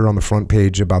picture on the front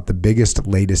page about the biggest,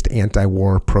 latest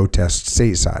anti-war protests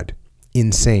stateside.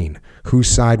 Insane. Whose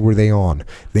side were they on?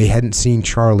 They hadn't seen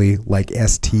Charlie like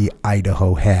ST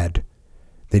Idaho had.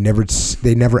 They never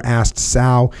asked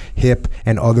Sao, Hip,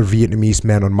 and other Vietnamese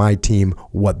men on my team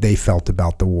what they felt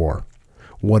about the war.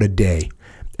 What a day.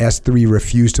 S3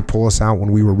 refused to pull us out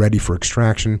when we were ready for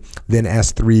extraction. Then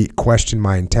S3 questioned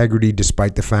my integrity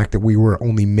despite the fact that we were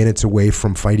only minutes away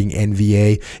from fighting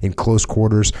NVA in close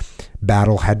quarters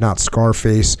battle had not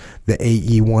Scarface, the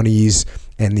AE-1Es,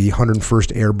 and the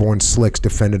 101st Airborne Slicks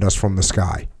defended us from the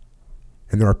sky.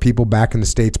 And there are people back in the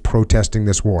States protesting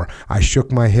this war. I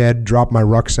shook my head, dropped my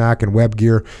rucksack and web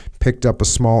gear, picked up a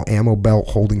small ammo belt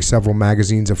holding several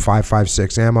magazines of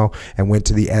 5.56 ammo, and went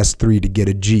to the S3 to get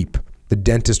a Jeep. The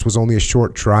dentist was only a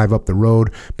short drive up the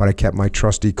road, but I kept my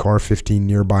trusty CAR-15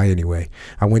 nearby anyway.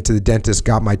 I went to the dentist,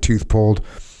 got my tooth pulled,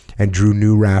 and drew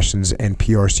new rations and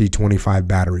PRC-25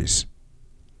 batteries.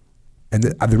 And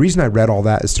the reason I read all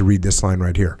that is to read this line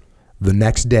right here. The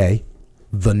next day,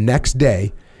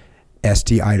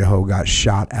 ST Idaho got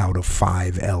shot out of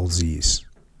 5 LZs.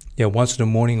 Yeah, once in the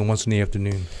morning and once in the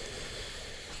afternoon.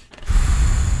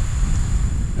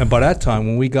 And by that time,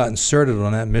 when we got inserted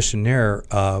on that mission there,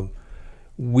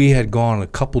 we had gone a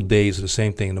couple days of the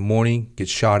same thing. In the morning, get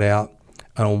shot out.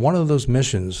 And on one of those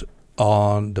missions,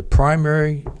 on the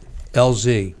primary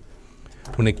LZ,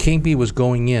 when the King Bee was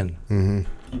going in,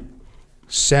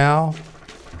 Sal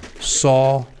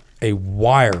saw a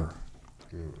wire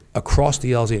across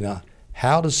the LZ. Now,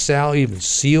 how does Sal even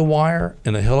see a wire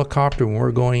in a helicopter when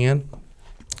we're going in?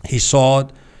 He saw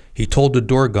it. He told the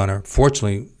door gunner.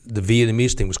 Fortunately, the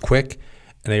Vietnamese thing was quick,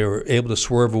 and they were able to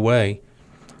swerve away.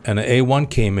 And the A-1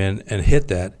 came in and hit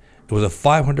that. It was a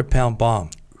 500-pound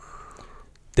bomb.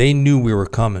 They knew we were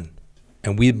coming,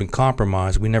 and we had been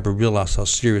compromised. We never realized how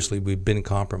seriously we'd been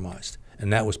compromised.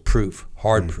 And that was proof,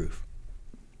 hard proof.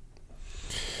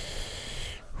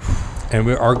 And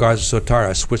our guys are so tired,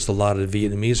 I switched a lot of the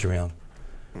Vietnamese around.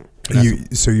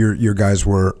 So your guys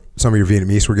were, some of your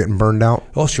Vietnamese were getting burned out?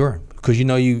 Oh, sure. Because, you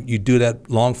know, you do that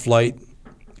long flight,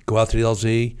 go out to the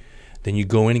LZ, then you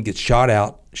go in and get shot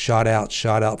out,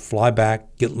 fly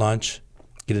back, get lunch,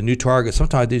 get a new target.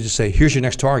 Sometimes they just say, here's your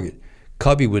next target.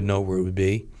 Cubby would know where it would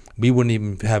be. We wouldn't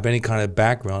even have any kind of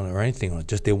background or anything on it.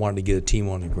 Just they wanted to get a team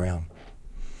on the ground.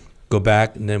 Go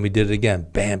back, and then we did it again.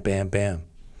 Bam, bam, bam.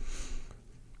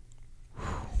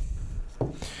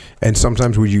 And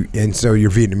sometimes so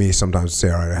your Vietnamese sometimes say,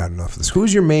 all right, I had enough of this.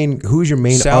 Who's your main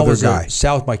other guy?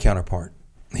 Sal was my counterpart.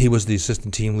 He was the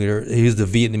assistant team leader. He was the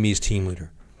Vietnamese team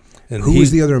leader. And who was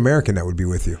the other American that would be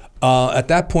with you? At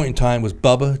that point in time was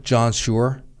Bubba, John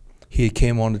Shore. He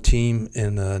came on the team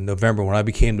in November when I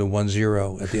became the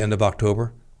 1-0 at the end of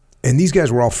October. And these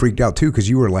guys were all freaked out too because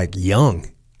you were like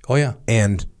young. Oh yeah.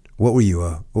 And what were you?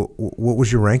 What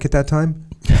was your rank at that time?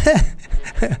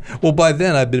 Well, by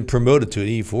then I'd been promoted to an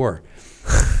E4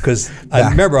 because I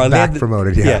remember I landed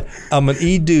promoted. Yeah, I'm an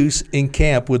E-deuce in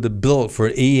camp with the billet for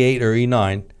an E8 or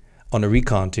E9 on the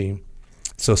recon team.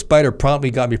 So Spider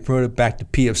promptly got me promoted back to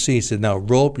PFC. He said, now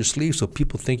roll up your sleeves so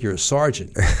people think you're a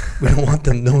sergeant. We don't want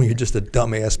them knowing you're just a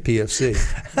dumbass PFC.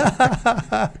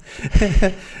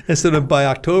 And so then by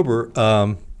October,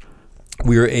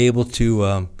 we were able to,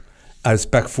 I was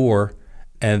Spec 4,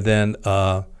 and then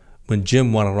when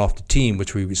Jim wanted off the team,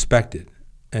 which we respected,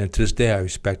 and to this day I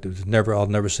respect it. I'll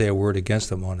never say a word against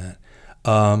him on that.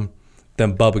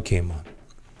 Then Bubba came on.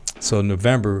 So in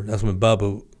November, that's when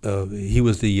Bubba, he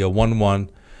was the 1-1,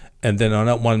 and then on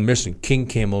that one mission, King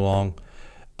came along.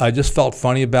 I just felt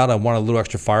funny about it. I wanted a little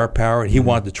extra firepower, and he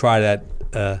wanted to try that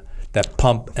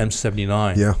pump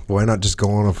M79. Yeah, why not just go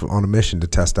on a mission to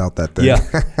test out that thing?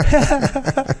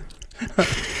 Yeah.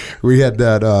 We had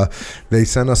that. They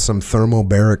sent us some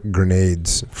thermobaric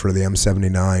grenades for the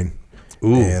M79.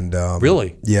 Ooh, and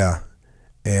really? Yeah,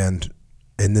 and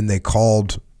then they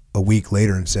called a week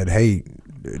later and said, "Hey,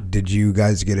 did you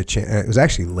guys get a chance?" It was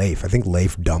actually Leif. I think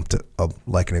Leif dumped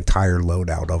like an entire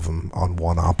loadout of them on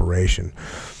one operation.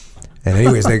 And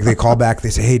anyways, they call back. They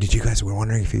say, "Hey, we're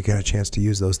wondering if you got a chance to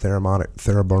use those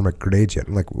thermobaric grenades yet?"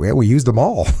 I'm like, "Well, we used them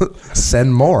all.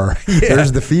 Send more." Yeah.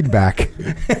 There's the feedback.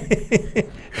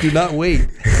 Do not wait.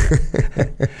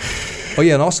 Oh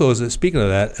yeah, and also speaking of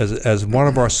that, as one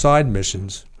of our side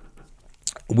missions,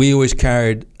 we always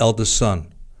carried Eldest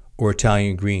Son or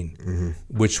Italian Green,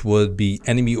 which would be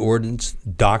enemy ordnance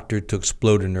doctored to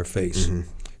explode in their face.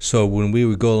 So when we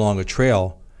would go along a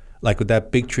trail, like with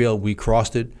that big trail, we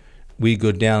crossed it. We'd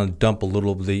go down and dump a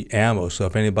little of the ammo. So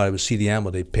if anybody would see the ammo,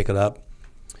 they'd pick it up.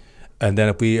 And then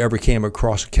if we ever came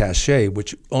across a cache,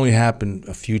 which only happened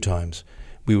a few times,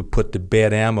 we would put the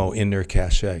bad ammo in their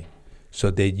cache.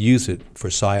 So they'd use it for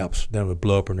psyops. Then it would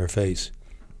blow up in their face.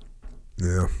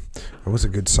 Yeah, it was a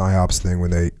good psyops thing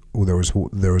when there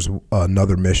was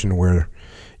another mission where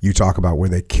you talk about where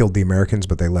they killed the Americans,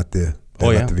 but they let the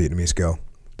Vietnamese go.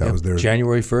 That was their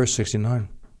January 1st, 1969.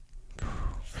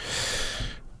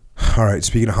 All right,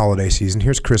 speaking of holiday season,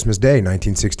 here's Christmas Day,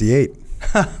 1968.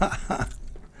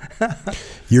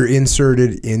 You're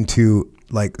inserted into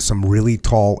like some really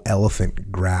tall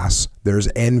elephant grass. There's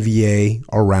NVA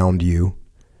around you.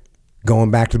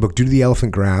 Going back to the book, due to the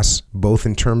elephant grass, both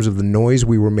in terms of the noise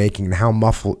we were making and how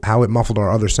it muffled our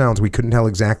other sounds, we couldn't tell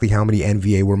exactly how many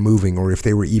NVA were moving or if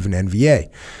they were even NVA.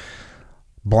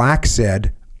 Black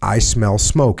said, "I smell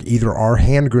smoke. Either our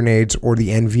hand grenades or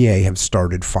the NVA have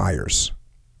started fires."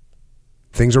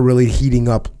 Things are really heating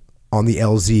up on the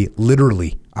LZ.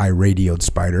 Literally, I radioed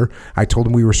Spider. I told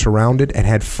him we were surrounded and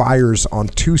had fires on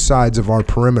two sides of our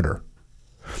perimeter.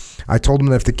 I told him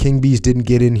that if the King Bees didn't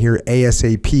get in here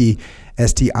ASAP,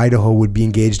 ST Idaho would be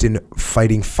engaged in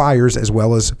fighting fires as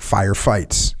well as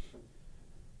firefights.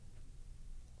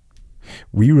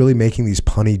 were you really making these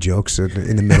punny jokes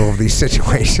in the middle of these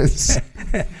situations?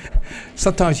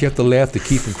 Sometimes you have to laugh to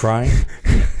keep from crying.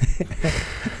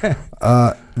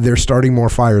 They're starting more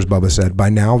fires, Bubba said. By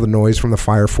now, the noise from the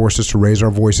fire forced us to raise our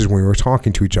voices when we were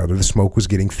talking to each other. The smoke was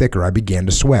getting thicker. I began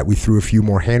to sweat. We threw a few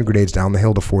more hand grenades down the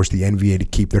hill to force the NVA to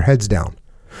keep their heads down.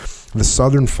 The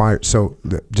southern fire,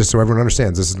 just so everyone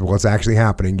understands, this is what's actually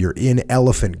happening. You're in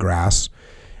elephant grass,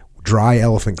 dry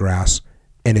elephant grass,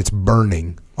 and it's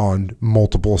burning on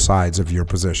multiple sides of your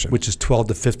position. Which is 12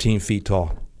 to 15 feet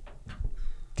tall,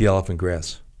 the elephant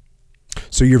grass.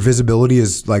 So your visibility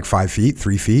is like 5 feet,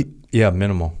 3 feet? Yeah,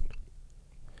 minimal.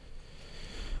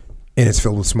 And it's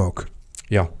filled with smoke.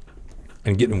 Yeah.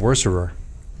 And getting worser.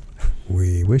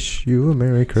 We wish you a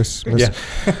Merry Christmas.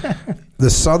 Yeah. The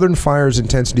southern fire's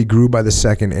intensity grew by the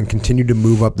second and continued to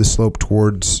move up the slope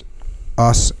towards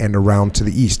us and around to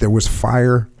the east. There was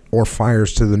fire or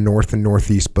fires to the north and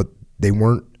northeast, but they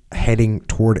weren't heading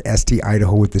toward St.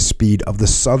 Idaho with the speed of the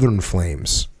southern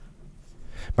flames.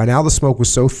 By now the smoke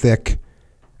was so thick,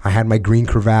 I had my green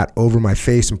cravat over my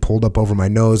face and pulled up over my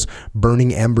nose.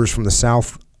 Burning embers from the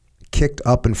south kicked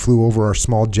up and flew over our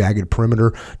small jagged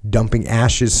perimeter, dumping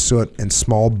ashes, soot, and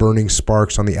small burning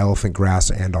sparks on the elephant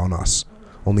grass and on us.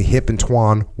 Only Hip and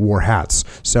Twan wore hats.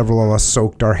 Several of us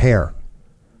soaked our hair.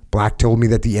 Black told me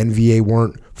that the NVA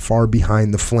weren't far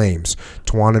behind the flames.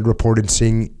 Twan had reported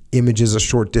seeing images a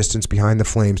short distance behind the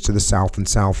flames to the south and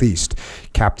southeast.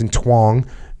 Captain Twong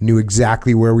knew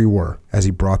exactly where we were as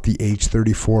he brought the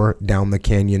H-34 down the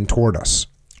canyon toward us.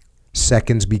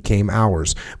 Seconds became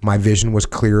hours. My vision was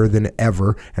clearer than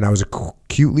ever, and I was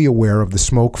acutely aware of the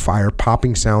smoke, fire,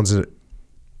 popping sounds,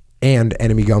 and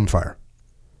enemy gunfire.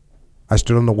 I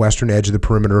stood on the western edge of the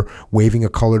perimeter, waving a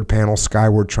colored panel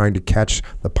skyward, trying to catch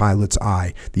the pilot's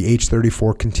eye. The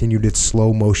H-34 continued its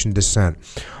slow motion descent.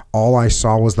 All I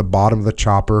saw was the bottom of the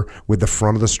chopper with the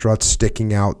front of the struts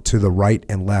sticking out to the right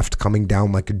and left, coming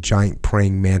down like a giant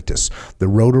praying mantis. The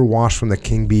rotor wash from the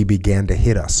King Bee began to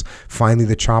hit us. Finally,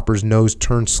 the chopper's nose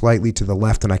turned slightly to the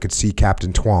left and I could see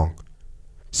Captain Twong.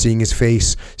 Seeing his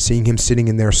face, seeing him sitting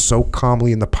in there so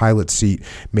calmly in the pilot's seat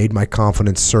made my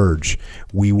confidence surge.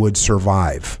 We would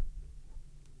survive.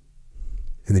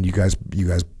 And then you guys,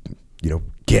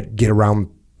 get around,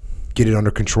 get it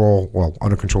under control, well,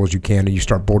 under control as you can, and you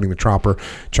start boarding the chopper.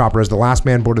 As the last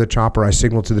man boarded the chopper, I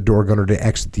signaled to the door gunner to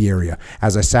exit the area.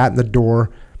 As I sat in the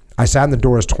door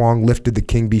as Twong lifted the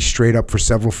King Bee straight up for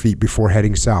several feet before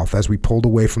heading south. As we pulled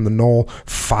away from the knoll,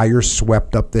 fire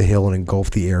swept up the hill and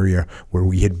engulfed the area where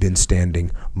we had been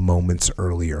standing moments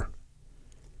earlier.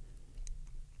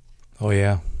 Oh,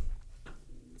 yeah.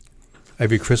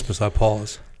 Every Christmas I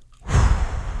pause.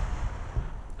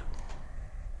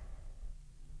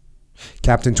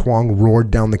 Captain Twong roared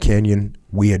down the canyon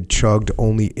we had chugged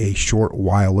only a short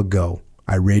while ago.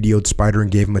 I radioed Spider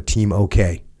and gave him a team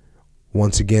okay.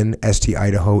 Once again, St.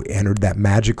 Idaho entered that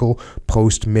magical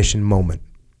post-mission moment.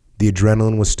 The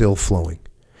adrenaline was still flowing.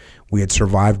 We had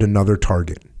survived another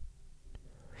target.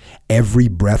 Every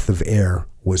breath of air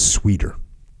was sweeter.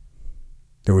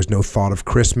 There was no thought of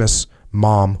Christmas,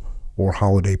 Mom, or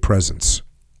holiday presents.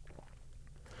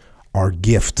 Our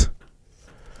gift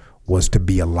was to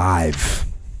be alive.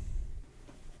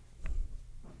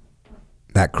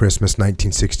 That Christmas,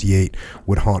 1968,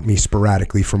 would haunt me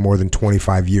sporadically for more than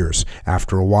 25 years.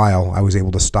 After a while, I was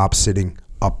able to stop sitting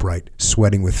upright,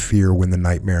 sweating with fear when the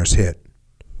nightmares hit.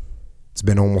 It's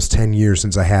been almost 10 years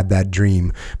since I had that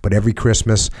dream, but every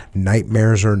Christmas,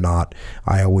 nightmares or not,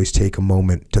 I always take a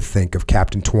moment to think of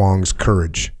Captain Twong's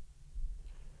courage.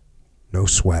 No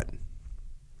sweat.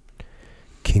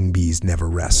 King bees never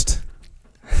rest.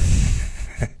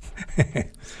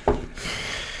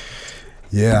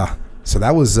 Yeah. So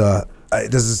that was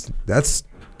that's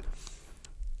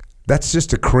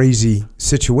just a crazy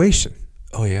situation.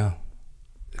 Oh, yeah.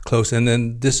 Close. And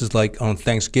then this is like on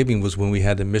Thanksgiving was when we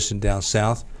had the mission down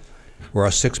south where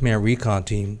our 6-man recon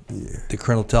team, the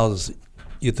colonel tells us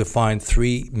you have to find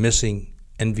 3 missing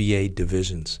NVA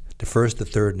divisions, the 1st, the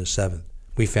 3rd, and the 7th.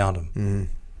 We found them. Mm-hmm.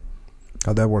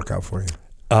 How'd that work out for you?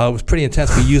 It was pretty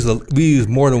intense. We used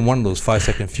more than one of those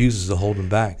 5-second fuses to hold them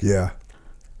back. Yeah.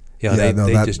 Yeah,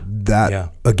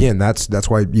 Again, that's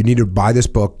why you need to buy this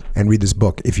book and read this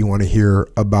book if you want to hear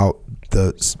about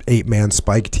the 8-man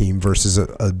spike team versus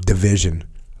a division.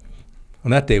 On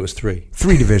that day it was 3.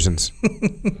 3 divisions.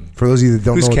 For those of you that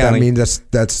don't know what that means,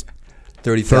 that's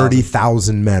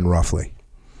 30,000 men roughly.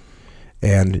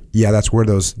 And yeah, that's where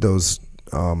those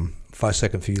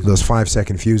 5-second fuses. Those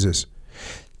 5-second fuses.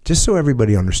 Just so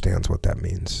everybody understands what that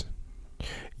means.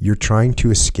 You're trying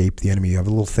to escape the enemy. You have a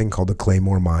little thing called the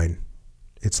Claymore Mine.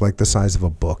 It's like the size of a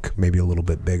book, maybe a little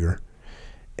bit bigger.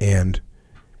 and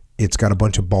it's got a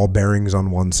bunch of ball bearings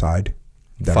on one side.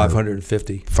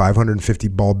 550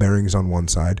 ball bearings on one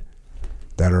side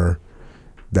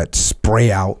that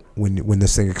spray out when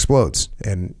this thing explodes,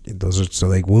 and those are so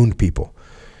they wound people.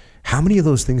 How many of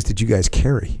those things did you guys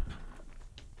carry?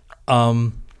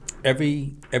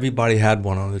 Everybody had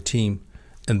one on the team,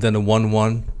 and then a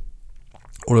 1-1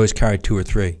 would always carry 2 or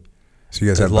 3. So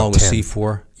you guys had along about with 10.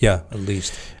 C4, yeah, at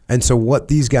least. And so what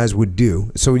these guys would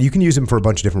do, so you can use them for a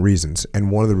bunch of different reasons.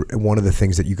 And one of the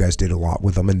things that you guys did a lot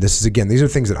with them, and this is again, these are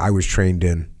things that I was trained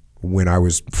in when I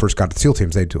first got to SEAL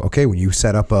teams. They do, okay, when you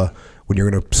set up when you're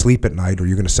going to sleep at night or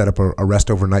you're going to set up a rest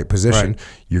overnight position,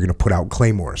 you're going to put out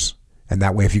claymores. And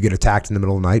that way, if you get attacked in the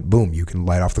middle of the night, boom, you can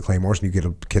light off the claymores and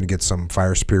you can get some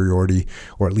fire superiority,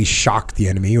 or at least shock the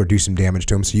enemy or do some damage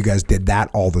to them. So you guys did that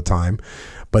all the time.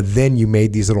 But then you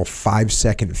made these little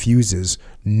 5-second fuses,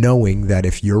 knowing that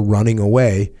if you're running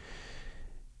away,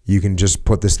 you can just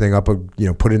put this thing up, put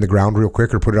it in the ground real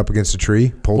quick or put it up against a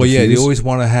tree, pull the fuse. You always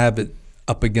want to have it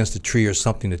up against a tree or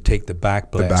something to take the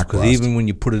back blast. Because even when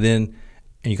you put it in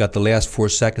and you got the last 4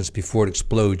 seconds before it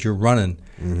explodes, you're running,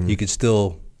 you could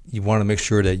still, you want to make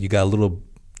sure that you got a little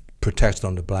protection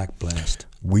on the black blast.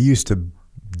 We used to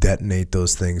detonate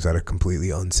those things at a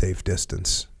completely unsafe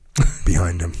distance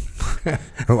behind him.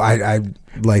 I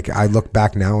look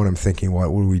back now and I'm thinking,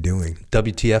 what were we doing?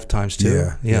 WTF times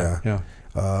 2. Yeah.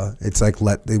 It's like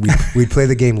we'd play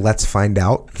the game Let's Find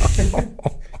Out.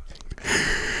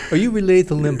 Are you related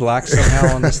to Lynn Black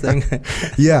somehow on this thing?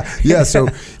 Yeah. So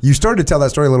you started to tell that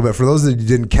story a little bit. For those that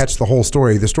didn't catch the whole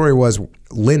story, the story was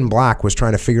Lynn Black was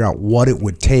trying to figure out what it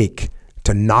would take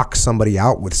to knock somebody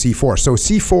out with C4. So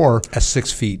C4 at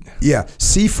 6 feet. Yeah,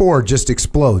 C4 just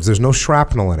explodes. There's no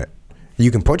shrapnel in it.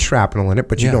 You can put shrapnel in it,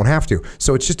 but you don't have to.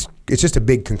 So it's just a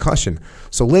big concussion.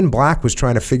 So Lynn Black was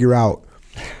trying to figure out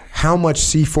how much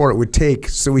C4 it would take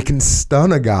so we can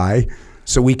stun a guy,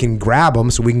 so we can grab him,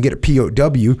 so we can get a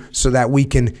POW, so that we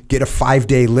can get a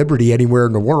 5-day liberty anywhere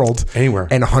in the world,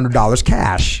 and $100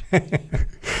 cash.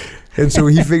 And so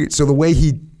he figured. So the way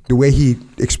he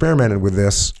experimented with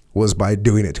this was by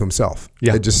doing it to himself.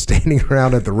 Yeah, just standing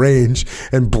around at the range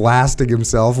and blasting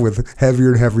himself with heavier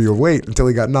and heavier weight until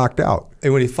he got knocked out.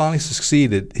 And when he finally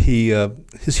succeeded,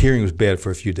 his hearing was bad for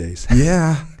a few days.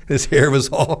 Yeah, his hair was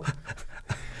all.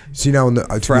 See, now, to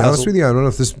be honest with you, I don't know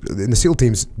if this, in the SEAL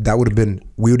teams, we would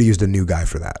have used a new guy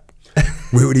for that.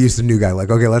 We would have used a new guy. Like,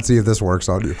 okay, let's see if this works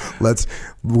on you.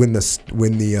 When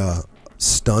the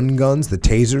stun guns, the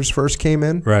tasers first came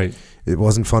in, right? It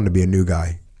wasn't fun to be a new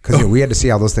guy because we had to see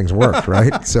how those things worked,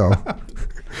 right? So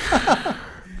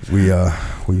we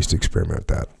used to experiment with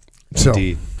that. So,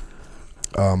 indeed.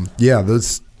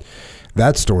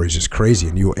 That story is just crazy,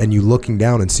 and you looking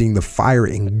down and seeing the fire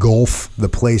engulf the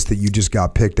place that you just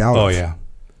got picked out of. Oh yeah,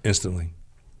 instantly.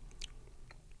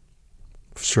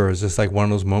 Sure, it's just like one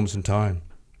of those moments in time.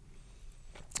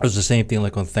 It was the same thing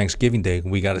like on Thanksgiving Day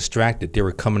when we got distracted. They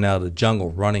were coming out of the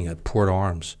jungle running at Port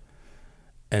Arms,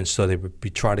 and so they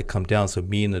would try to come down. So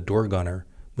me and the door gunner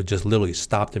would just literally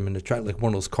stop them in the track, like one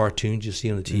of those cartoons you see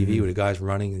on the TV where the guy's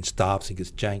running and stops and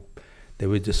gets janked. They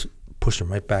would just push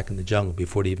them right back in the jungle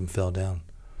before they even fell down.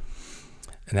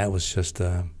 And that was just,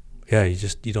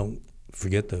 you don't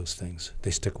forget those things. They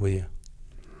stick with you.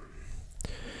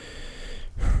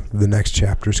 The next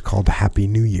chapter is called Happy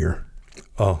New Year.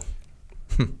 Oh.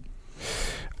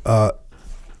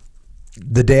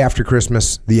 The day after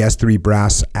Christmas, the S3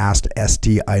 brass asked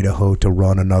ST Idaho to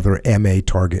run another MA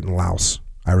target in Laos.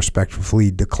 I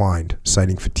respectfully declined,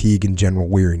 citing fatigue and general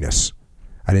weariness.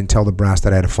 I didn't tell the brass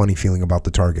that I had a funny feeling about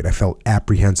the target. I felt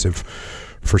apprehensive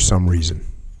for some reason.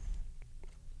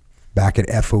 Back at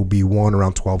FOB1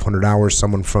 around 1200 hours,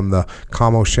 someone from the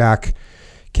Camo Shack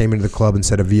came into the club and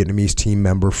said a Vietnamese team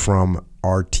member from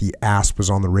RT ASP was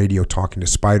on the radio talking to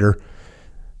Spider.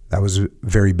 That was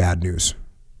very bad news.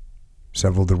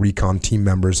 Several of the recon team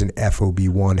members in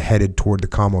FOB1 headed toward the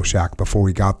Camo Shack. Before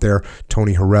we got there,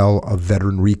 Tony Harrell, a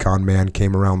veteran recon man,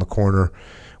 came around the corner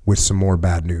with some more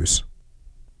bad news.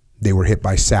 They were hit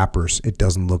by sappers. It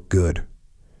doesn't look good.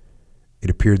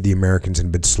 It appeared the Americans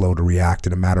had been slow to react.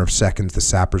 In a matter of seconds, the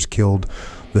sappers killed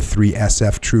the 3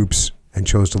 SF troops and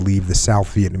chose to leave the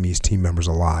South Vietnamese team members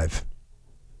alive.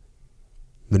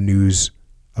 The news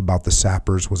about the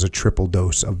sappers was a triple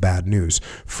dose of bad news.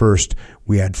 First,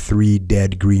 we had 3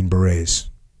 dead Green Berets.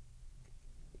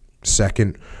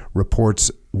 Second,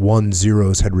 reports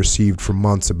 1-0s had received for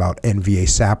months about NVA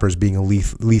sappers being a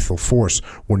lethal force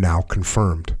were now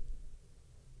confirmed.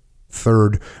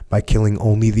 Third, by killing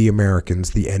only the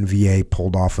Americans, the NVA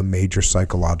pulled off a major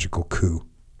psychological coup.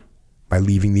 By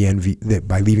leaving the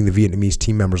Vietnamese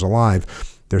team members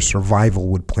alive, their survival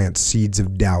would plant seeds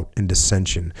of doubt and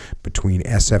dissension between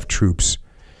SF troops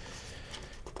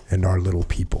and our little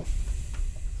people.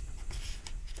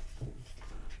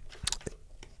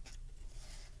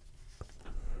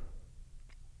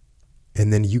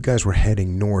 And then you guys were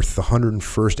heading north. The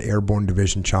 101st Airborne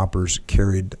Division choppers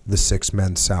carried the 6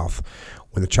 men south.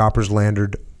 When the choppers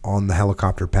landed on the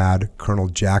helicopter pad, Colonel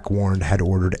Jack Warren had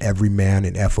ordered every man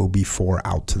in FOB-4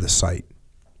 out to the site.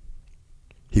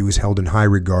 He was held in high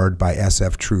regard by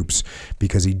SF troops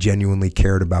because he genuinely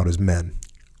cared about his men.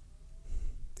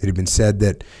 It had been said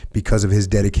that because of his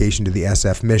dedication to the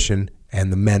SF mission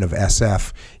and the men of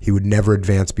SF, he would never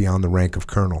advance beyond the rank of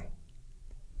colonel.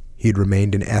 He had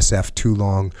remained in SF too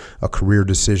long, a career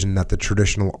decision that the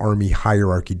traditional Army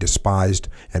hierarchy despised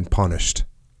and punished.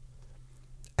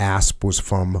 ASP was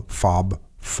from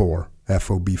FOB-4,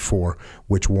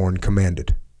 which Warren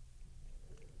commanded.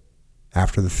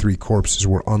 After the 3 corpses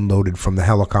were unloaded from the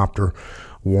helicopter,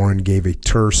 Warren gave a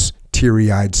terse,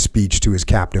 teary-eyed speech to his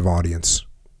captive audience.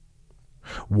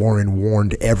 Warren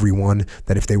warned everyone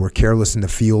that if they were careless in the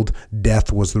field,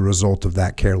 death was the result of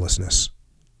that carelessness.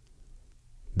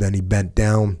 Then he bent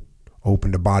down,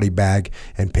 opened a body bag,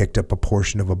 and picked up a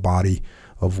portion of a body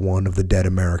of one of the dead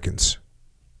Americans.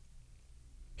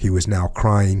 He was now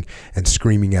crying and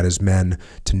screaming at his men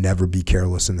to never be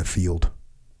careless in the field.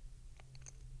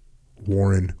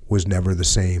 Warren was never the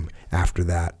same after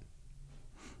that.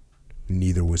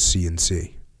 Neither was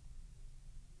C&C.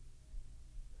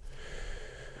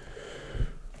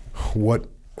 What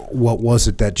was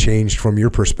it that changed from your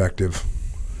perspective?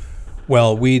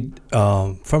 Well,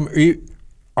 from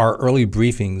our early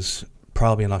briefings,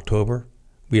 probably in October,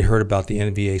 we heard about the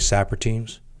NVA sapper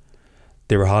teams.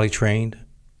 They were highly trained,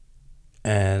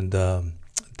 and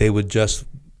they would just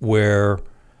wear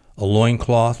a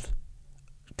loincloth,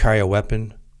 carry a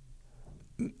weapon,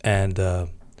 and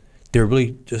they were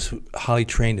really just highly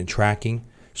trained in tracking,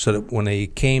 so that when they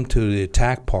came to the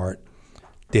attack part,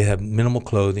 they had minimal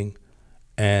clothing,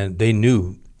 and they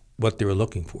knew what they were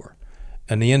looking for.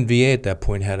 And the NVA at that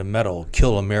point had a medal,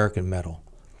 Kill American medal.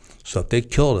 So if they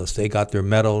killed us, they got their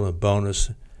medal and a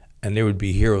bonus, and they would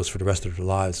be heroes for the rest of their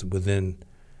lives within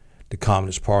the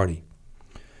Communist Party.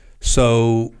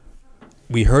 So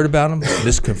we heard about them,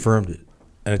 this confirmed it,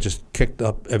 and it just kicked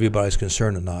up everybody's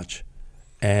concern a notch.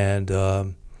 And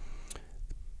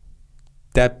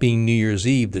that being New Year's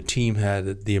Eve,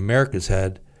 the Americans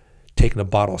had taken a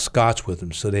bottle of scotch with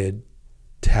them, so they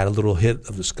had a little hit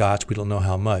of the scotch. We don't know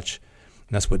how much.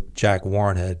 And that's what Jack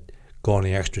Warren had gone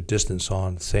the extra distance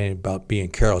on, saying about being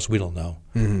careless. We don't know.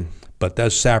 Mm-hmm. But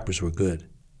those sappers were good.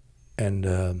 And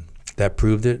that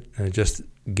proved it. And it just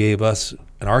gave us,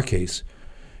 in our case,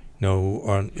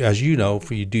 as you know,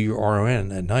 if you do your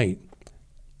RON at night,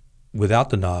 without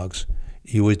the NOGs,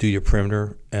 you always do your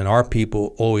perimeter. And our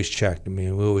people always checked. I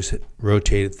mean, we always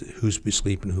rotated who's be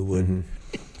sleeping, who wouldn't.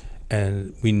 Mm-hmm.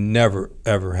 And we never,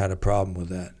 ever had a problem with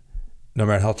that. No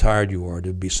matter how tired you are,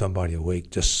 there'd be somebody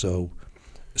awake just so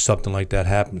something like that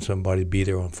happened, somebody would be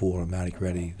there on full automatic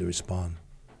ready to respond.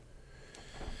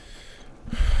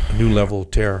 A new level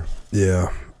of terror.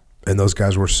 Yeah. And those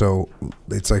guys were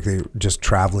it's like they were just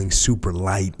traveling super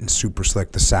light and super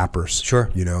slick, the sappers.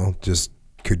 Sure. Just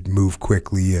could move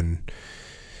quickly, and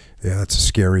yeah, that's a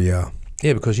scary. Yeah,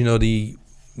 because we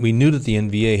knew that the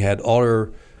NVA had all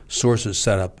their sources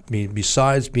set up. I mean,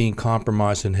 besides being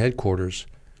compromised in headquarters,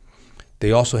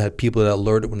 they also had people that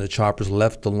alerted when the choppers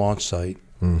left the launch site.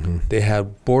 Mm-hmm. They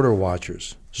had border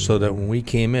watchers, so that when we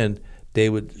came in, they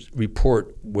would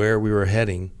report where we were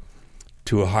heading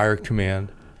to a higher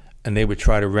command, and they would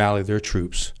try to rally their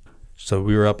troops. So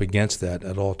we were up against that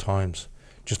at all times.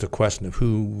 Just a question of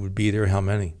who would be there, how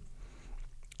many.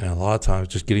 And a lot of times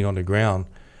just getting on the ground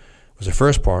was the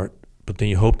first part, but then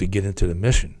you hope to get into the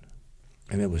mission.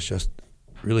 And it was just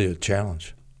really a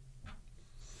challenge.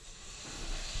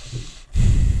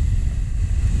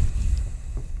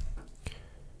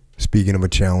 Speaking of a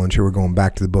challenge, here we're going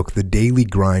back to the book. The daily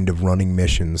grind of running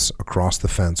missions across the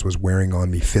fence was wearing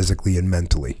on me physically and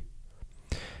mentally.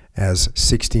 As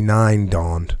 69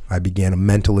 dawned, I began a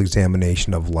mental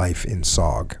examination of life in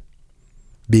SOG.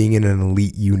 Being in an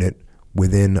elite unit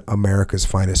within America's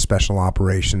finest special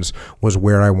operations was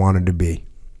where I wanted to be.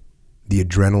 The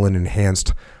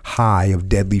adrenaline-enhanced high of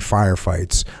deadly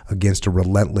firefights against a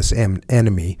relentless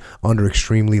enemy under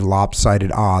extremely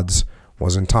lopsided odds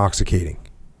was intoxicating.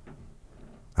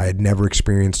 I had never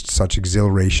experienced such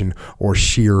exhilaration or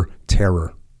sheer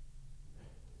terror.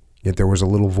 Yet there was a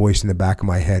little voice in the back of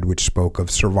my head which spoke of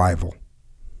survival.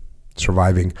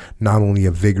 surviving not only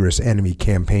a vigorous enemy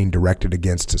campaign directed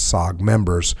against SOG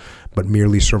members, but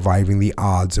merely surviving the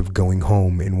odds of going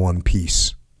home in one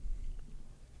piece.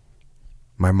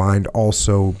 My mind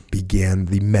also began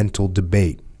the mental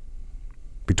debate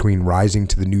between rising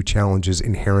to the new challenges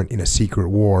inherent in a secret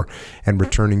war and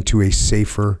returning to a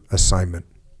safer assignment.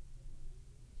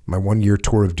 My one-year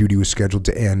tour of duty was scheduled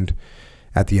to end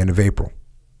at the end of April.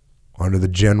 Under the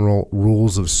general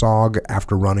rules of SOG,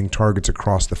 after running targets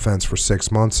across the fence for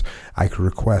 6 months, I could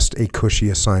request a cushy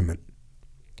assignment.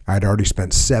 I had already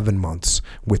spent 7 months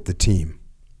with the team.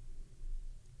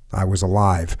 I was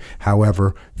alive.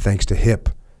 However, thanks to Hip,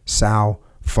 Sal,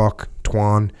 Fuck,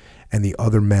 Twan, and the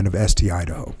other men of ST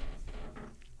Idaho,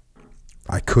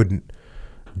 I couldn't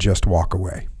just walk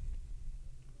away.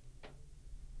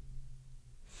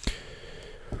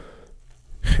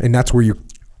 And that's where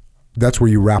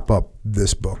you wrap up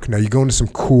this book. Now you go into some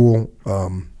cool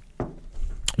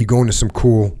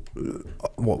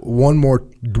one more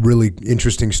really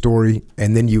interesting story,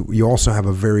 and then you also have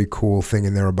a very cool thing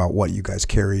in there about what you guys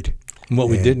carried. What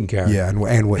we didn't carry. Yeah,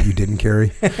 and what you didn't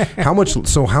carry. How much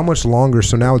longer?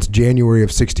 So now it's January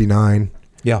of '69.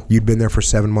 Yeah. You'd been there for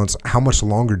 7 months. How much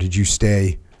longer did you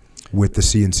stay with the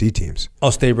CNC teams?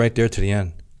 I'll stay right there to the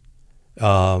end.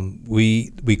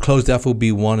 We closed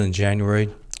FOB1 in January.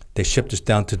 They shipped us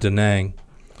down to Da Nang,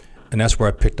 and that's where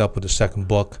I picked up with the second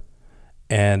book.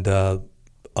 And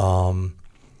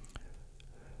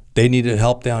they needed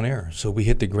help down there, so we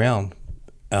hit the ground,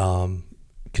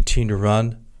 continued to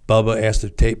run. Bubba asked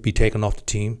to be taken off the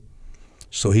team,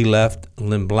 so he left.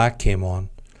 Lynn Black came on,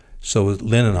 so it was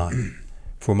Lynn and I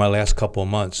for my last couple of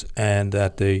months. And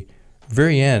at the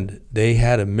very end, they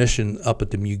had a mission up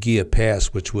at the Mugia Pass,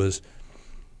 which was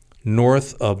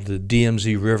north of the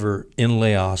DMZ River in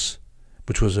Laos,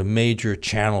 which was a major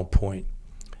channel point.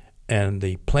 And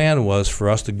the plan was for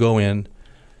us to go in,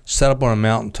 set up on a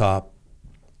mountaintop,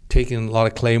 taking a lot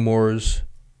of claymores,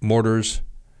 mortars,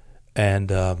 and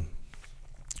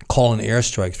calling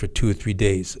airstrikes for 2 or 3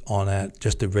 days on that,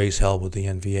 just to raise hell with the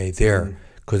NVA there,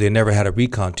 because they never had a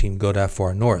recon team go that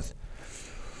far north.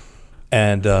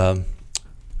 And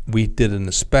we did an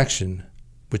inspection,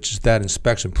 which is that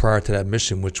inspection prior to that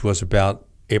mission, which was about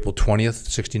April 20th,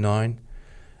 '69.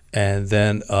 And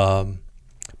then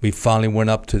we finally went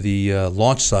up to the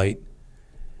launch site,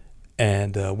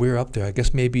 and we were up there, I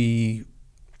guess maybe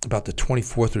about the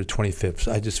 24th or the 25th.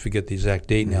 I just forget the exact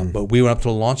date now, but we went up to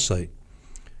the launch site,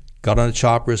 got on the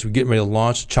choppers, we're getting ready to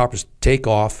launch, the choppers take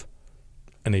off,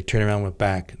 and they turned around and went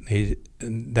back.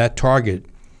 And that target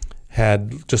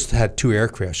just had 2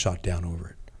 aircraft shot down over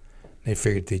it. They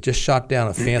figured they just shot down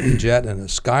a Phantom jet and a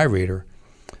Sky Raider.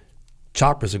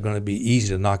 Choppers are going to be easy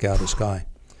to knock out of the sky.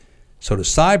 So the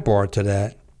sidebar to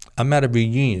that, I'm at a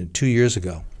reunion 2 years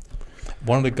ago.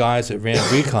 One of the guys that ran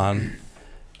recon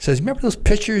says, "Remember those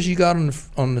pictures you got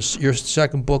on your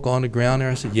second book on the ground there?"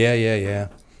 I said, yeah.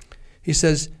 He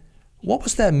says, "What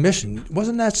was that mission?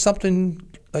 Wasn't that something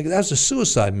like that was a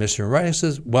suicide mission, right?" He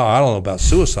says, "Well, I don't know about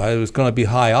suicide. It was going to be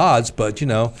high odds, but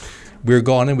we were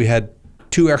going in. We had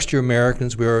 2 extra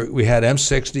Americans. We had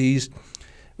M60s.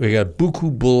 We got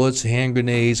buku bullets, hand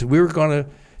grenades. We were going to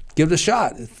give it a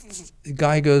shot." The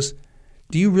guy goes,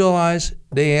 "Do you realize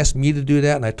they asked me to do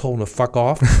that and I told them to fuck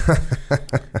off?"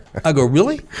 I go,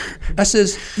 "Really?" I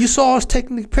says, "You saw us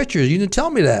taking the pictures. You didn't tell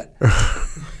me that."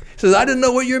 He says, "I didn't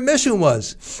know what your mission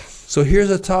was." So here's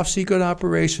a top secret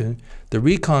operation. The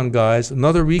recon guys,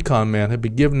 another recon man had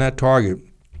been given that target.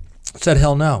 Said,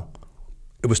 "Hell no."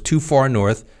 It was too far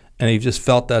north, and he just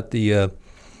felt that it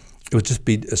would just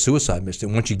be a suicide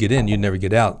mission. Once you get in, you'd never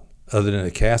get out other than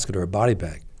a casket or a body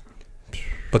bag.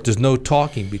 But there's no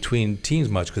talking between teams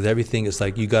much, because everything is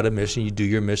like, you got a mission, you do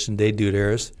your mission, they do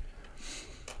theirs.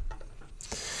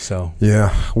 So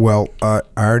yeah, well, I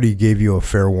already gave you a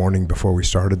fair warning before we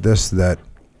started this that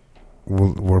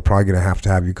we're probably going to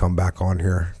have you come back on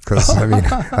here, because I mean,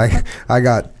 I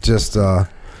got just I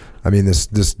mean,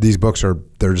 these books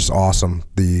they're just awesome.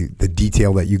 The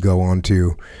detail that you go on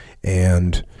to,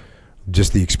 and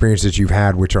just the experiences you've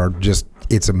had, which are just,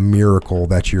 it's a miracle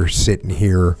that you're sitting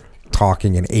here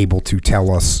talking and able to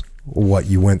tell us what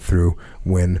you went through,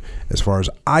 when, as far as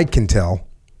I can tell,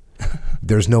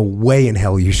 there's no way in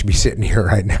hell you should be sitting here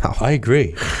right now. I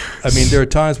agree. I mean, there are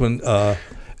times when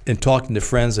in talking to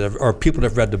friends or people that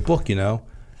have read the book,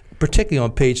 particularly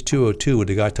on page 202 where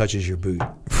the guy touches your boot.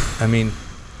 I mean,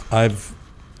 I've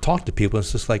talked to people,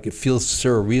 it's just like, it feels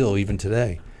surreal even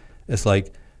today. It's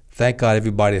like, thank God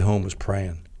everybody at home was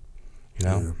praying,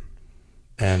 Yeah.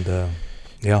 And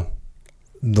yeah.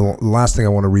 The last thing I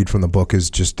want to read from the book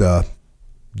is just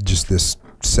this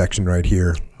section right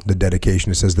here. the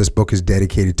dedication. It says, this book is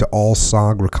dedicated to all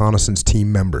SOG reconnaissance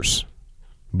team members,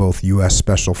 both U.S.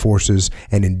 Special Forces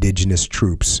and indigenous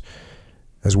troops,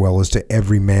 as well as to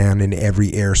every man in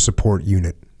every air support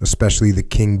unit, especially the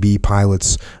King B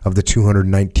pilots of the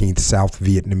 219th South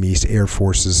Vietnamese Air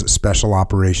Force's Special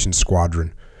Operations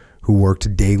Squadron, who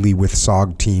worked daily with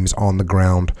SOG teams on the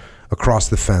ground across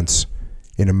the fence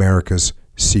in America's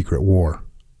secret war.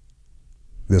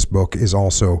 This book is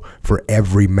also for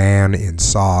every man in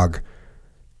SOG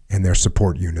and their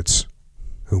support units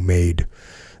who made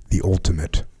the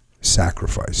ultimate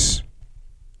sacrifice.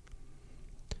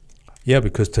 Yeah,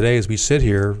 because today as we sit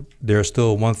here, there are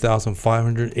still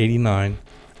 1,589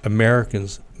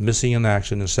 Americans missing in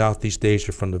action in Southeast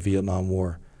Asia from the Vietnam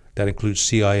War. That includes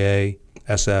CIA,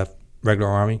 SF, regular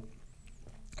Army.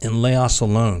 In Laos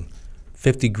alone,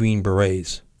 50 Green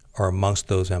Berets are amongst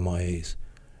those MIAs.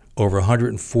 Over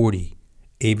 140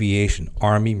 aviation,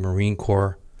 Army, Marine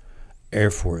Corps, Air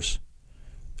Force,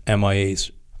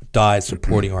 MIAs died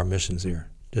supporting our missions there.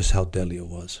 Just how deadly it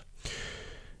was.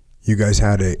 You guys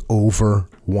had a over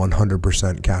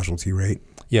 100% casualty rate.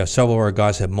 Yeah, several of our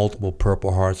guys had multiple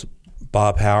Purple Hearts.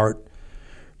 Bob Howard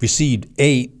received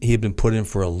 8. He had been put in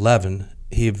for 11.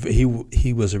 He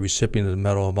was a recipient of the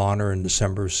Medal of Honor in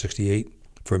December of '68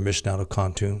 for a mission out of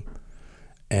Khartoum.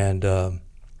 And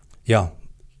yeah,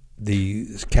 the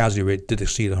casualty rate did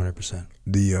exceed 100%.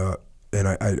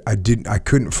 And I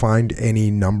couldn't find any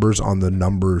numbers on the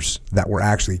numbers that were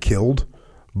actually killed,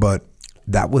 but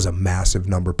that was a massive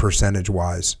number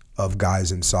percentage-wise of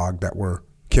guys in SOG that were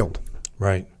killed.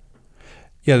 Right.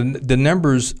 Yeah, the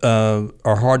numbers are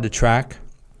hard to track,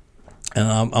 and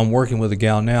I'm working with a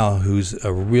gal now who's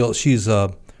she's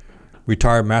a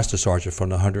retired master sergeant from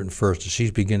the 101st, and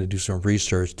she's beginning to do some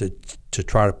research to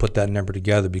try to put that number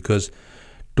together, because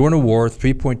during the war,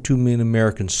 3.2 million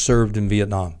Americans served in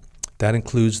Vietnam. That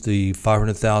includes the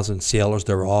 500,000 sailors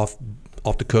that were off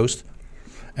the coast,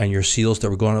 and your SEALs that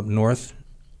were going up north.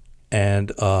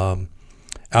 And out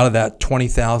of that,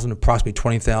 approximately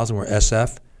 20,000 were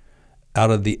SF.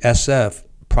 Out of the SF,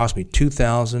 approximately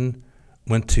 2,000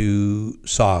 went to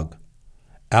SOG.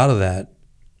 Out of that,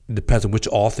 it depends on which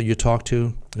author you talk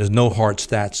to. There's no hard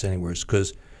stats anywhere,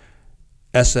 because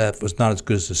SF was not as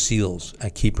good as the SEALs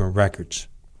at keeping records.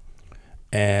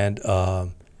 And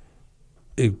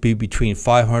it'd be between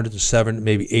 500 to 700,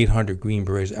 maybe 800 Green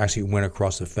Berets actually went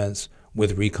across the fence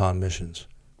with recon missions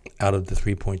out of the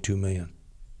 3.2 million.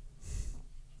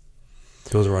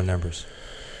 Those are our numbers.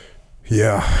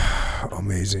 Yeah,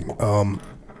 amazing.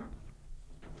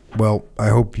 Well, I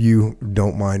hope you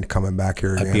don't mind coming back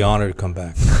here again. I'd be honored to come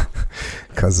back.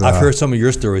 Because I've heard some of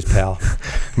your stories, pal.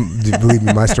 Believe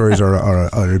me, my stories are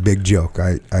a big joke.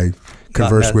 I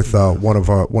conversed with one of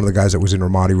the guys that was in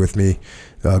Ramadi with me,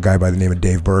 a guy by the name of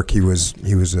Dave Burke. He was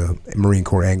a Marine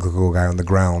Corps Anglican guy on the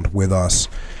ground with us,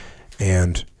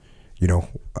 and you know,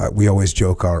 we always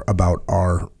joke about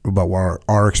what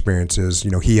our experiences.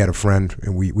 You know, he had a friend,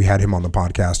 and we had him on the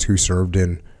podcast, who served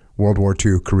in World War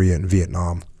II, Korea, and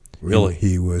Vietnam. Really?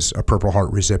 He was a Purple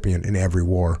Heart recipient in every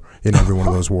war, in every one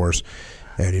of those wars.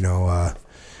 And, you know,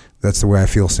 that's the way I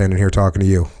feel standing here talking to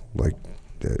you. Like,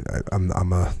 I'm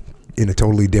in a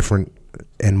totally different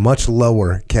and much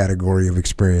lower category of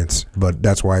experience, but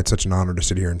that's why it's such an honor to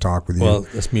sit here and talk with you. Well,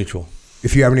 that's mutual.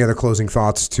 If you have any other closing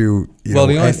thoughts to, the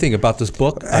only thing about this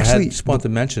book, actually, I just want to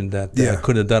mention that I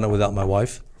couldn't have done it without my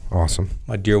wife. Awesome.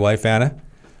 My dear wife, Anna.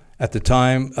 At the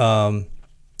time,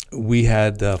 we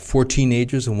had 4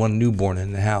 teenagers and 1 newborn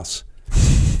in the house.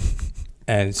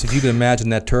 And so if you can imagine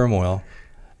that turmoil,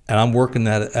 and I'm working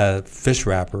at a fish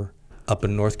wrapper up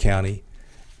in North County,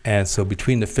 and so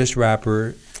between the fish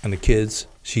wrapper and the kids,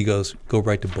 she goes, go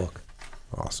write the book.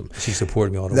 Awesome. She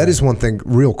supported me all the way. That is one thing,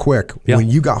 real quick. Yeah. When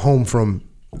you got home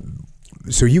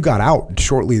so you got out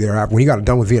shortly thereafter. When you got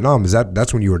done with Vietnam,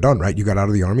 that's when you were done, right? You got out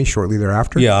of the Army shortly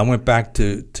thereafter? Yeah, I went back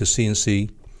to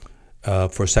CNC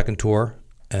for a second tour,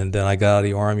 and then I got out of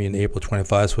the Army in April 25.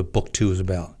 That's what book 2 is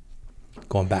about,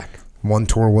 going back. One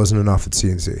tour wasn't enough at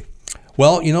CNC.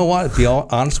 Well, you know what? To be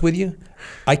honest with you,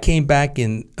 I came back by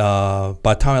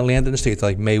the time I landed in the States,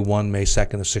 like May 1, May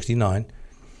 2nd of '69.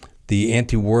 The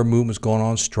anti-war movement was going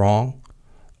on strong.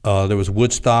 There was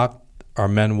Woodstock. Our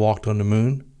men walked on the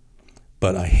moon,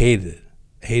 but I hated it.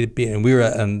 Hated being.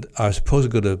 And I was supposed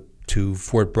to go to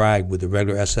Fort Bragg with the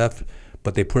regular SF,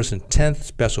 but they put us in 10th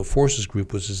Special Forces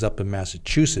Group, which is up in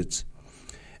Massachusetts,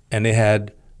 and they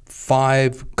had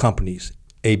 5 companies: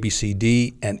 A, B, C,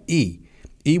 D, and E.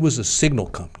 E was a signal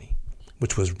company,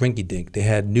 which was rinky-dink. They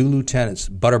had new lieutenants,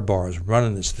 butter bars,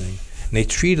 running this thing, and they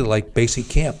treated it like basic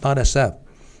camp, not SF.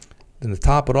 Then to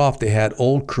top it off, they had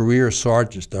old career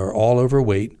sergeants that were all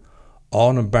overweight,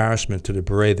 all an embarrassment to the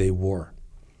beret they wore.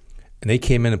 And they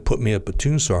came in and put me a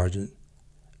platoon sergeant,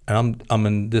 and I'm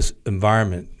in this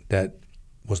environment that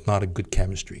was not a good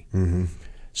chemistry. Mm-hmm.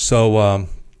 So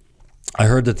I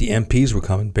heard that the MPs were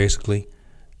coming, basically,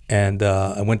 and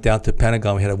I went down to the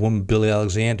Pentagon. We had a woman, Billy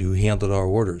Alexander, who handled our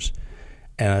orders.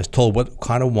 And I was told what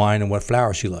kind of wine and what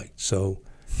flowers she liked. So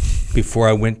before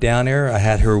I went down there, I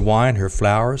had her wine, her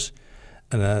flowers.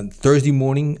 And then Thursday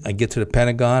morning, I get to the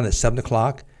Pentagon at 7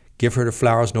 o'clock, give her the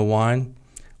flowers and the wine,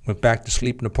 went back to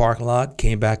sleep in the parking lot,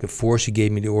 came back at 4. She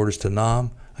gave me the orders to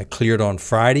Nam. I cleared on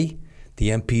Friday. The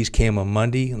MPs came on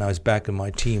Monday, and I was back in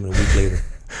my team a week later.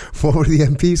 What were the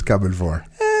MPs coming for?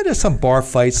 There's some bar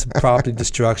fights, property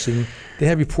destruction. They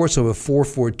had reports of a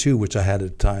 442, which I had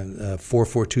at the time,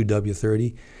 442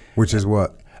 W30. Which is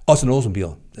what? Oh, it's an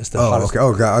Oldsmobile. That's the hottest.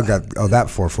 Okay. I got that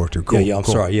 442. Cool. Yeah, I'm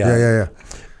cool. sorry. Yeah. Yeah.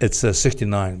 It's a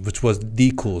 69, which was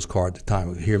the coolest car at the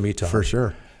time. Hear me talk. For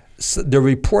sure. So there were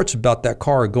reports about that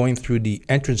car going through the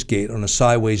entrance gate on a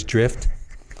sideways drift.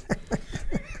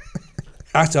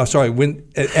 Actually, I'm sorry, when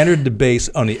it entered the base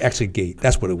on the exit gate.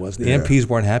 That's what it was. The MPs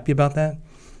weren't happy about that.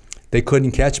 They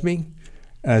couldn't catch me.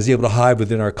 And I was able to hide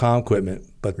within our comm equipment,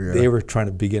 but they were trying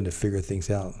to begin to figure things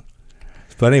out.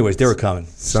 But anyways, they were coming.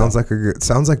 Sounds like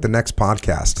the next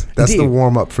podcast. That's Indeed. the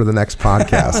warm up for the next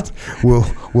podcast.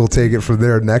 We'll take it from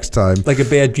there next time. Like a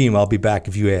bad dream, I'll be back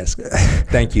if you ask.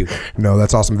 Thank you. No,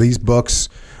 that's awesome. These books,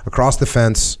 Across the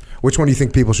Fence. Which one do you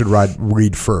think people should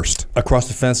read first? Across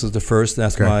the Fence is the first.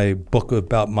 That's my book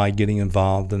about my getting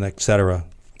involved and et cetera.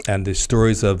 And the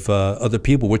stories of other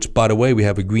people, which, by the way, we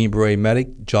have a Green Beret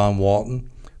medic, John Walton,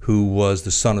 who was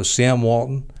the son of Sam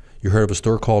Walton. You heard of a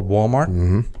store called Walmart?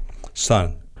 Mm-hmm.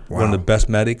 Son, one of the best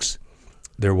medics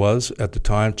there was at the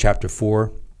time, Chapter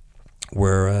 4,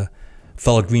 where a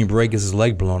fellow Green Beret gets his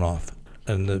leg blown off.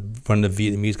 And one of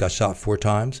the Vietnamese got shot 4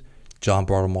 times. John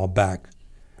brought them all back.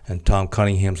 And Tom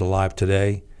Cunningham's alive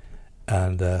today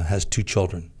and has 2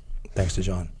 children, thanks to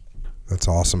John. That's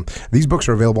awesome. These books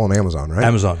are available on Amazon, right?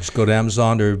 Amazon. Just go to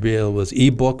Amazon. They're available as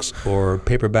ebooks or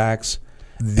paperbacks.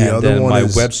 The other one my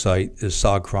is website is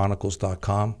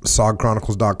sogchronicles.com.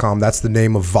 Sogchronicles.com. That's the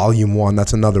name of Volume 1.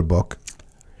 That's another book.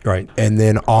 Right. And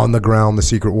then On the Ground, The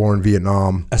Secret War in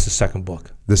Vietnam. That's the second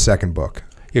book. The second book.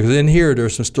 Yeah, because in here there are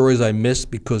some stories I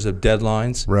missed because of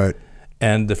deadlines. Right.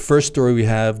 And the first story we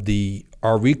have,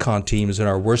 our recon team is in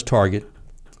our worst target,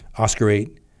 Oscar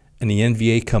 8, and the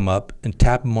NVA come up and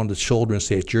tap him on the shoulder and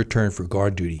say, it's your turn for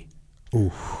guard duty.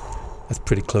 Ooh. That's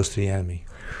pretty close to the enemy.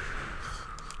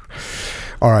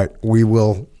 All right. We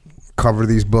will cover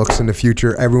these books in the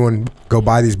future. Everyone go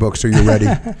buy these books so you're ready.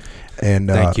 And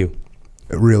thank you.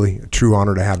 Really, a true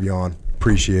honor to have you on.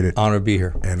 Appreciate it. Honor to be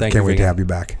here. And Thank can't you wait to have you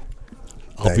back.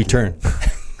 I'll return.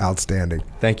 Outstanding.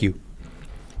 Thank you.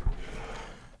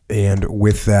 And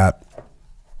with that,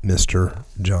 Mr.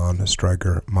 John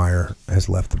Stryker Meyer has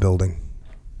left the building.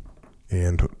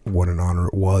 And what an honor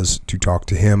it was to talk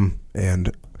to him.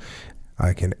 And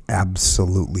I can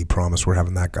absolutely promise we're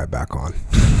having that guy back on.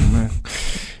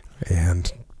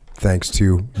 And thanks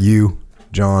to you,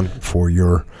 John, for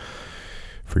your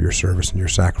service and your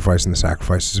sacrifice and the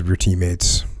sacrifices of your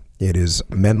teammates. It is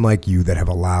men like you that have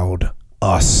allowed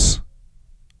us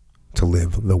to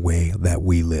live the way that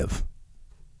we live.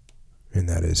 And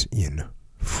that is in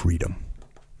freedom.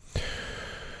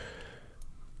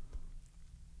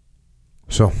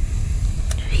 So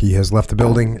he has left the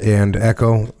building. And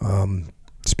Echo,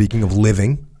 speaking of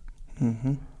living,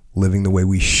 living the way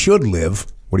we should live,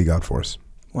 what do you got for us?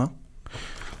 Well,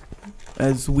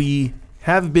 as we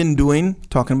have been doing,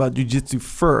 talking about jiu-jitsu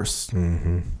first,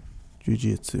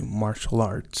 jiu-jitsu, martial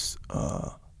arts,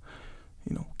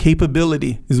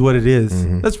 capability is what it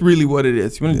is. That's really what it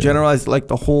is. You want to generalize like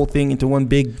the whole thing into one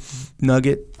big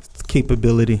nugget. It's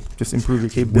capability. Just improve your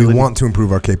capability. We want to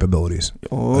improve our capabilities.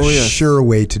 Oh, a yes. sure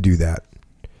way to do that,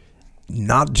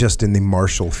 not just in the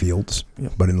martial fields,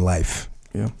 but in life,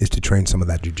 is to train some of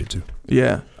that jiu-jitsu.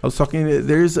 Yeah. I was talking,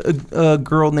 there's a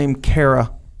girl named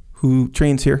Kara who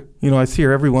trains here. I see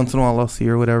her every once in a while. I'll see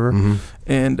her, whatever.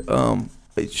 And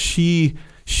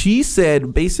she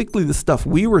said basically the stuff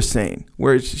we were saying,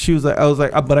 where she was like, I was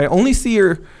like, but I only see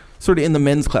her sort of in the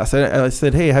men's class. I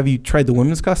said, hey, have you tried the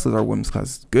women's class? Because our women's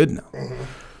class is good now,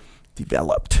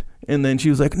 developed. And then she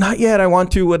was like, not yet. I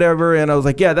want to, whatever. And I was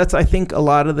like, yeah, I think a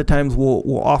lot of the times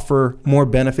we'll offer more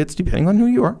benefits depending on who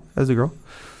you are as a girl.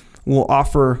 We'll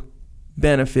offer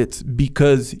benefits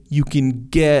because you can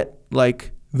get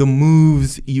like the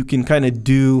moves you can kind of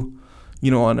do,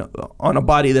 on a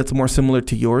body that's more similar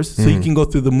to yours. So you can go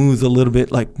through the moves a little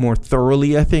bit like more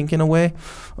thoroughly, I think, in a way,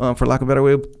 for lack of a better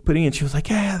way of putting it. She was like,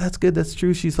 yeah, that's good. That's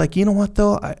true. She's like, you know what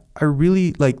though? I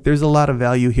really like, there's a lot of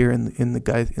value here in the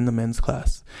guys in the men's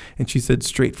class. And she said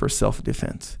straight for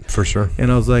self-defense. For sure.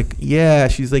 And I was like, yeah.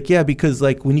 She's like, yeah, because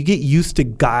like when you get used to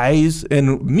guys,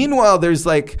 and meanwhile there's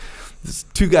like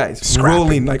two guys Scrapping.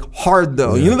 rolling like hard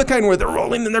though. Yeah. You know the kind where they're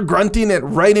rolling and they're grunting it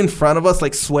right in front of us,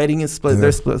 like sweating and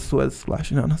their sweat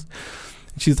splashing on us.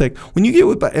 She's like, when you get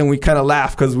with, and we kind of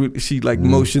laugh because she like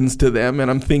motions to them,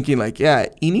 and I'm thinking like, yeah,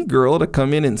 any girl to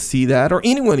come in and see that, or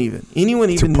anyone even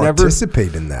to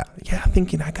participate in that. Yeah,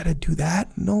 thinking I gotta do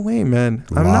that? No way, man.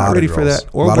 I'm not ready for that.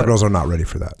 Or a lot of girls are not ready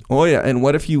for that. Oh yeah, and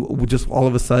what if you just all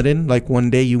of a sudden, like one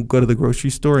day you go to the grocery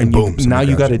store and boom, now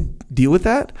you got to deal with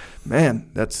that? Man,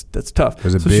 that's tough.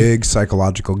 There's a big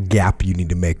psychological gap you need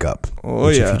to make up. Oh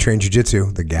which yeah. If you train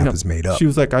jiu-jitsu, the gap is made up. She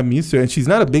was like, I'm used to it, and she's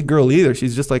not a big girl either.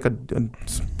 She's just like a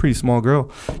pretty small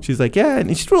girl. She's like, yeah, and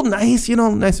she's real nice,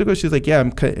 nicer girl. She's like, yeah,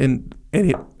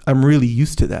 I'm really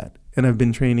used to that, and I've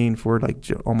been training for like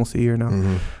almost a year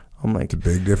now. I'm like, it's a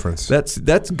big difference.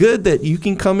 That's good that you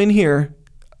can come in here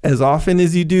as often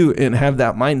as you do and have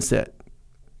that mindset.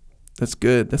 That's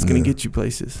good. That's going to get you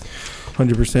places.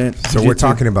 100%. So we're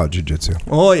talking about jiu-jitsu.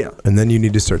 Oh, yeah. And then you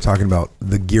need to start talking about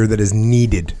the gear that is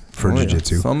needed for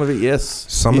jiu-jitsu. Yeah. Some of it, yes.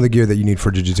 Some of the gear that you need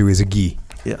for jiu-jitsu is a gi.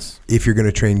 Yes. If you're going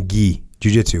to train gi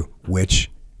jiu-jitsu,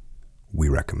 which we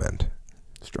recommend.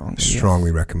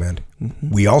 Strongly recommend.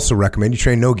 We also recommend you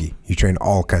train no gi. You train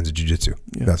all kinds of jiu-jitsu.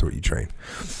 Yeah. That's what you train.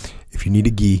 If you need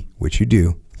a gi, which you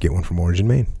do, get one from Origin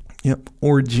Maine. Yep,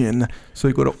 Origin. So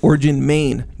you go to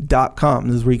originmaine.com.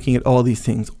 This is where you can get all these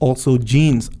things. Also,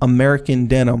 jeans, American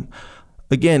denim.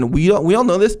 Again, we all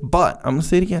know this, but I'm going to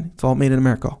say it again. It's all made in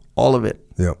America. All of it.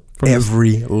 Yep.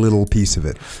 Every little piece of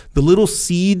it. The little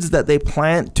seeds that they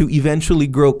plant to eventually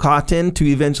grow cotton, to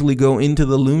eventually go into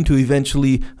the loom, to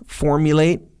eventually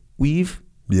weave.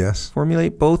 Yes.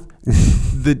 Formulate both.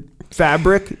 The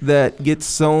fabric that gets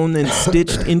sewn and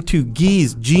stitched into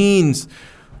gis, jeans,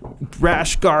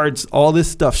 rash guards, all this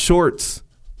stuff, shorts.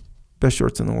 Best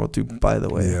shorts in the world too, by the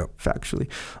way, factually.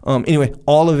 Anyway,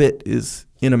 all of it is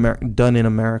done in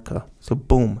America. So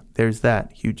boom, there's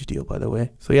that. Huge deal, by the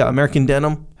way. So yeah, American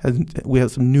denim. We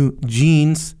have some new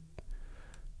jeans.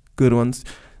 Good ones.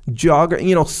 Jogger,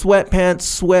 sweatpants,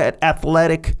 sweat,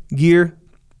 athletic gear.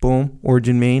 Boom,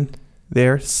 Origin Maine.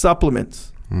 There.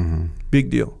 Supplements. Big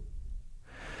deal.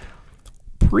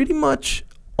 Pretty much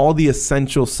all the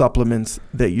essential supplements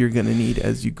that you're going to need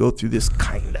as you go through this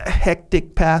kind of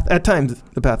hectic path. At times,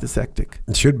 the path is hectic.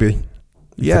 It should be.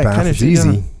 Yeah, the path is easy.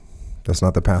 Yeah. That's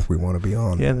not the path we want to be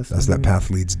on. Yeah, that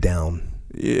path leads down.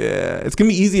 Yeah, it's going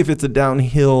to be easy if it's a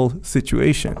downhill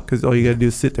situation because all you got to do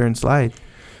is sit there and slide.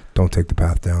 Don't take the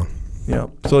path down. Yeah.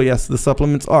 So, yes, the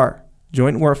supplements are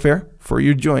joint warfare for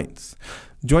your joints.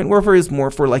 Joint warfare is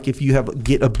more for like if you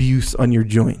get abuse on your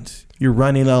joints. You're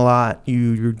running a lot.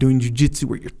 You're doing jiu-jitsu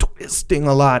where you're twisting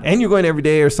a lot. And you're going every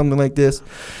day or something like this.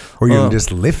 Or you're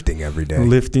just lifting every day.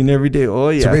 Lifting every day. Oh,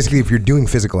 yeah. So basically if you're doing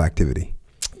physical activity.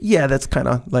 Yeah, that's kind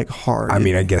of like hard. I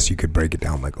mean, I guess you could break it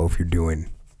down like, if you're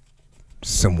doing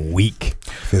some weak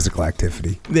physical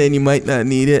activity, then you might not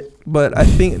need it. But I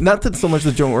think not that so much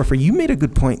the joint warfare. You made a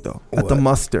good point though at the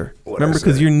muster. Remember,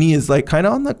 because your knee is like kind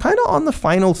of on the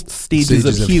final stages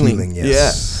of healing.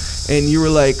 Yes. Yeah. And you were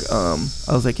like, I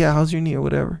was like, yeah, how's your knee or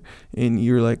whatever? And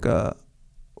you were like,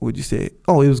 what'd you say?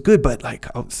 Oh, it was good, but like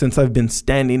since I've been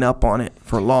standing up on it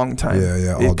for a long time.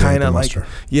 Yeah. All day at the muster.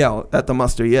 At the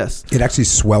muster, yes. It actually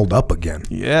swelled up again.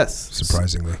 Yes.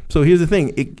 Surprisingly. So here's the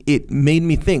thing. It made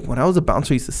me think. When I was a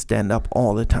bouncer, I used to stand up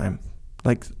all the time.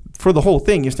 Like for the whole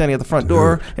thing, you're standing at the front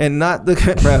door and not the...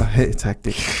 Bro, it's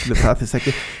hectic. The path is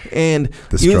hectic. And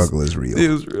the struggle is real. It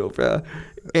was real, bro.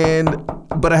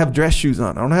 But I have dress shoes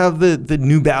on. I don't have the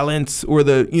New Balance or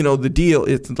the deal.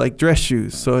 It's like dress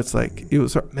shoes. So it's like, it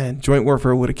was, man, joint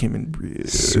warfare would have came in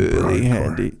really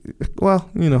handy. Well,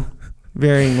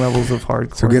 varying levels of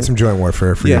hardcore. So get some joint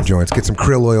warfare for your joints. Get some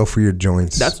krill oil for your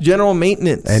joints. That's general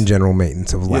maintenance. And general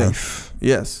maintenance of life.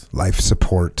 Yes. Life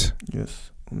support. Yes.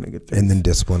 And then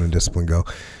discipline and discipline go,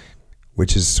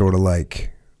 which is sort of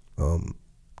like,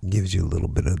 gives you a little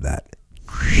bit of that.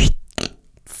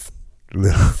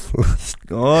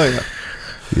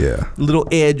 Little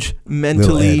edge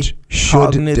mentally,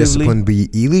 Should discipline be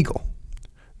illegal?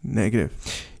 Negative.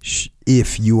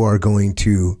 If you are going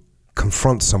to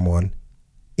confront someone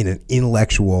in an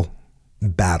intellectual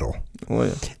battle,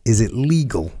 is it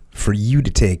legal for you to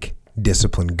take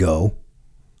discipline go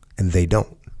and they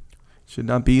don't? Should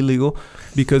not be illegal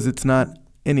because it's not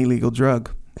an illegal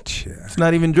drug. Yeah. It's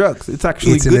not even drugs. It's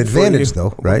actually It's good an advantage,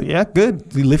 though, right? Yeah,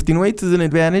 good. The lifting weights is an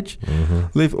advantage.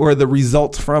 Or the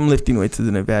results from lifting weights is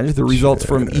an advantage. The results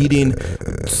from eating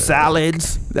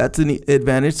salads, that's an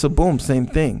advantage. So boom, same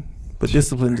thing. But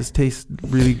discipline just tastes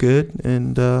really good,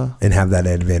 and have that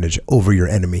advantage over your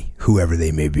enemy, whoever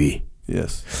they may be.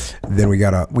 Yes. Then we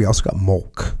also got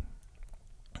milk,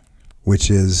 which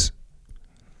is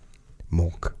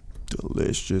milk.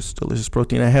 Delicious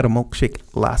protein. I had a milkshake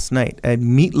last night. I had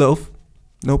meatloaf,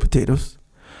 no potatoes.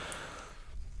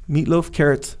 Meatloaf,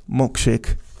 carrots,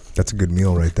 milkshake. That's a good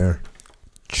meal right there.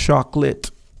 Chocolate,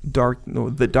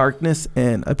 the darkness,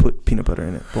 and I put peanut butter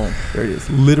in it. Boom, there it is.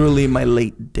 Literally my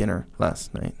late dinner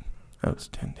last night. That was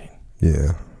tempting.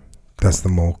 Yeah, that's the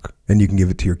milk, and you can give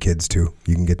it to your kids too.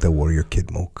 You can get the warrior kid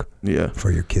milk. Yeah,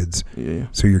 for your kids. Yeah.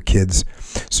 So your kids,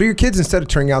 instead of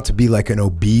turning out to be like an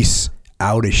obese,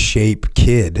 out of shape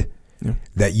kid,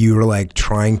 that you were like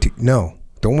trying to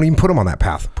don't even put them on that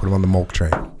path. Put them on the milk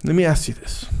train. Let me ask you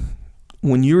this: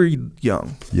 when you were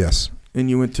young, yes, and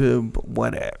you went to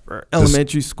whatever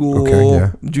elementary school,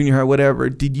 junior high, whatever,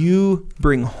 did you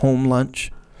bring home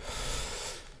lunch?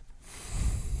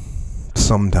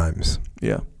 Sometimes.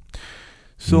 Yeah.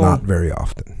 So not very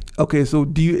often. Okay, so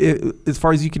do you, as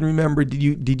far as you can remember,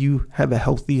 did you have a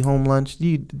healthy home lunch?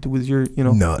 Was your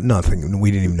No, nothing. We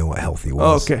didn't even know what healthy was.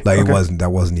 Oh, okay. Like that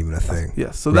wasn't even a thing.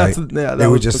 Yeah. So right? that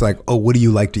was just like, oh, what do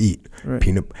you like to eat? Right.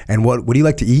 Peanut. And what do you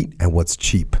like to eat? And what's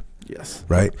cheap? Yes.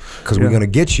 Right. Because we're gonna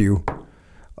get you.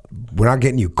 We're not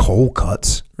getting you cold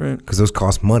cuts. Right. Because those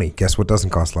cost money. Guess what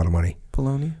doesn't cost a lot of money?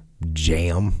 Bologna.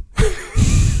 Jam.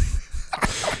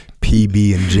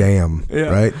 PB and jam. Yeah.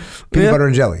 Right. Peanut butter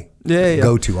and jelly. Yeah.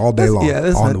 Go to all day long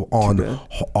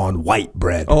on white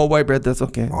bread. Oh, white bread, that's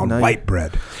okay. On white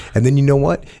bread, and then you know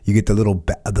what? You get the little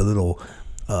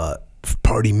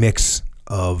party mix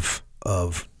of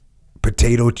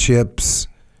potato chips,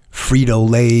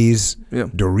 Frito-Lays,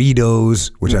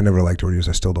 Doritos, which I never liked Doritos.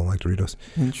 I still don't like Doritos.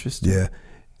 Interesting. Yeah,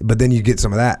 but then you get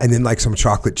some of that, and then like some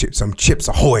chocolate chips, some Chips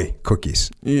Ahoy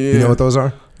cookies. Yeah. You know what those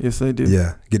are? Yes, I do.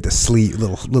 Yeah, get the sleeve,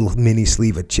 little mini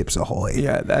sleeve of Chips Ahoy.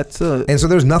 Yeah, that's and so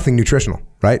there's nothing nutritional,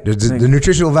 right? The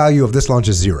nutritional value of this lunch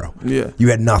is zero. Yeah, you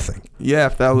had nothing. Yeah,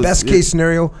 if that was best case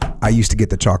scenario, I used to get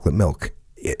the chocolate milk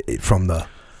from the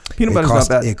peanut butter's not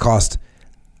bad. It cost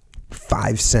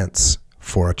 5 cents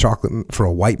for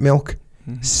a white milk.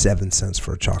 7 cents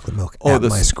for a chocolate milk at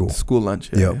my school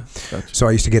lunch. Yeah. Gotcha. So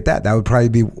I used to get that. That would probably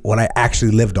be what I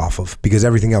actually lived off of, because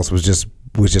everything else was just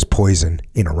poison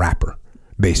in a wrapper,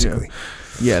 basically.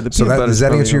 Yeah. The so does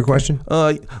that answer your question?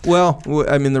 Well,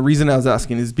 I mean, the reason I was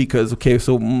asking is because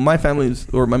so my family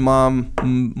or my mom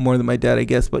more than my dad, I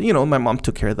guess, but my mom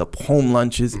took care of the home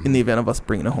lunches in the event of us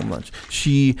bringing a home lunch.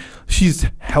 She's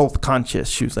health conscious.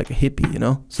 She was like a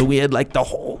hippie, so we had like the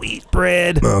whole wheat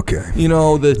bread. Okay.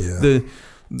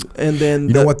 And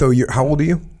then what though? How old are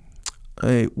you?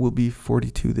 I will be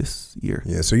 42 this year.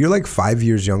 Yeah, so you're like 5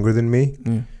 years younger than me.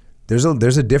 Yeah. There's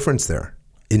a difference there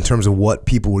in terms of what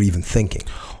people were even thinking.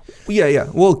 Yeah.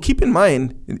 Well, keep in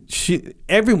mind,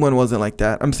 everyone wasn't like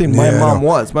that. I'm saying my mom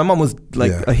was. My mom was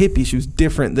like a hippie. She was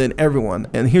different than everyone.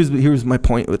 And here's my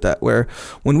point with that, where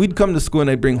when we'd come to school and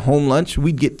I'd bring home lunch,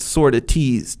 we'd get sort of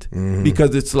teased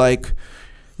because it's like,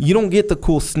 you don't get the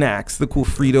cool snacks, the cool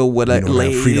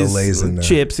Frito-Lays and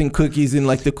chips and cookies and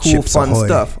like the cool Chips fun Ahoy.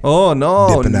 Stuff. Oh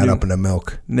no, dipping that up in the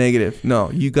milk. Negative.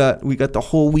 No, we got the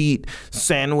whole wheat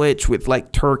sandwich with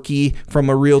like turkey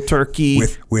from a real turkey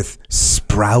with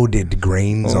sprouted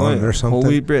grains on it or something.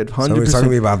 Whole wheat bread. 100%. Somebody's talking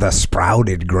to me about the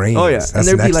sprouted grains. Oh yeah,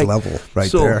 that's next level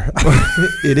right there.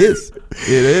 It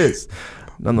is.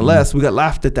 Nonetheless, we got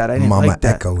laughed at that. I didn't Mama like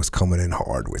that. Echo was coming in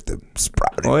hard with the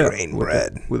sprouted grain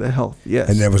bread. With the health, yes.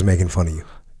 And then was making fun of you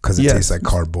because it tastes like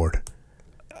cardboard.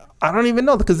 I don't even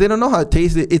know, because they don't know how it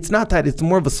tastes. It's not that. It's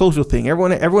more of a social thing.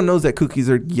 Everyone knows that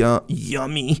cookies are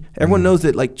yummy. Everyone knows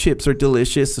that like chips are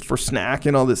delicious for snack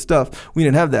and all this stuff. We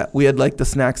didn't have that. We had like the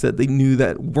snacks that they knew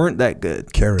that weren't that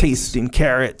good. Tasting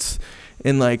carrots.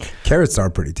 And like carrots are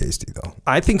pretty tasty though.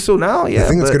 I think so now, yeah. The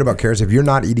thing that's good about carrots, if you're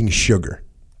not eating sugar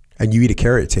and you eat a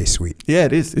carrot, it tastes sweet. Yeah,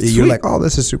 it is. You're sweet. Like, oh,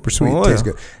 this is super sweet. It tastes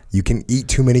good. You can eat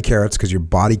too many carrots because your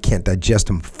body can't digest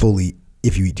them fully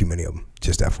if you eat too many of them.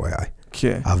 Just FYI.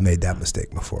 Okay. I've made that mistake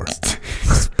before.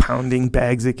 Pounding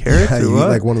bags of carrots. You eat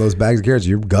like one of those bags of carrots,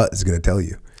 your gut is going to tell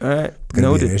you. All right. It's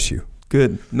going to be an issue.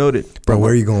 Good. Noted. Bro,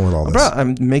 where are you going with all this? Bro,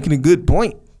 I'm making a good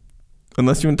point.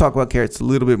 Unless you want to talk about carrots a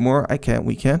little bit more,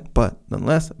 we can. But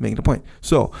nonetheless, I'm making a point.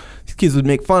 So these kids would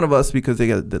make fun of us because they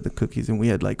got the cookies, and we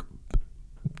had like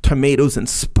tomatoes and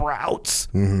sprouts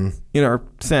in our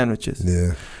sandwiches.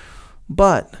 Yeah.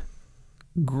 But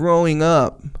growing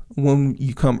up, when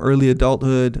you come early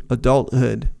adulthood,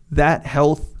 that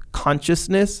health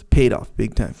consciousness paid off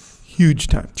big time, huge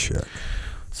time. Sure.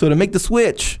 So to make the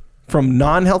switch from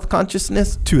non-health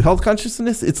consciousness to health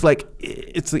consciousness,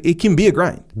 it can be a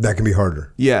grind. That can be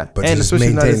harder. Yeah, but and just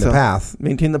maintain the path.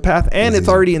 Maintain the path, and it's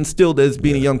already instilled as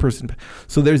being a young person.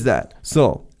 So there's that.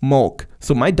 So Mulk.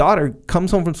 So my daughter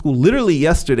comes home from school literally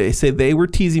yesterday. Say they were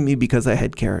teasing me because I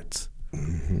had carrots,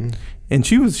 and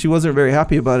she wasn't very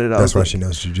happy about it. That's why she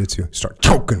knows jiu-jitsu. Start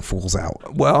choking fools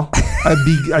out. Well,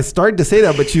 I started to say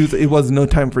that, but it was no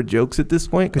time for jokes at this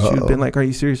point because she was been like, "Are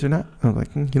you serious or not?" I was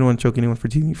like, "You don't want to choke anyone for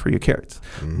teasing you for your carrots."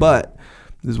 But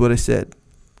this is what I said.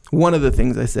 One of the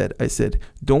things I said,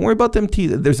 don't worry about them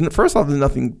teasing. First off, there's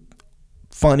nothing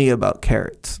funny about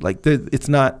carrots. Like it's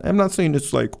not. I'm not saying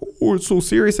it's like, oh, it's so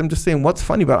serious. I'm just saying what's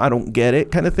funny about it? I don't get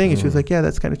it, kind of thing. And she was like, yeah,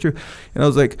 that's kind of true. And I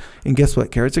was like, and guess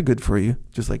what? Carrots are good for you,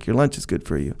 just like your lunch is good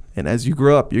for you. And as you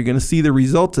grow up, you're gonna see the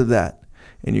results of that,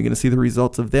 and you're gonna see the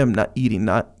results of them not eating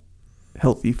not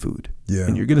healthy food. Yeah,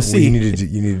 and you're gonna see. You need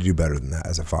to do better than that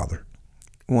as a father.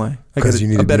 Why? Because you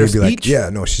need a better be like, speech? yeah,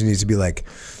 no, she needs to be like,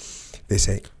 they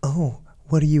say, oh,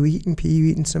 what are you eating, P? You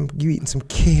eating some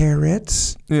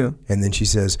carrots? Yeah. And then she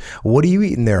says, what are you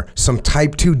eating there? Some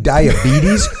type 2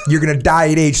 diabetes? You're going to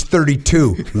die at age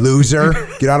 32, loser.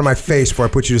 Get out of my face before I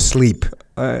put you to sleep.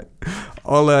 All right.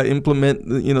 I'll implement,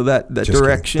 that Just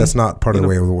direction. kidding. That's not part of the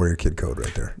way of the Warrior Kid code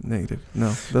right there. Negative.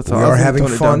 No. That's we all. are having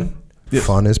fun. Yes.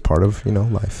 Fun is part of,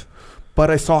 life. But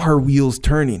I saw her wheels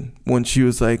turning when she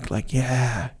was like,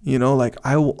 yeah, like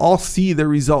I'll see the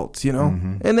results,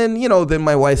 And then, then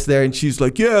my wife's there and she's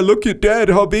like, yeah, look at Dad,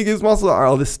 how big his muscles are,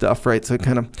 all this stuff, right? So it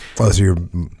kind of. Oh, so your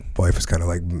wife is kind of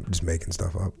like just making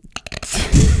stuff up.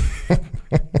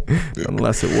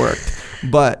 Unless it worked.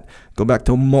 But go back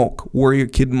to Mulk, Warrior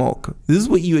Kid Mulk. This is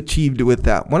what you achieved with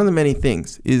that. One of the many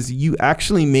things is you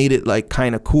actually made it like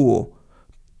kind of cool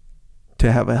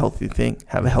to have a healthy thing,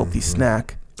 have a healthy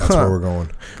snack. That's where we're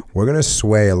going. We're going to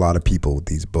sway a lot of people with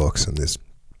these books and this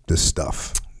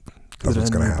stuff. That's what's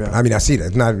going to happen. I mean, I see it.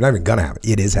 It's not even going to happen.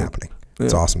 It is happening. Yeah.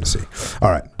 It's awesome to see. All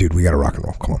right, dude, we got to rock and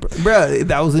roll. Come on. Bro,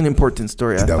 that was an important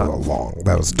story. That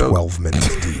was 12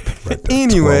 minutes deep right there.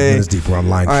 Anyway. 12 minutes deep. We're on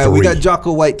line 3. All right, we got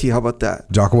Jocko White Tea. How about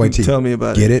that? Jocko White Tea. Tell me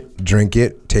about it. Get it, drink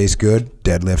it, tastes good,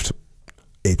 deadlift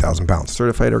 8,000 pounds.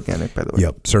 Certified organic, by the way.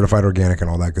 Yep, certified organic and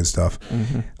all that good stuff.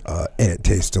 And it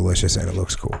tastes delicious and it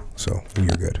looks cool. So you're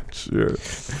good. Sure.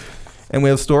 And we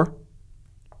have a store.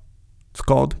 It's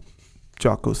called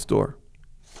Jocko Store.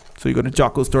 So you go to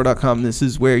jockostore.com. This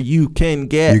is where you can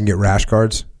get. You can get rash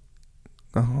guards.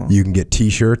 You can get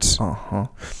T-shirts.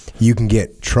 You can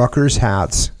get truckers'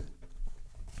 hats.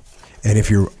 And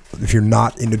if you're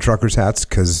not into truckers' hats,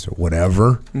 because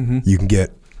whatever, you can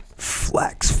get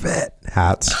Flex Fit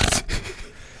hats.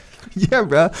 Yeah,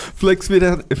 bro. Flex Fit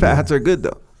hats are good,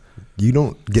 though. You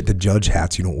don't get to judge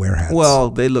hats. You don't wear hats.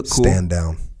 Well, they look cool. Stand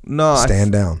down. No.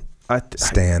 Stand down.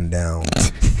 Stand down.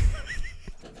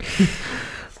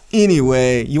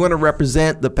 Anyway, you want to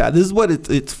represent the path. This is what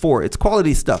it's for. It's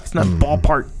quality stuff. It's not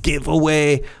ballpark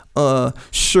giveaway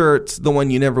shirts, the one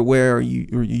you never wear or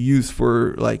you use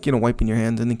for wiping your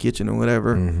hands in the kitchen or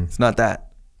whatever. It's not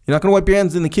that. You're not going to wipe your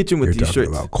hands in the kitchen with these shirts. You're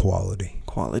talking about quality.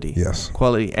 Quality. Yes.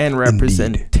 Quality and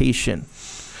representation.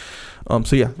 Indeed.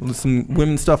 So yeah, some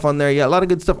women's stuff on there. Yeah, a lot of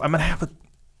good stuff. I'm going to have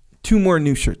 2 more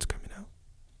new shirts coming out.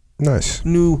 Nice.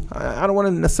 New, I don't want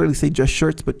to necessarily say just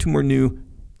shirts, but 2 more new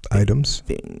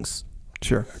things.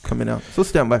 Sure, coming out. So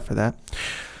stand by for that.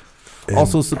 And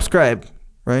also subscribe,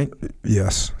 right?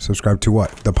 Yes. Subscribe to what?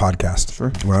 The podcast.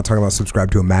 Sure. We're not talking about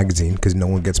subscribe to a magazine because no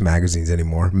one gets magazines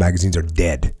anymore. Magazines are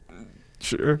dead.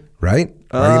 Sure. Right?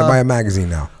 Are you going to buy a magazine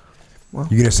now? Well,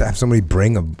 you're going to have somebody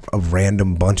bring a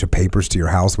random bunch of papers to your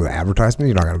house with advertisements?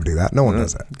 You're not going to do that. No one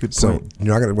does that. Good point. So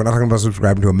we're not talking about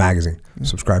subscribing to a magazine.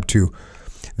 Subscribe to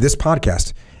this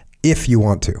podcast if you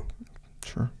want to.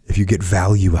 Sure. If you get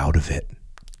value out of it.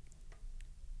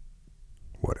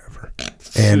 Whatever.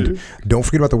 And don't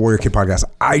forget about the Warrior Kid podcast.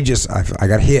 I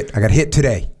got hit. I got hit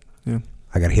today. Yeah.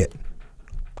 I got hit.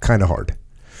 Kind of hard.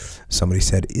 Somebody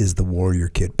said, is the Warrior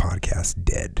Kid podcast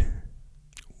dead?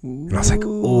 And I was like,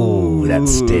 oh, that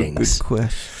stings. Good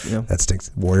question. Yeah. That stinks.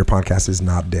 Warrior podcast is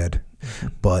not dead.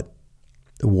 But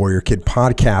the Warrior Kid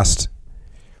podcast,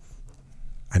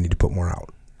 I need to put more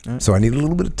out. Right. So I need a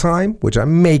little bit of time, which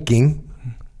I'm making,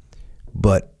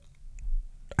 but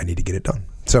I need to get it done.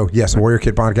 So yes, Warrior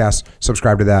Kid podcast,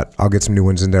 subscribe to that. I'll get some new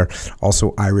ones in there.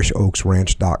 Also,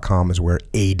 IrishOaksRanch.com is where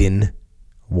Aiden,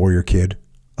 Warrior Kid,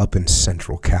 up in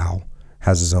Central Cal,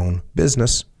 has his own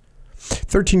business.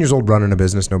 13 years old, running a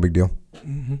business, no big deal.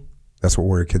 That's what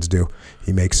Warrior Kids do.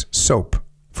 He makes soap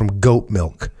from goat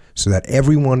milk. so that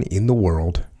everyone in the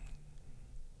world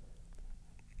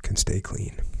can stay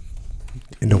clean.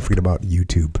 And don't forget about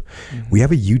YouTube. We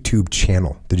have a YouTube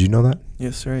channel. Did you know that?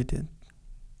 Yes, sir, I did.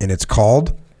 And it's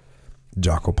called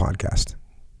Jocko Podcast.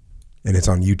 And it's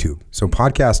on YouTube. So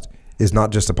podcast is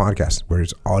not just a podcast where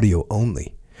it's audio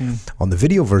only. On the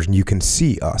video version, you can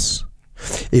see us.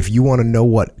 If you want to know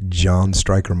what John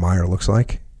Stryker Meyer looks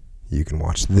like, you can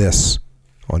watch this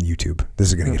on YouTube. This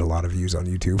is going to get a lot of views on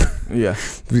YouTube. Yeah.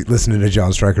 Listening to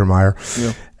John Stryker Meyer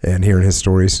and hearing his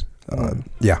stories.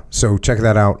 So check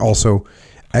that out. Also,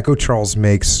 Echo Charles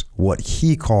makes what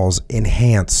he calls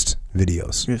enhanced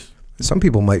videos. Yes. Some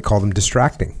people might call them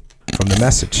distracting from the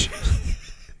message.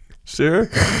 Sure,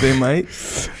 they might.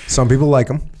 Some people like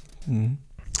them.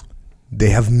 They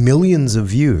have millions of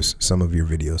views, some of your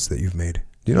videos that you've made.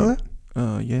 Do you know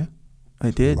that? Yeah,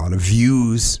 I did. A lot of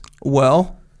views.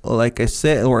 Well, like I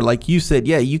said, or like you said,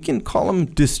 yeah, you can call them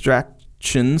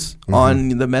distractions on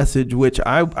the message, which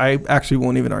I actually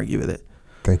won't even argue with it.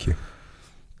 Thank you.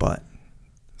 But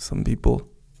some people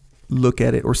look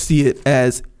at it or see it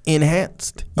as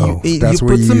enhanced. You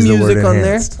put some music on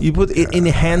there. You put it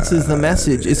enhances the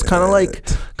message. It's kind of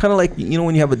like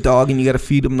when you have a dog and you got to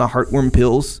feed them the heartworm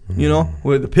pills. You know,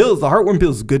 where the heartworm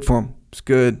pills is good for them. It's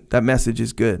good. That message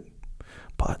is good.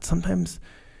 But sometimes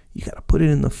you got to put it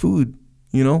in the food.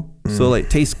 You know, so like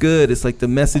tastes good. It's like the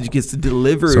message gets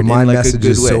delivered. So my in like message a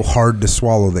good is way. so hard to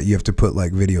swallow that you have to put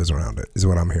like videos around it. Is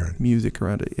what I'm hearing. Music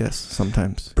around it, yes.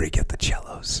 Sometimes. Break out the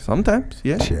cellos. Sometimes,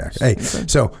 yeah. Hey,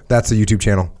 so that's the YouTube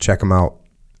channel. Check them out.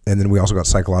 And then we also got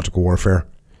Psychological Warfare,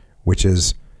 which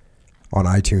is on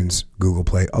iTunes, Google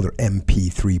Play, other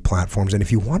MP3 platforms. And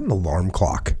if you want an alarm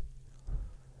clock,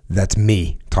 that's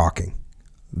me talking.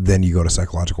 Then you go to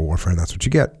Psychological Warfare, and that's what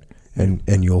you get. And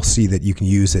you'll see that you can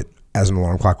use it as an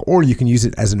alarm clock, or you can use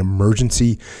it as an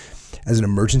emergency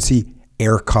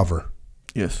air cover.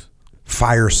 Yes.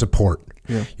 Fire support.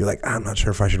 Yeah. You're like, I'm not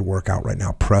sure if I should work out right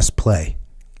now. Press play.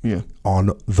 Yeah. On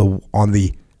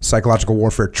the Psychological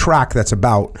Warfare track that's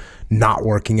about not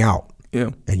working out. Yeah.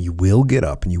 And you will get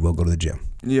up and you will go to the gym.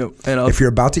 Yeah. And if you're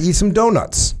about to eat some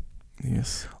donuts.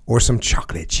 Yes. Or some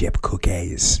chocolate chip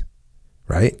cookies.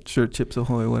 Right? Sure, Chips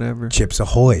Ahoy, whatever. Chips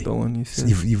Ahoy. The one you said.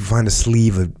 You find a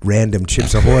sleeve of random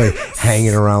Chips Ahoy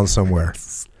hanging around somewhere.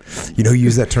 You know who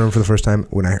used that term for the first time?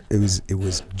 It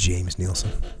was James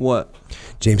Nielsen. What?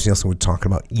 James Nielsen was talking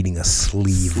about eating a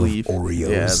sleeve of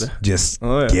Oreos.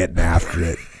 Yeah, getting after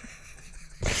it.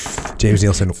 James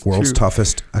Nielsen, world's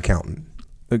toughest accountant.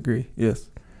 Agree, yes.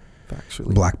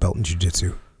 Factually. Black belt in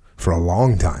jiu-jitsu for a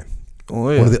long time. Oh,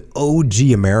 yeah. One of the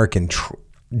OG American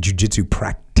jiu-jitsu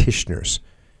practitioners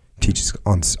teaches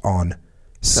on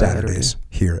Saturdays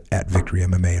here at Victory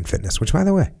MMA and Fitness, which, by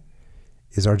the way,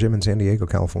 is our gym in San Diego,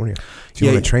 California. If you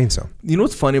want to train some. You know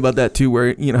what's funny about that too,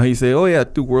 where you know how you say, oh yeah,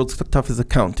 the world's toughest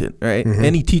accountant, right?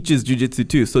 And he teaches jiu-jitsu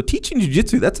too. So teaching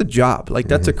jiu-jitsu, that's a job. Like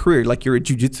that's a career. Like you're a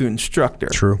jiu-jitsu instructor.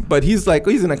 True. But he's like,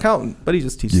 he's an accountant, but he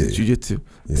just teaches jiu-jitsu.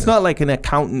 Yeah. It's not like an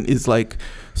accountant is like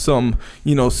some,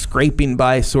 scraping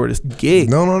by sort of gig.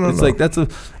 No. It's like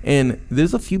and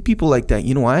there's a few people like that.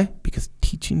 You know why? Because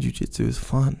teaching jiu-jitsu is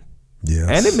fun. Yes.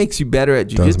 And it makes you better at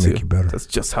jiu-jitsu. Does make you better. That's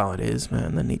just how it is,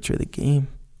 man. The nature of the game.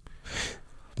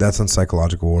 That's on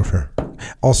Psychological Warfare.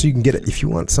 Also, you can get it if you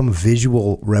want some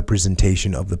visual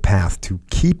representation of the path to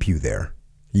keep you there.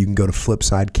 You can go to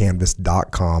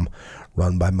flipsidecanvas.com,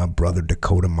 run by my brother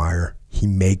Dakota Meyer. He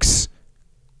makes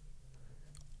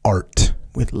art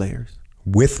with layers.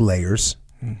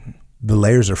 Mm-hmm. The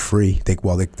layers are free. They're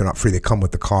not free. They come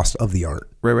with the cost of the art.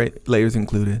 Right. Layers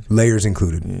included.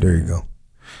 Yeah. There you go.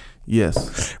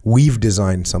 Yes. We've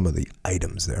designed some of the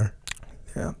items there.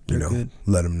 Yeah. Good.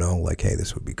 Let them know, like, hey,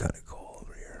 this would be kind of cool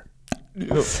over here.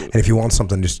 And if you want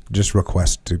something, just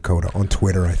request Dakota on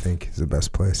Twitter, I think, is the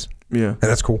best place. Yeah. And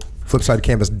that's cool.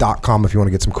 Flipsidecanvas.com if you want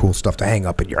to get some cool stuff to hang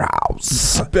up in your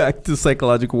house. Back to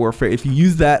Psychological Warfare. If you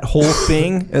use that whole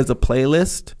thing as a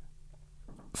playlist,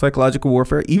 Psychological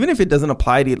Warfare, even if it doesn't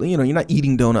apply to you're not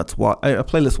eating donuts while a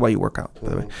playlist while you work out, by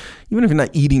the way. Even if you're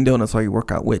not eating donuts while you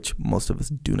work out, which most of us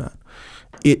do not,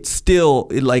 it still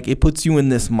it puts you in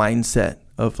this mindset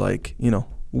of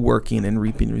working and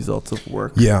reaping results of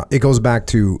work. Yeah, it goes back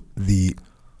to the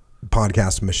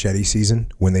podcast Machete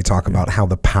season when they talk about how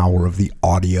the power of the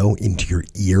audio into your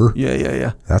ear.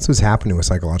 Yeah. That's what's happening with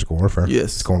Psychological Warfare.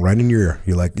 Yes. It's going right in your ear.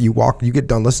 You're like, you get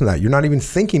done listening to that. You're not even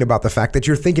thinking about the fact that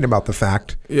you're thinking about the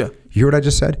fact. Yeah. You hear what I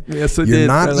just said? Yes, I did. You're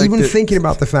not even thinking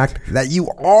about the fact that you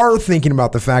are thinking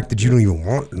about the fact that you don't even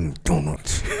want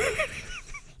donuts.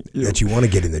 That you want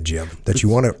to get in the gym. That you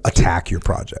want to attack your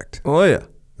project. Oh, yeah.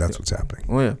 That's what's happening.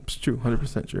 Oh, yeah. It's true.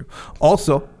 100% true.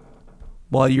 Also,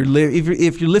 while you're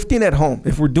if you're lifting at home,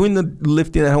 if we're doing the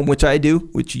lifting at home, which I do,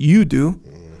 which you do,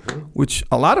 which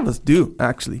a lot of us do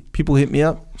actually. People hit me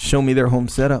up, show me their home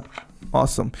setup.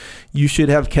 Awesome. You should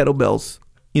have kettlebells,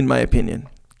 in my opinion.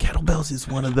 Kettlebells is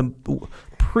one of the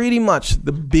pretty much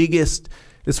the biggest,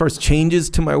 as far as changes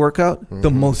to my workout, the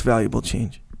most valuable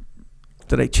change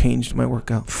that I changed my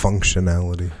workout.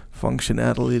 Functionality,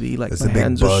 like that's my a big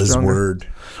hands are stronger. buzzword.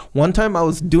 One time I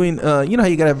was doing, you know how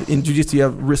you gotta have in jiu-jitsu, you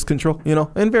have wrist control, you know,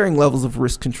 and varying levels of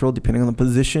wrist control depending on the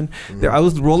position. There, I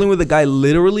was rolling with a guy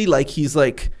literally like he's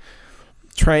like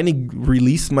trying to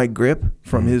release my grip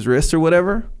from his wrist or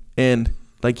whatever, and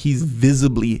like he's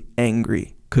visibly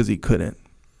angry because he couldn't.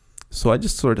 So I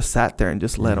just sort of sat there and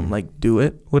just let him like do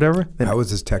it, whatever. Then That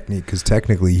was his technique, because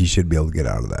technically he should be able to get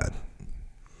out of that.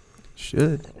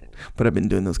 should. But I've been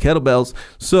doing those kettlebells.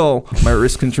 So my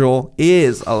wrist control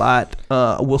is a lot,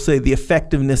 we'll say the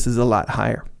effectiveness is a lot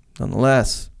higher.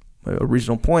 Nonetheless, my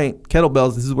original point,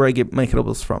 kettlebells, this is where I get my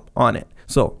kettlebells from, On It.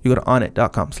 So you go to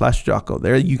onit.com/Jocko.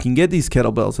 There you can get these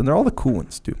kettlebells, and they're all the cool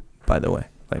ones too, by the way,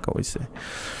 like I always say.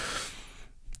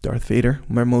 Darth Vader,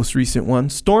 my most recent one.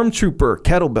 Stormtrooper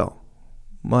kettlebell,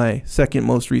 my second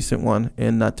most recent one,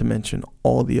 and not to mention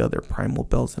all the other primal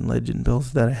bells and legend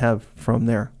bells that I have from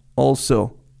there.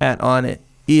 Also at On It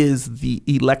is the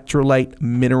electrolyte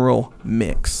mineral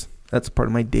mix. That's part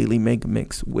of my daily mega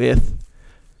mix with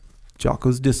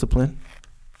Jocko's Discipline.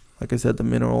 Like I said, the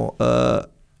mineral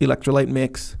electrolyte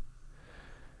mix,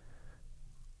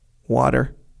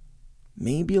 water,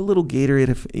 maybe a little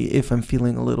Gatorade if I'm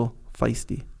feeling a little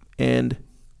feisty, and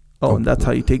and that's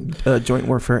how you take joint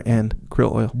warfare and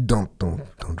krill oil. Don't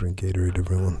drink Gatorade,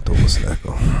 everyone. Don't listen to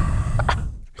Echo.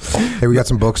 Hey, we got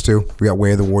some books too. We got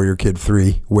Way of the Warrior Kid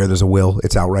 3, Where There's a Will.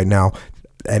 It's out right now.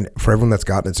 And for everyone that's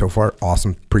gotten it so far,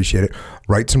 awesome. Appreciate it.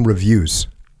 Write some reviews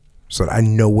so that I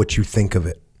know what you think of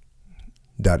it.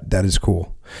 That is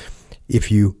cool. If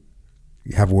you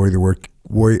have Way of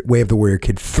the Warrior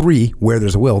Kid 3, Where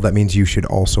There's a Will, that means you should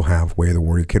also have Way of the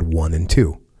Warrior Kid 1 and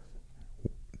 2.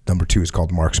 Number 2 is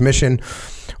called Mark's Mission.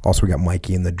 Also, we got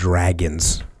Mikey and the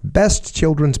Dragons. Best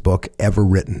children's book ever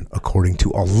written, according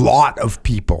to a lot of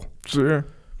people. Sure.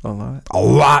 A lot. A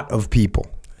lot of people.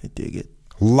 I dig it.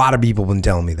 A lot of people have been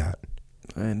telling me that.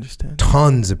 I understand.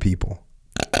 Tons of people.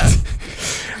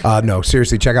 No,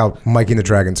 seriously, check out Mikey and the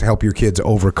Dragons. Help your kids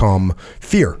overcome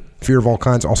fear. Fear of all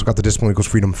kinds. Also got the Discipline Equals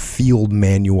Freedom Field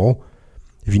Manual.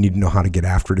 If you need to know how to get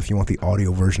after it, if you want the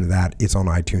audio version of that, it's on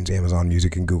iTunes, Amazon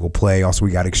Music, and Google Play. Also, we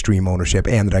got Extreme Ownership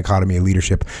and The Dichotomy of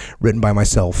Leadership, written by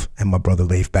myself and my brother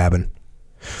Leif Babin.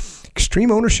 Extreme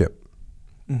Ownership.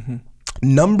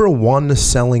 Number 1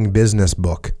 selling business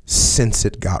book since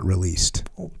it got released.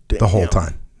 Oh, the whole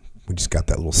time. We just got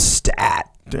that little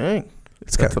stat. Dang.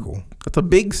 It's kind of cool. That's a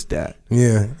big stat.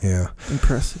 Yeah.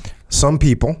 Impressive. Some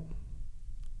people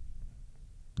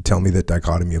tell me that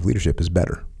Dichotomy of Leadership is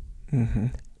better.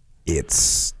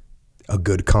 It's a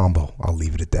good combo. I'll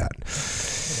leave it at that.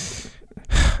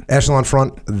 Echelon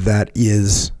Front, that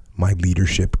is my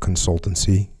leadership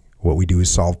consultancy. What we do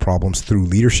is solve problems through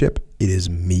leadership. It is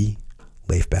me,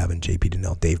 Leif Babin, JP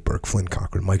Donnell, Dave Burke, Flynn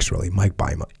Cochran, Mike Sorelli, Mike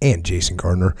Bima, and Jason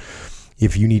Gardner.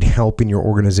 If you need help in your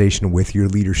organization with your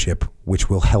leadership, which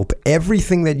will help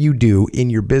everything that you do in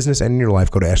your business and in your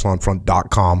life, go to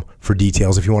echelonfront.com for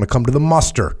details. If you want to come to the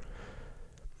muster,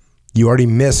 you already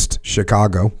missed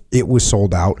Chicago. It was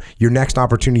sold out. Your next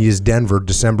opportunity is Denver,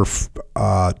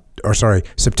 September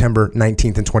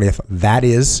 19th and 20th. That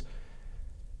is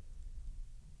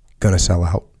going to sell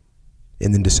out.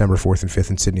 And then December 4th and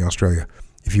 5th in Sydney, Australia.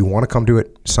 If you want to come to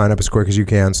it, sign up as quick as you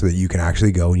can so that you can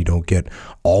actually go and you don't get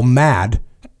all mad.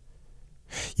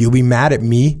 You'll be mad at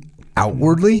me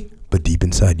outwardly, but deep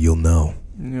inside you'll know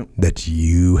that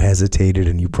you hesitated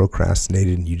and you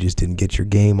procrastinated and you just didn't get your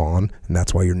game on, and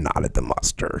that's why you're not at the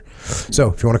muster.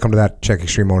 So if you want to come to that, check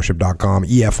extremeownership.com.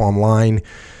 EF Online.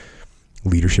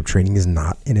 Leadership training is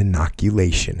not an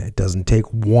inoculation. It doesn't take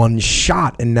one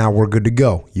shot and now we're good to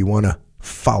go. You want to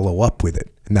follow up with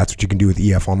it, and that's what you can do with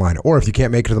EF Online. Or if you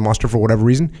can't make it to the muster for whatever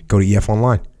reason, go to EF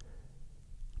Online.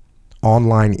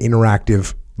 Online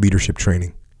interactive leadership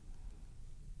training.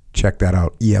 Check that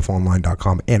out,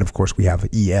 efonline.com. And of course, we have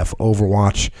EF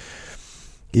Overwatch.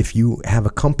 If you have a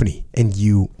company and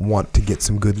you want to get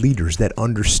some good leaders that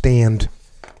understand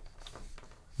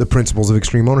the principles of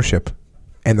extreme ownership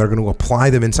and they're going to apply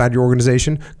them inside your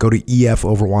organization, go to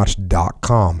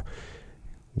efoverwatch.com.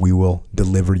 We will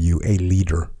deliver you a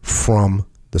leader from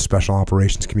the special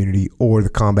operations community or the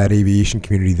combat aviation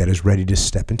community that is ready to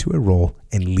step into a role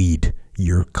and lead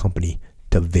your company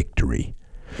to victory.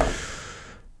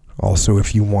 Also,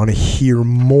 if you want to hear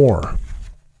more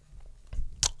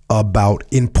about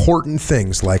important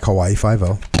things like Hawaii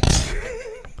Five-0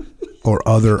 or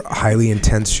other highly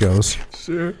intense shows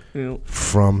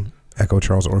from Echo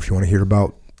Charles, or if you want to hear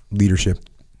about leadership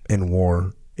and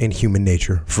war and human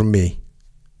nature from me,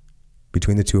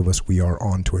 between the two of us, we are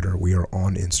on Twitter, we are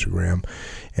on Instagram,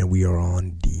 and we are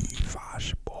on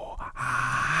Facebook.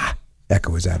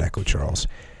 Echo is at Echo Charles.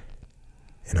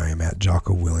 And I am at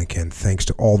Jocko Willington. Thanks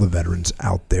to all the veterans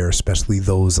out there, especially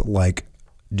those like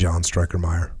John Stryker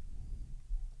Meyer,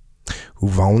 who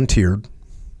volunteered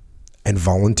and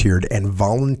volunteered and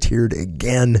volunteered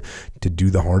again to do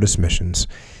the hardest missions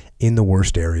in the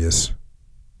worst areas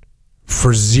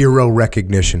for zero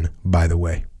recognition, by the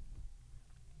way.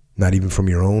 Not even from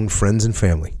your own friends and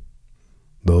family.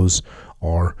 Those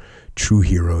are true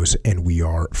heroes, and we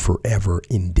are forever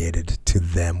indebted to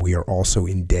them. We are also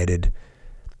indebted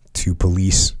to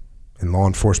police and law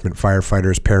enforcement,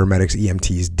 firefighters, paramedics,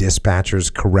 EMTs,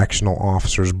 dispatchers, correctional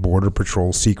officers, border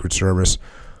patrol, Secret Service,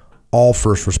 all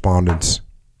first responders.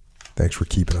 Thanks for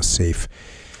keeping us safe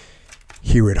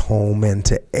here at home. And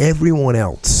to everyone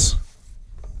else,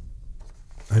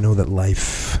 I know that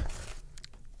life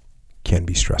can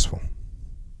be stressful.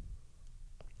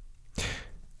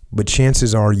 But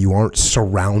chances are you aren't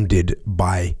surrounded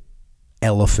by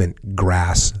elephant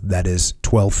grass that is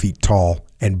 12 feet tall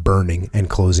and burning and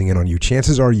closing in on you.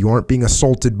 Chances are you aren't being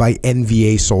assaulted by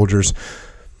NVA soldiers.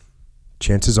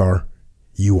 Chances are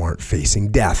you aren't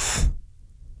facing death.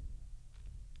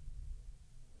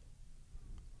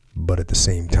 But at the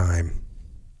same time,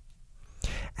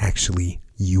 actually,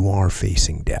 you are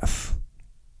facing death.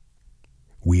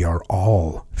 We are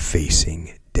all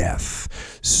facing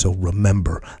death. So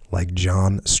remember, like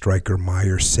John Stryker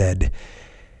Meyer said,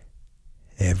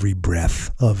 every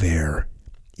breath of air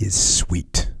is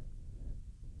sweet.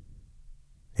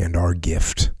 And our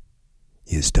gift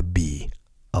is to be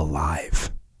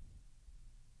alive.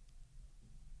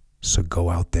 So go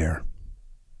out there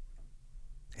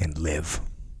and live.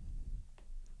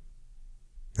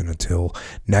 And until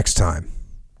next time,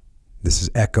 this is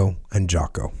Echo and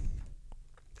Jocko.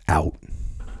 Out.